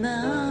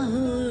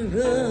tomorrow?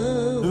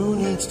 Who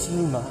needs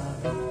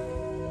tomorrow?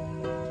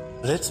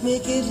 Let's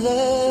make it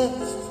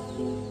last.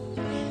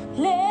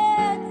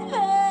 Let's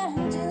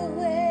find a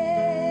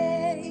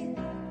way.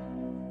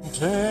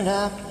 Turn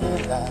out the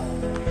light.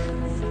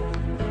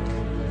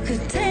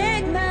 Could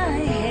take my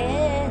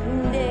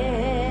hand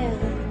and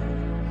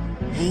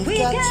We've we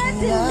got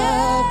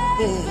tonight,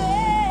 babe.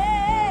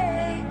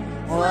 babe.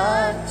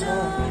 Why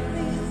don't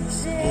we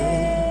stay?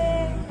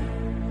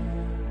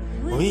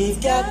 We've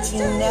got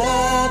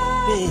tonight,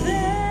 babe.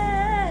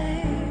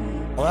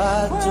 Why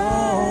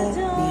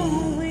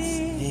don't we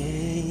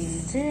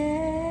stay?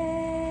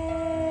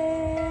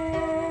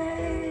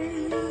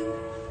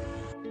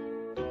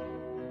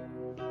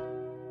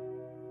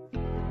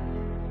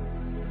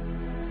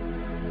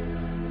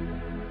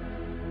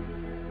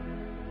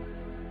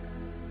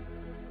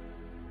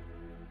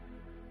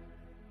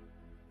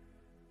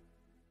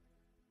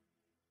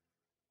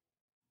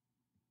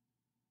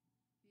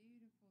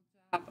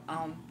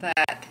 On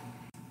that,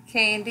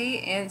 Candy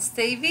and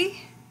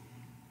Stevie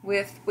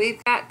with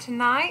We've Got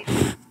Tonight.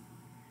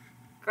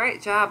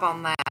 Great job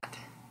on that.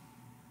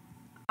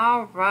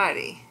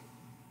 Alrighty.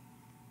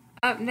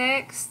 Up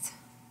next,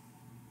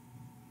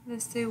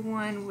 let's do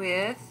one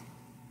with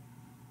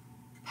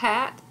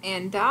Pat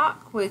and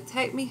Doc with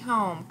Take Me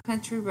Home,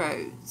 Country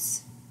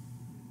Roads.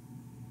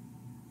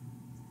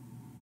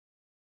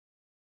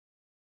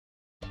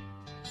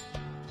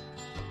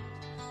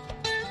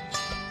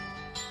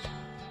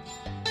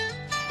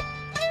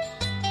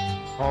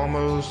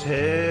 Almost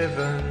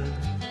heaven,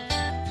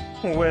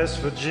 West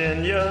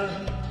Virginia,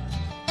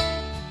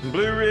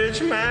 Blue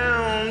Ridge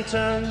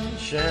Mountain,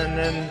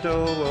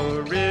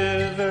 Shenandoah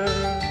River.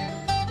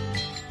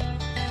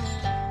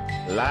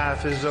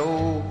 Life is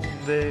old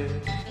there,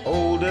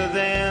 older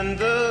than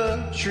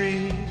the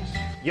trees,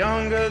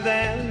 younger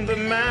than the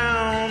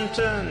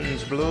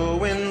mountains,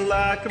 blowing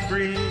like a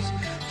breeze.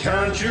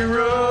 Country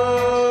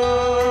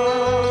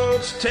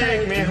roads,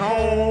 take me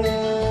home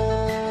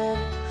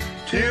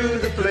to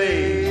the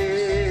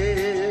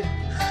place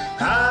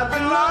I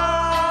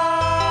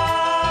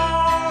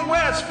belong.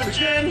 West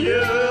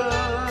Virginia,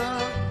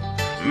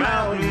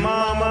 Mountain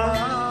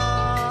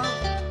Mama,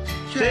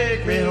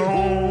 take me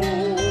home.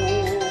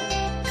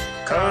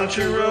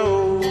 Country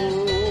road,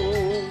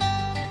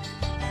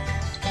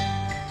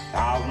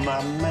 all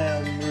my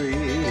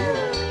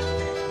memories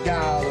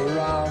gather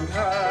around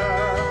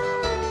her.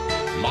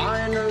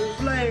 Miner's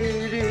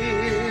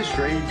lady,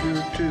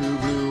 stranger to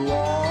blue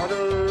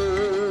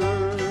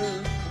water,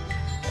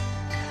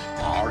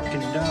 dark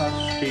and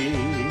dusty,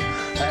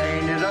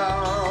 painted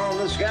on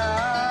the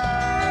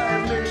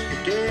sky. Misty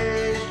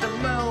taste of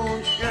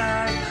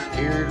moonshine,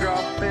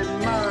 teardrop in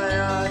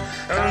my eye.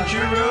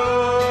 Country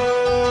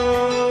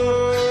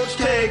roads,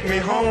 take me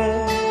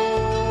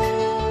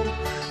home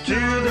to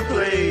the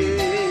place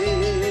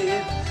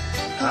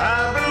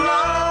I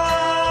belong.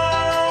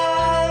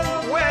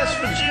 West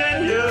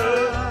Virginia,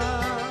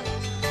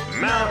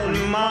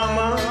 Mountain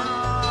Mama,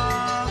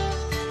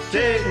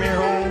 take me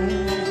home.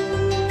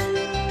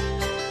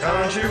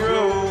 Country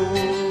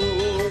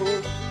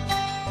road,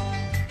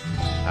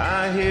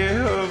 I hear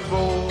her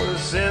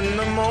voice in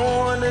the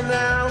morning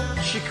now.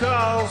 She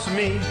calls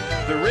me.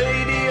 The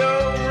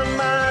radio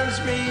reminds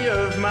me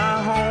of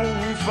my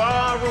home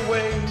far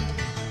away.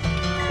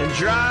 And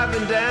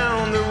driving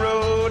down the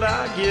road,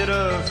 I get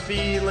a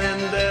feeling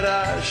that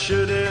I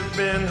should have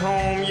been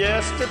home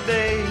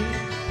yesterday.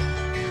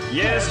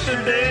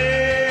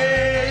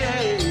 Yesterday,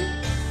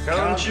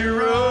 country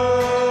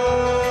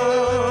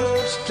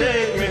roads,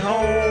 take me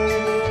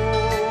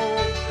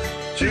home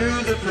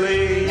to the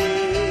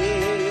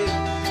place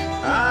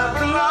I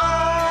belong.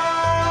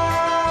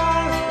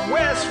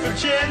 West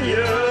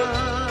Virginia,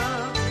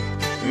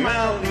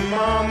 Mountain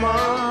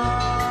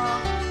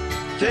Mama,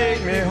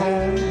 take me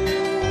home.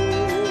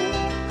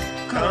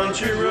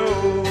 Country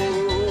roads,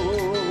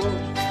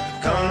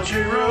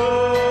 country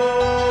roads,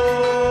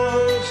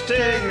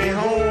 take me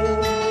home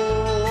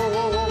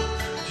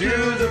to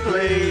the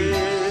place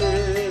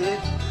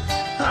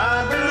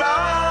I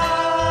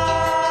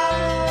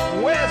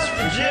belong. West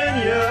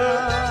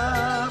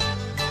Virginia,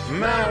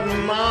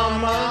 Mountain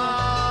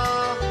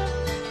Mama,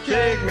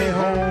 take me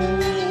home.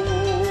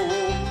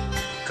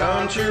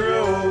 Country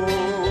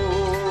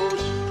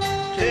roads,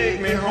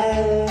 take me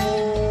home.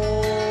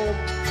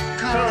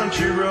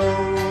 Country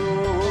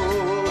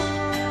roads,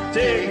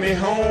 take me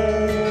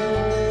home.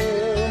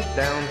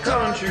 Down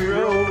country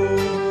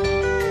roads.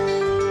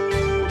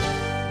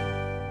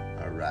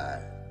 All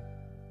right.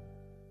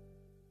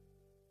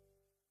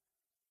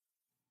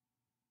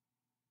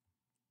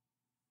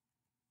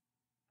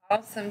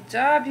 Awesome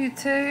job, you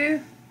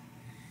two.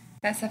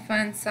 That's a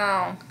fun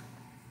song.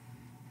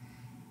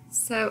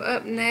 So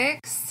up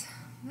next,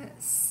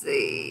 let's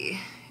see,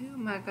 who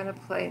am I gonna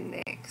play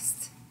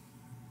next?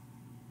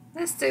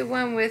 Let's do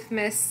one with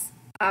Miss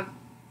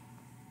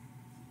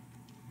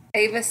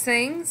Ava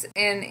Sings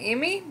and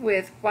Emmy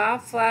with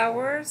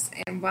Wildflowers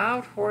and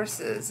Wild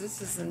Horses.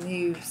 This is a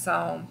new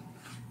song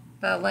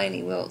by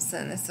Lainey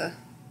Wilson. It's a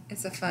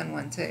fun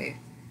one too.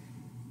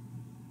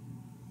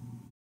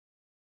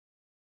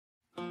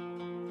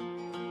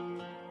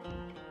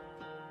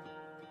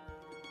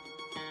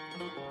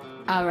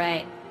 All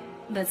right,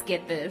 let's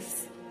get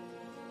this.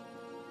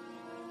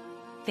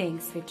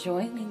 Thanks for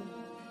joining.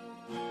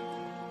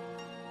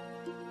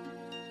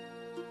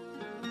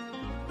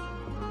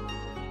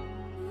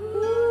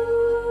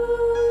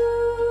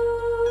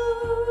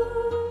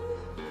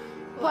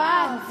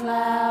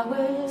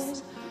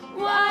 Wildflowers,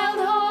 wild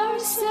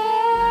horses.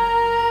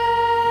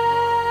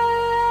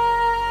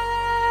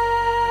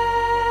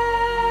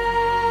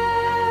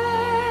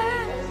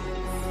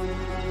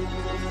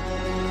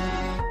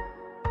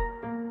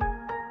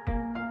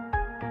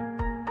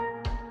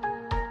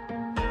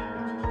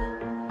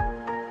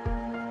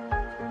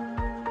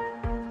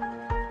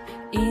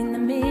 In the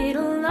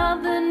middle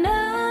of the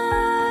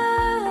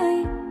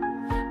night,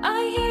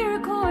 I hear a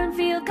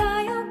cornfield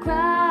coyote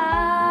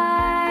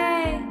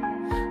cry.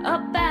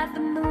 Up at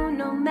the moon,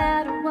 no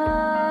matter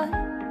what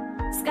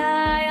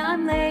sky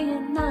I'm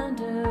laying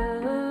under.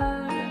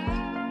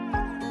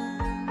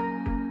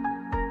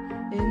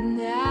 In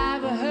the eye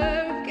of a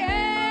hurricane,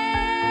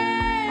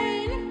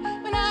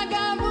 when I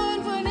got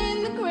one foot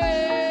in the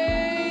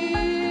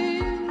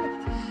grave,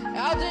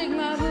 I'll take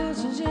my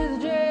boots into the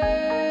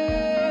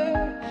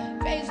dirt,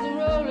 face the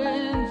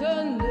rolling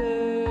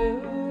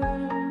thunder.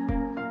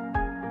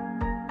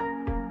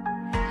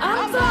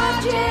 I'm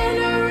 5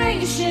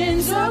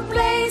 generations of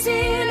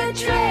blazing a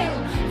trail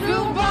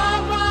through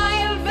barbed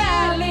wire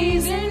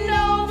valleys and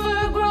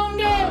overgrown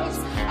dales.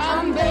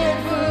 I'm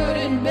barefoot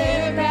and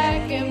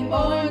bareback and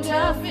born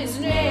tough as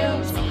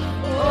nails.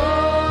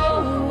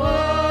 Oh,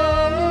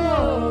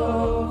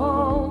 oh,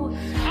 oh.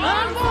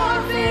 I'm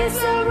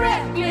 4/5 a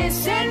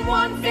reckless and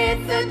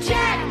 1/5 a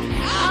jack.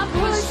 I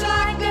push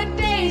like a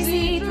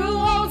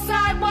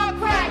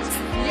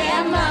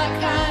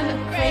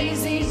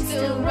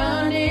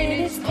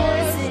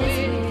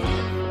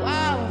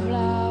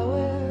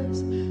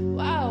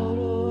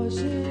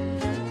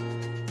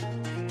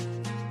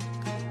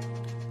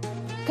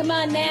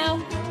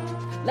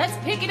Let's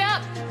pick it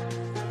up.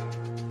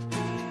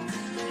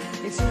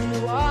 It's in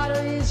the water,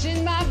 it's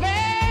in my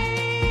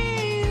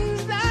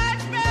veins. That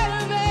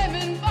breath of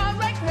heaven falls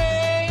like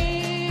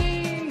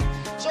rain.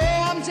 So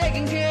I'm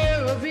taking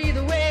care of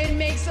either way,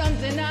 make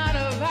something out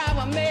of how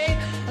I made,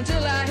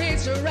 until I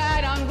hitch a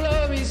ride on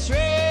glory's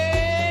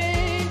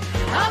train.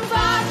 I'm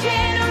 5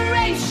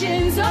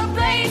 generations of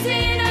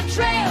blazing a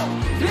trail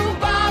through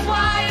barbed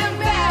wire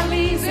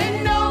valleys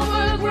and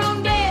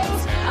overgrown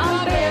dales.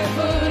 I'm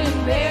barefoot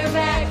and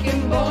bareback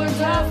and born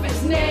tough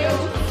as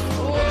nails.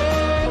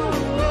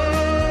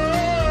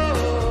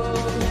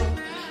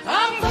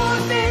 I'm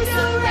 4/5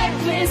 a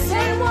reckless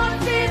and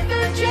 1/5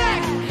 a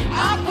jack.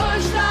 I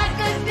push like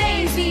a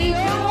daisy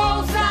through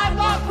old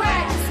sidewalk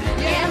cracks.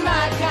 Yeah,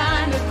 my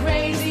kind of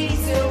crazy,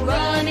 still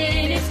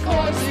running its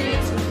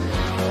courses.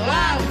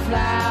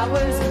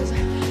 Wildflowers,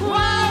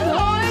 wild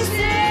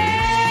horses.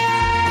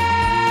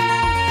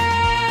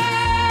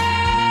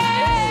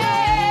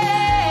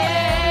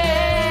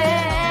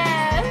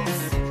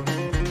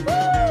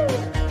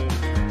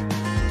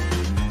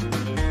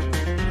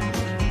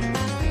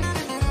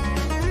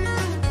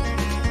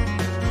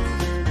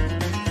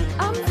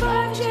 I'm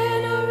 5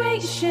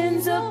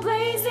 generations of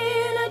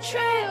blazing a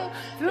trail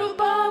through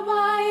barbed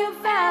wire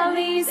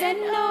valleys and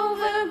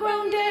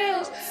overgrown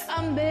dales.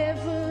 I'm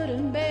barefoot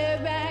and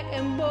bareback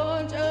and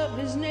born tough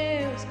as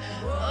nails.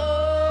 Oh,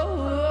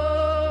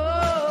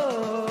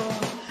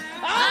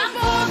 I'm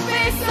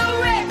 4/5 a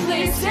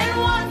reckless and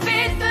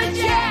 1/5 a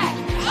jack.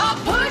 I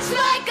push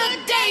like a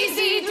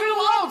daisy through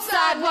old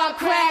sidewalk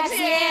cracks.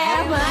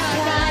 Yeah, my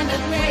kind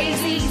of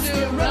crazy,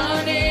 still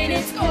running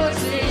its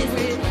courses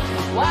with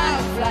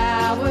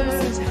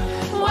wildflowers,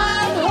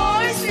 wild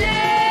horses.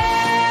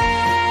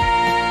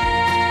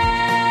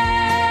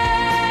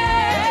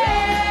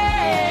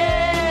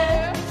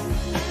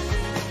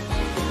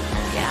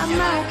 Yeah,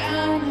 my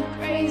kind of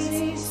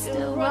crazy,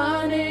 still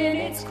running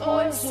its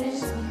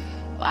courses.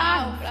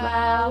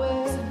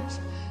 Wildflowers,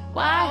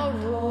 wild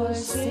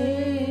horses.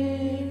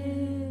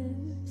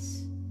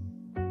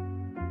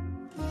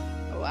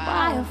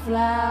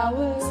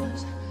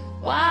 Wildflowers,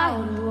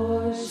 wild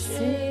horses.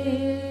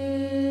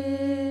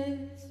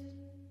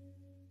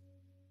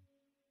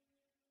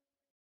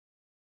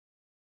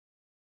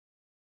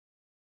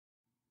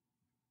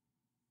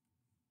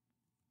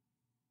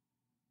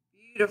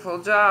 Beautiful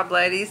job,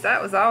 ladies.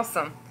 That was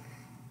awesome.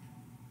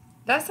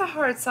 That's a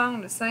hard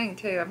song to sing,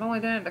 too. I've only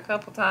done it a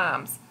couple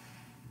times.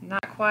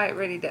 Not quite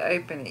ready to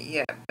open it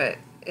yet, but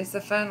it's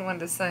a fun one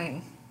to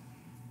sing.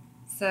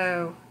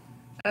 So,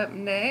 up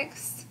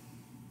next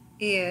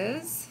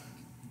is...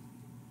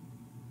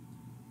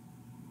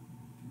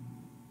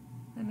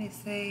 Let me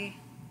see.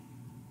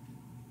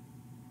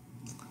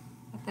 I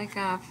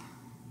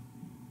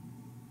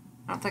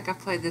don't think I've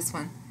played this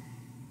one.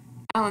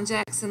 Alan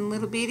Jackson,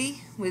 Little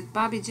Bitty, with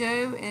Bobby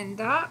Joe and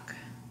Doc.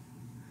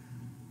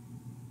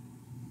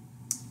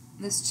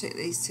 Let's check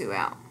these two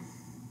out.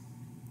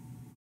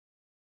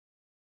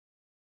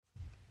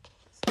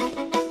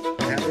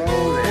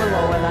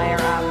 Willow and I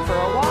are out for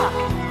a walk.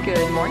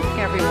 Good morning,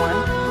 everyone.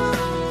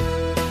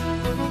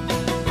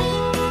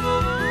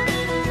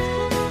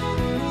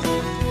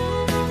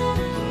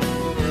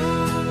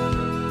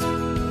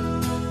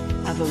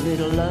 Have a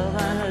little love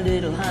on a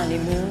little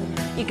honeymoon.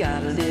 You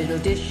got a little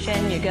dish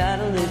and you got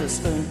a little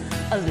spoon.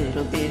 A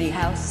little bitty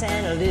house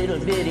and a little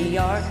bitty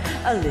yard.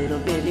 A little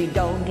bitty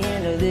dog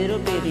and a little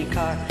bitty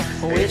car.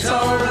 Oh, it's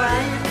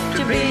alright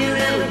to be a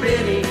little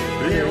bitty,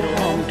 little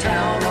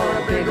hometown or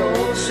a big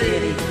old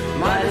city.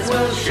 Might as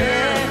well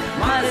share,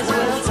 might as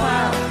well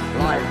smile.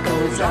 Life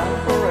goes on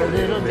for a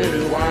little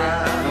bitty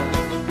while.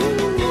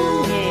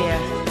 Ooh, yeah.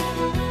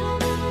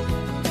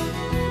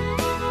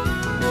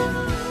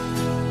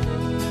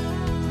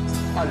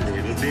 A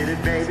little bitty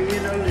baby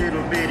in a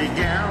little bitty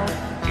gown.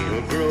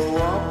 He'll grow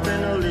up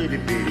in a little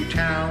bitty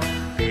town.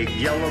 Big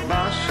yellow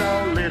bus,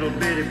 a little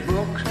bitty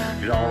books.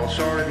 It all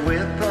started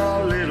with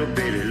a little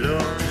bitty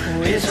look.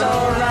 It's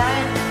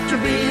alright to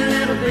be a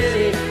little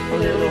bitty, a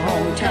little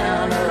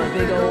hometown or a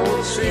big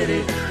old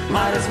city.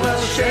 Might as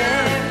well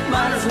share,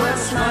 might as well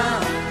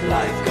smile.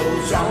 Life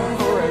goes on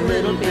for a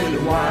little bitty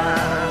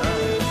while.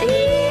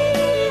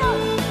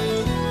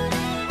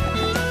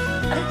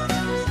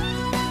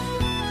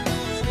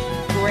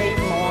 Great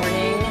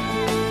morning.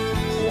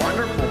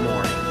 Wonderful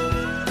morning.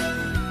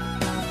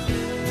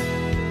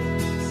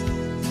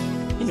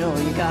 You know,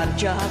 you got a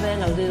job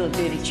and a little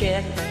bitty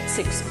check,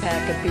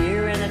 6-pack of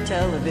beer and a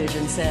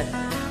television set.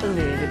 A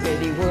little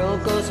bitty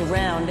world goes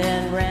around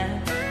and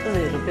round. A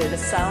little bit of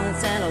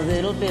silence and a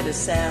little bit of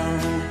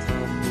sound.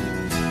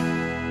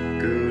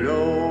 Good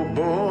old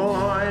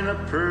boy and a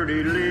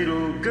pretty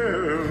little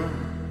girl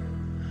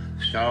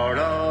start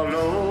all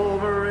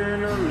over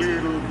in a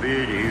little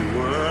bitty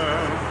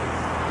world.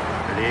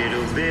 A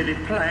little bitty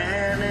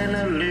plan and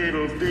a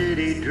little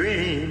bitty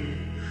dream.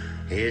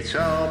 It's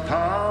all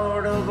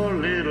part of a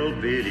little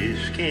bitty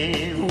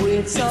scheme.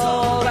 It's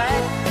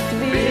alright to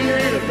be a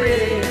little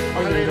bitty,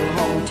 a little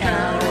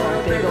hometown or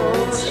a big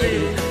old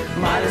city.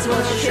 Might as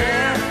well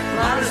share,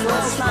 might as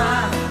well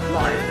smile.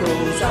 Life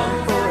goes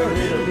on for a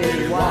little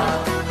bitty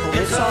while.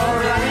 It's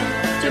alright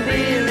to be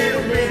a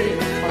little bitty,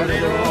 a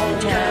little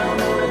old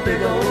town or a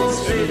big old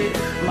city.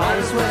 Might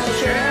as well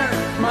share,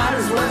 might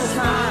as well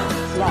smile.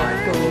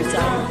 Life goes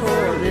on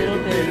for a little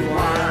bitty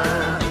while.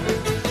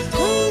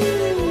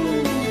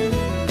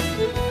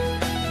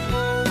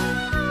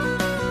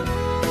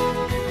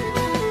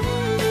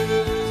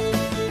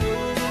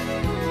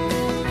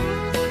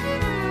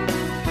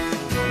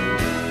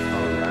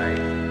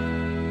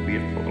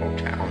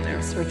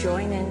 Thanks for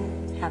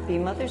joining. Happy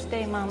Mother's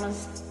Day,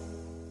 Mamas.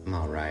 I'm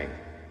all right.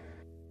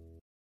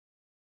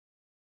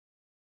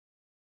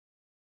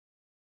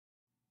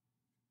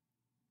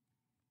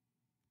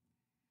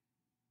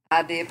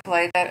 I did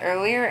play that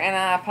earlier, and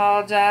I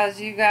apologize,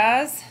 you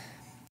guys.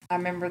 I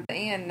remember the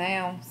end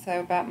now,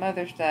 so about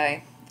Mother's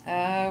Day.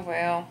 Oh,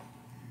 well.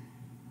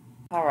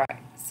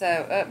 Alright, so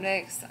up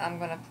next, I'm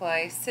going to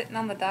play Sitting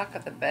on the Dock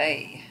of the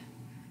Bay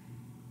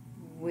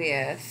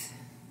with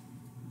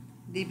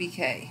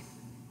DBK.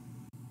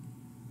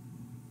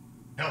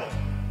 Hello.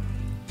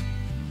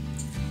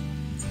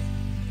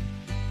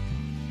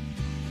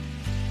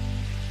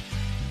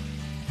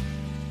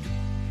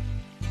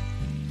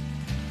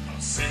 I'm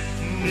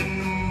sitting in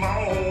the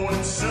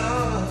morning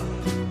sun.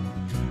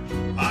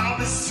 I'll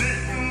be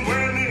sitting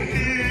when the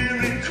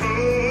healing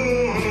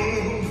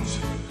comes,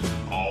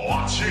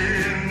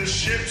 watching the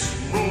ships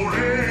roll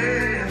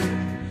in,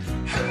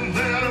 and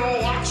then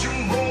I'll watch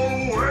them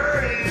roll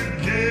away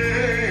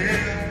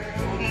again.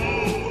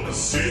 Oh,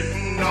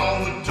 sitting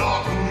on the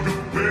dock of the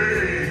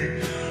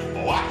bay,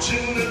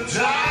 watching the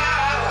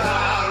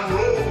tide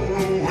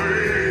roll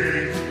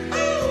away.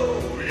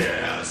 Oh,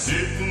 yeah,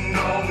 sitting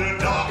on the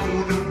dock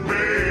of the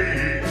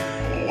bay,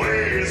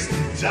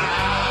 wasting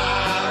time.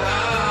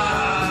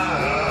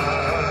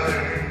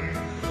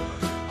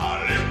 I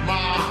left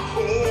my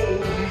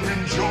home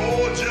in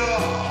Georgia.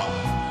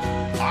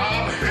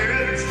 I'm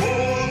headed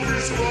for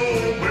Frisco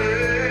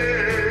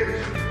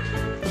Bay,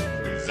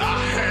 'cause I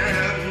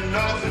had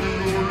nothing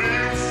to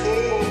live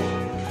for.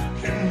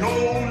 You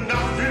know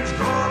nothing's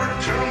gonna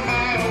come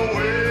my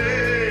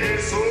way.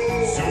 So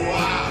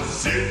I'm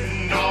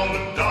sitting on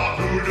the dock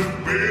of the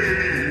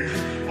bay,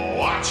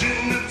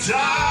 watching the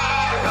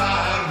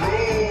tide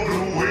roll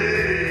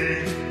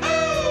away.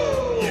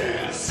 Oh,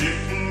 yeah,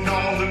 sitting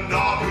on the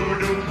dock of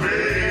the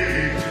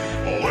bay,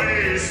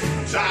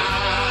 wasting time.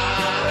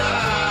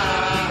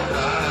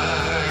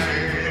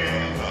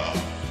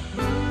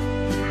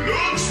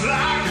 Looks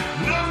like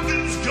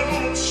nothing's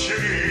gonna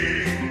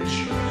change.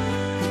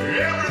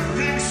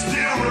 Everything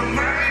still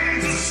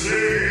remains the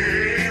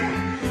same.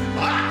 I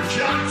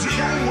got to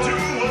do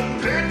what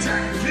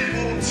bedtime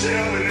people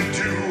tell me to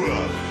do.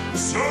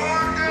 So I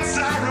guess I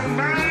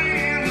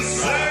remain the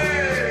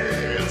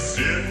same.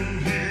 Sitting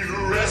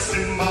here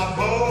resting my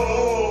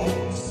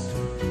bones.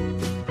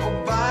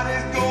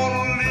 Nobody's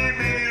gonna leave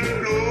me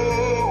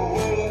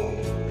alone.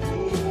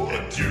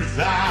 And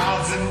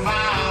 2,000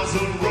 miles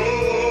of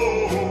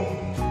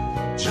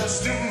road just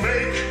to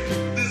make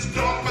this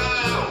dock my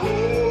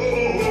home.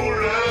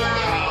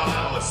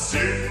 I'm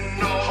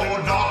sitting on the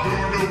dock of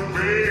the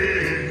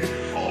bay,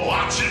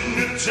 watching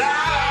the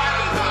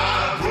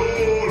tide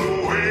roll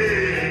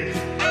away.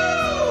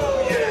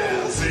 Oh,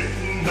 yeah,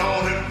 sitting on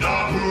the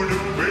dock of the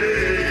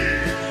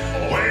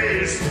bay,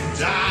 wasting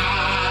time.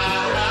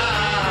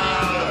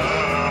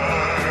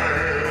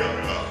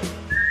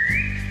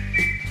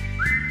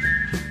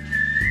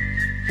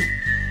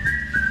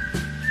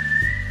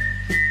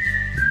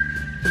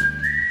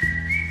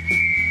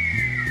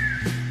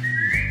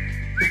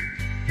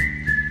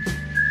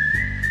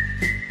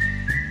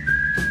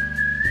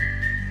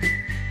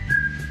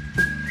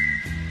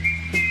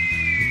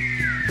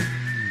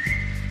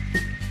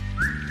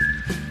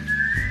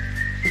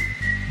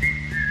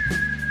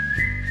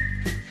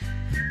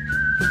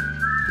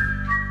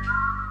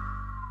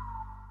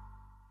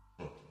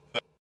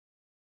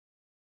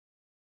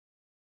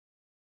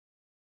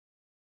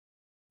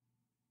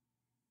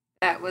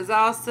 That was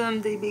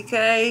awesome,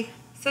 DBK.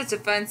 Such a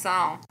fun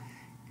song.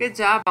 Good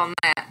job on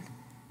that.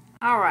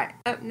 Alright,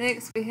 up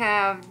next we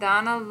have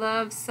Donna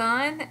Love's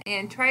Son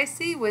and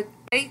Tracy with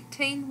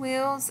 18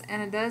 Wheels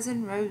and a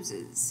Dozen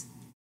Roses.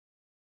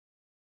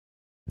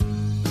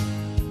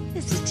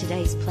 This is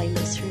today's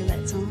playlist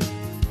roulette song.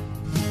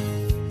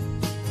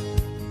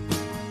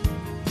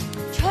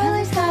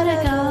 Charlie's got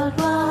a gold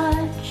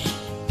watch.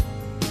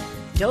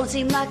 Don't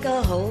seem like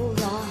a whole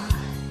lot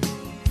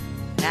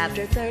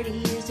after 30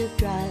 years of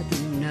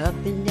driving up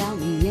and down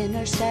the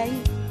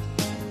interstate.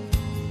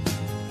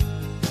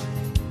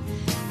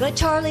 But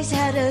Charlie's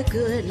had a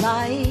good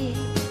life,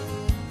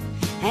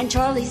 and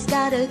Charlie's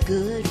got a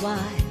good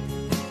wife.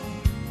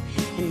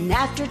 And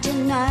after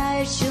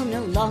tonight, she'll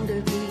no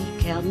longer be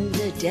counting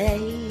the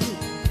days.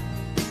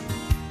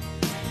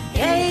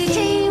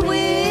 18 wheels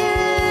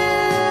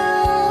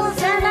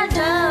and a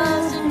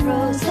dozen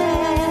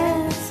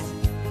roses,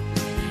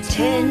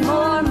 10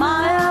 more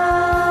miles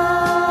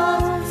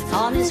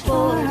on his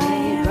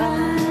 4-day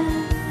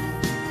run,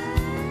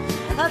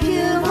 a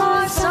few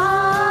more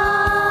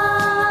songs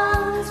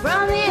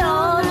from the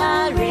old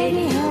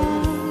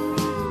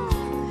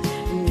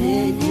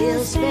then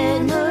he'll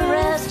spend the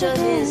rest of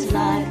his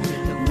life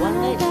with the one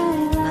that he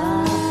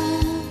loves.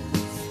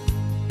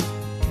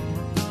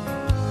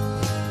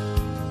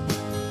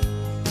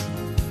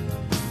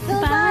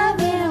 Goodbye,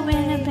 dear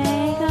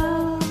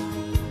Winnebago.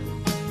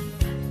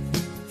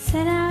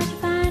 Set out to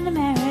find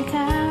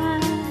America.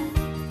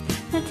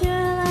 The two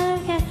are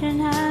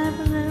catching up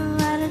a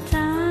little at a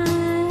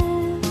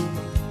time.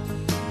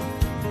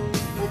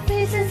 With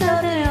pieces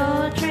of the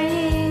old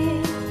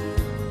tree,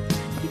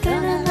 you're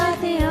gonna light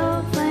the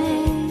old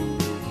flame.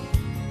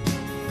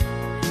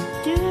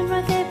 Doing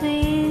what they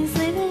please,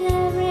 leaving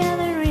every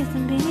other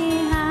reason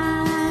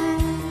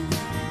behind.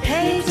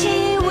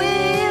 18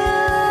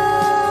 wheels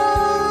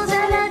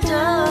and a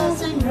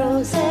dozen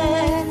roses,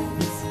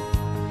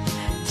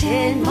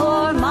 10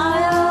 more miles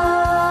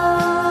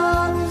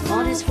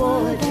on his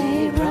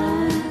 4-day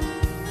run,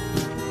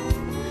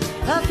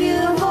 a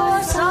few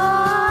more songs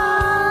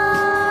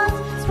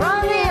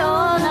from the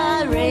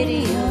all-night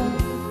radio,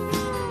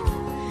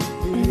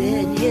 and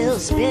then he'll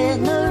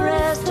spend the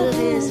rest of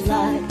his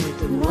life with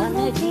the one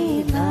that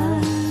he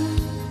loves.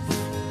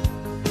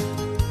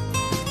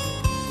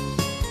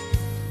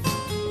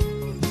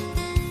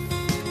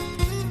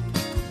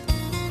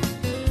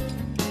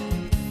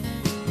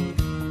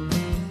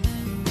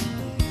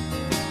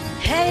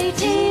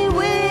 Eighteen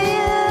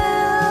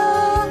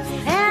wheels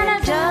and a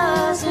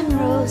dozen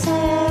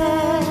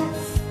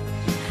roses,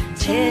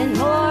 10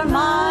 more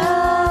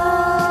miles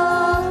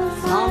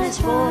on his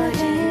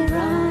 4-day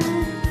run,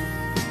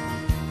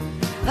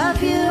 a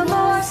few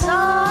more songs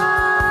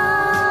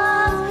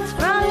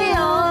from the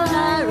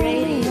all-night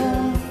radio,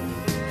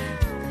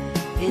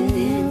 and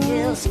then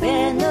he'll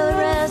spend the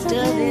rest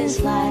of his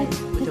life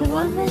with the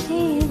one that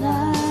he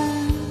loves.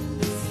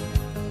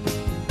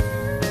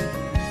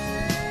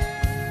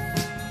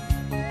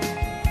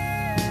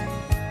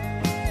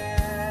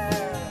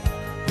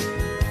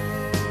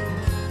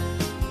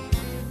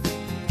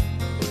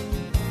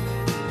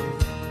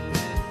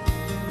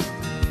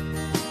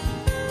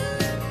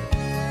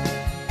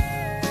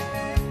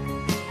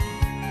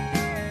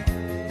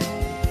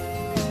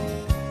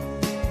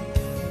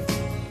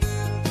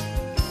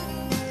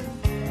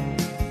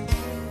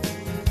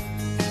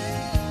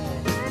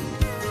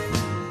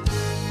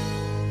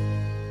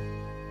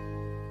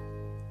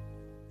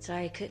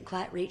 Sorry, I couldn't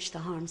quite reach the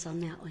harms on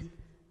that one.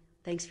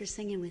 Thanks for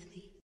singing with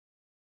me.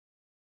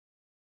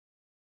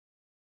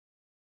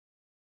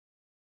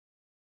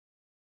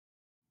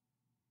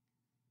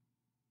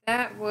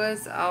 That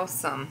was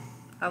awesome.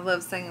 I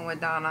love singing with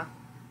Donna.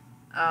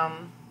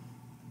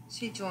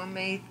 She joined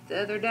me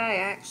the other day,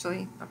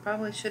 actually. I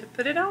probably should have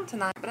put it on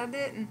tonight, but I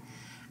didn't.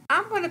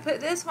 I'm going to put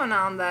this one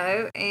on,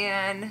 though,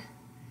 and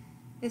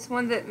it's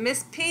one that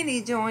Miss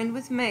Penny joined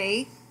with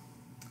me.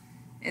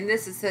 And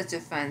this is such a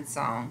fun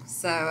song,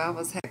 so I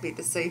was happy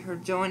to see her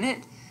join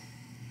it.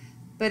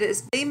 But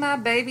it's Be My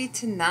Baby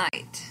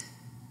Tonight.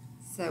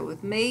 So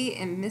with me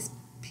and Miss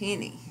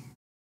Penny.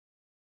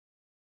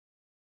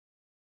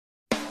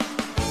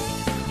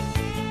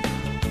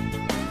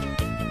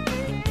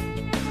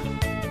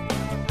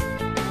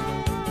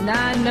 And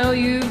I know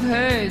you've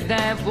heard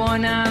that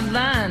worn-out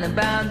line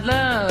about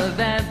love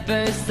at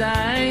first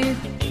sight.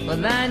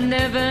 Well, I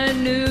never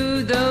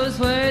knew those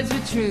words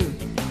were true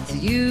till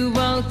you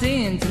walked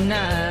in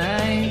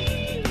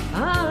tonight.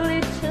 All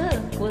it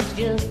took was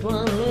just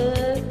one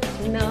look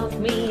to knock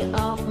me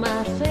off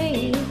my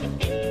feet.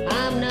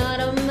 I'm not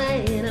a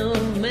man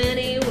of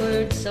many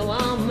words, so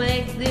I'll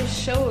make this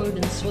short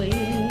and sweet.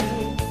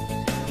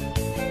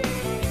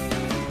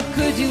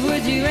 Could you,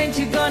 would you, ain't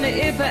you gonna,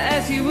 if I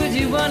ask you, would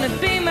you wanna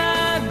be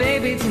my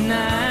baby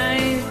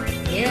tonight?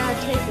 Yeah, I'll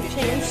take a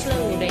chance,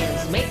 slow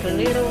dance, make a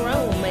little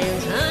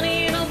romance,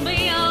 honey, it'll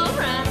be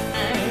alright.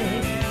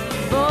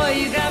 Boy,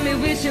 you got me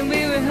wishing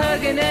we were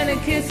hugging and a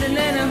kissing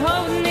and a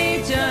holding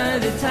each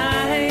other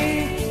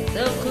tight.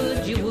 So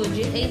could you, would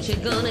you, ain't you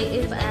gonna,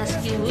 if I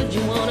ask you, would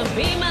you wanna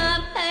be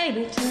my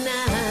baby tonight?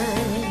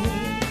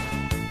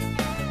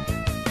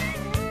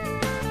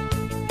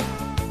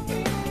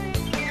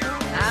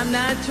 I'm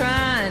not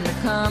trying to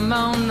come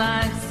on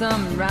like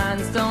some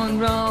rhinestone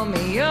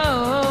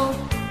Romeo.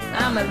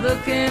 I'm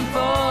looking for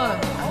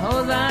a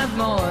whole lot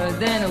more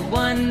than a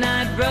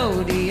one-night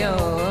rodeo.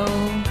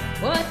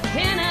 What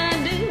can I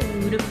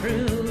do to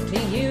prove to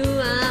you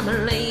I'm a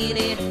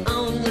lady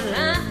on the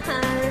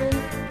line?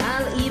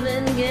 I'll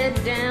even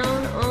get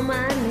down on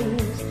my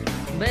knees,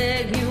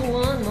 beg you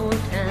one more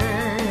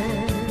time.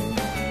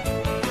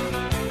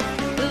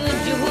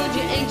 Would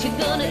you, ain't you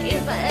gonna,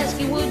 if I ask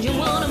you, would you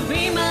wanna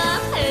be my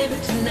baby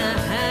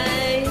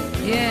tonight?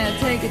 Yeah,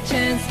 take a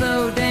chance,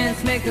 slow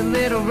dance, make a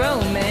little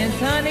romance,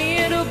 honey,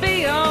 it'll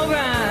be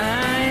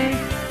alright.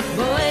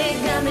 Boy,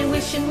 it got me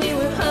wishing we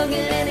were hugging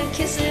and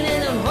kissing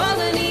and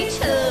holding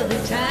each other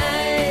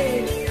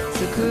tight.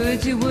 So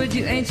could you, would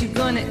you, ain't you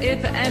gonna,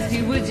 if I ask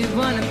you, would you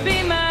wanna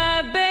be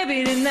my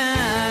baby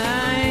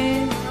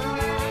tonight?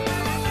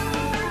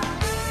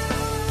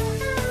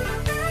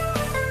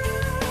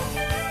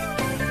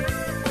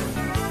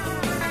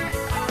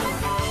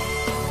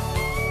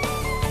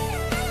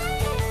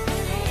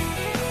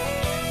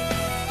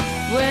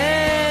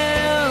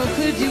 Well,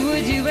 could you,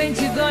 would you,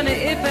 ain't you gonna,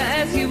 if I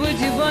ask you, would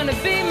you wanna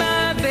be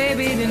my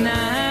baby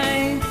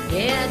tonight?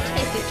 Yeah,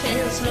 take a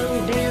chance,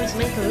 slow dance,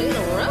 make a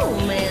little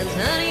romance,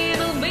 honey,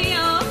 it'll be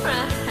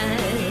alright.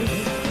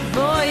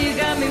 Boy, you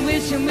got me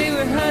wishing we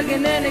were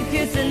hugging and a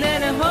kissing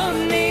and a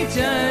holding each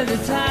other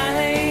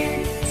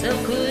tight. So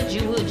could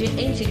you, would you,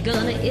 ain't you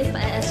gonna, if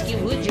I ask you,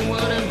 would you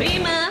wanna be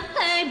my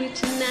baby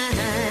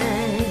tonight?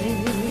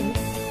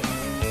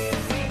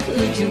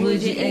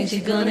 Would you, ain't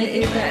you gonna,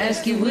 if I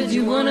ask you, would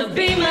you wanna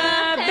be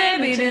my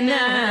baby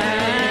tonight?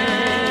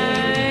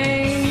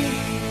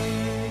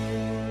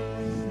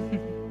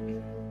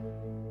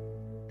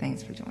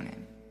 Thanks for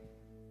joining.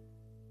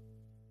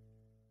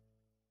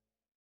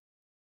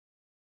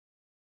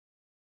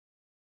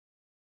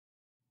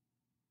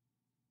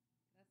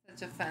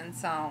 That's such a fun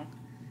song.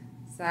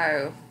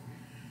 So,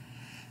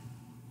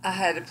 I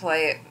had to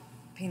play it.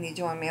 Penny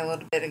joined me a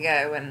little bit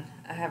ago, and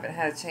I haven't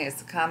had a chance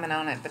to comment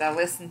on it, but I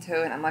listened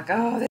to it, and I'm like,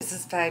 oh, this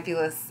is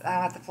fabulous.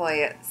 I'll have to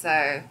play it.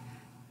 So,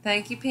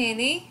 thank you,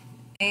 Penny,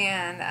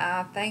 and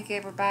thank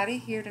everybody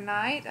here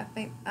tonight. I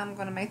think I'm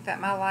going to make that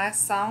my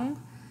last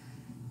song.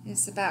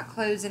 It's about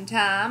closing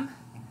time,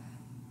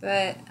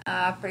 but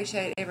I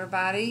appreciate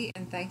everybody,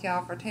 and thank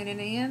y'all for tuning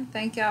in.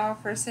 Thank y'all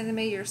for sending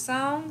me your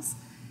songs,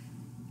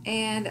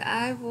 and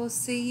I will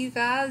see you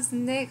guys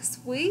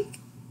next week.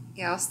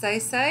 Y'all stay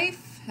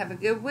safe. Have a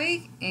good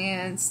week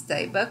and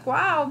stay buck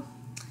wild.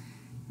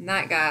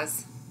 Night,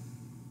 guys.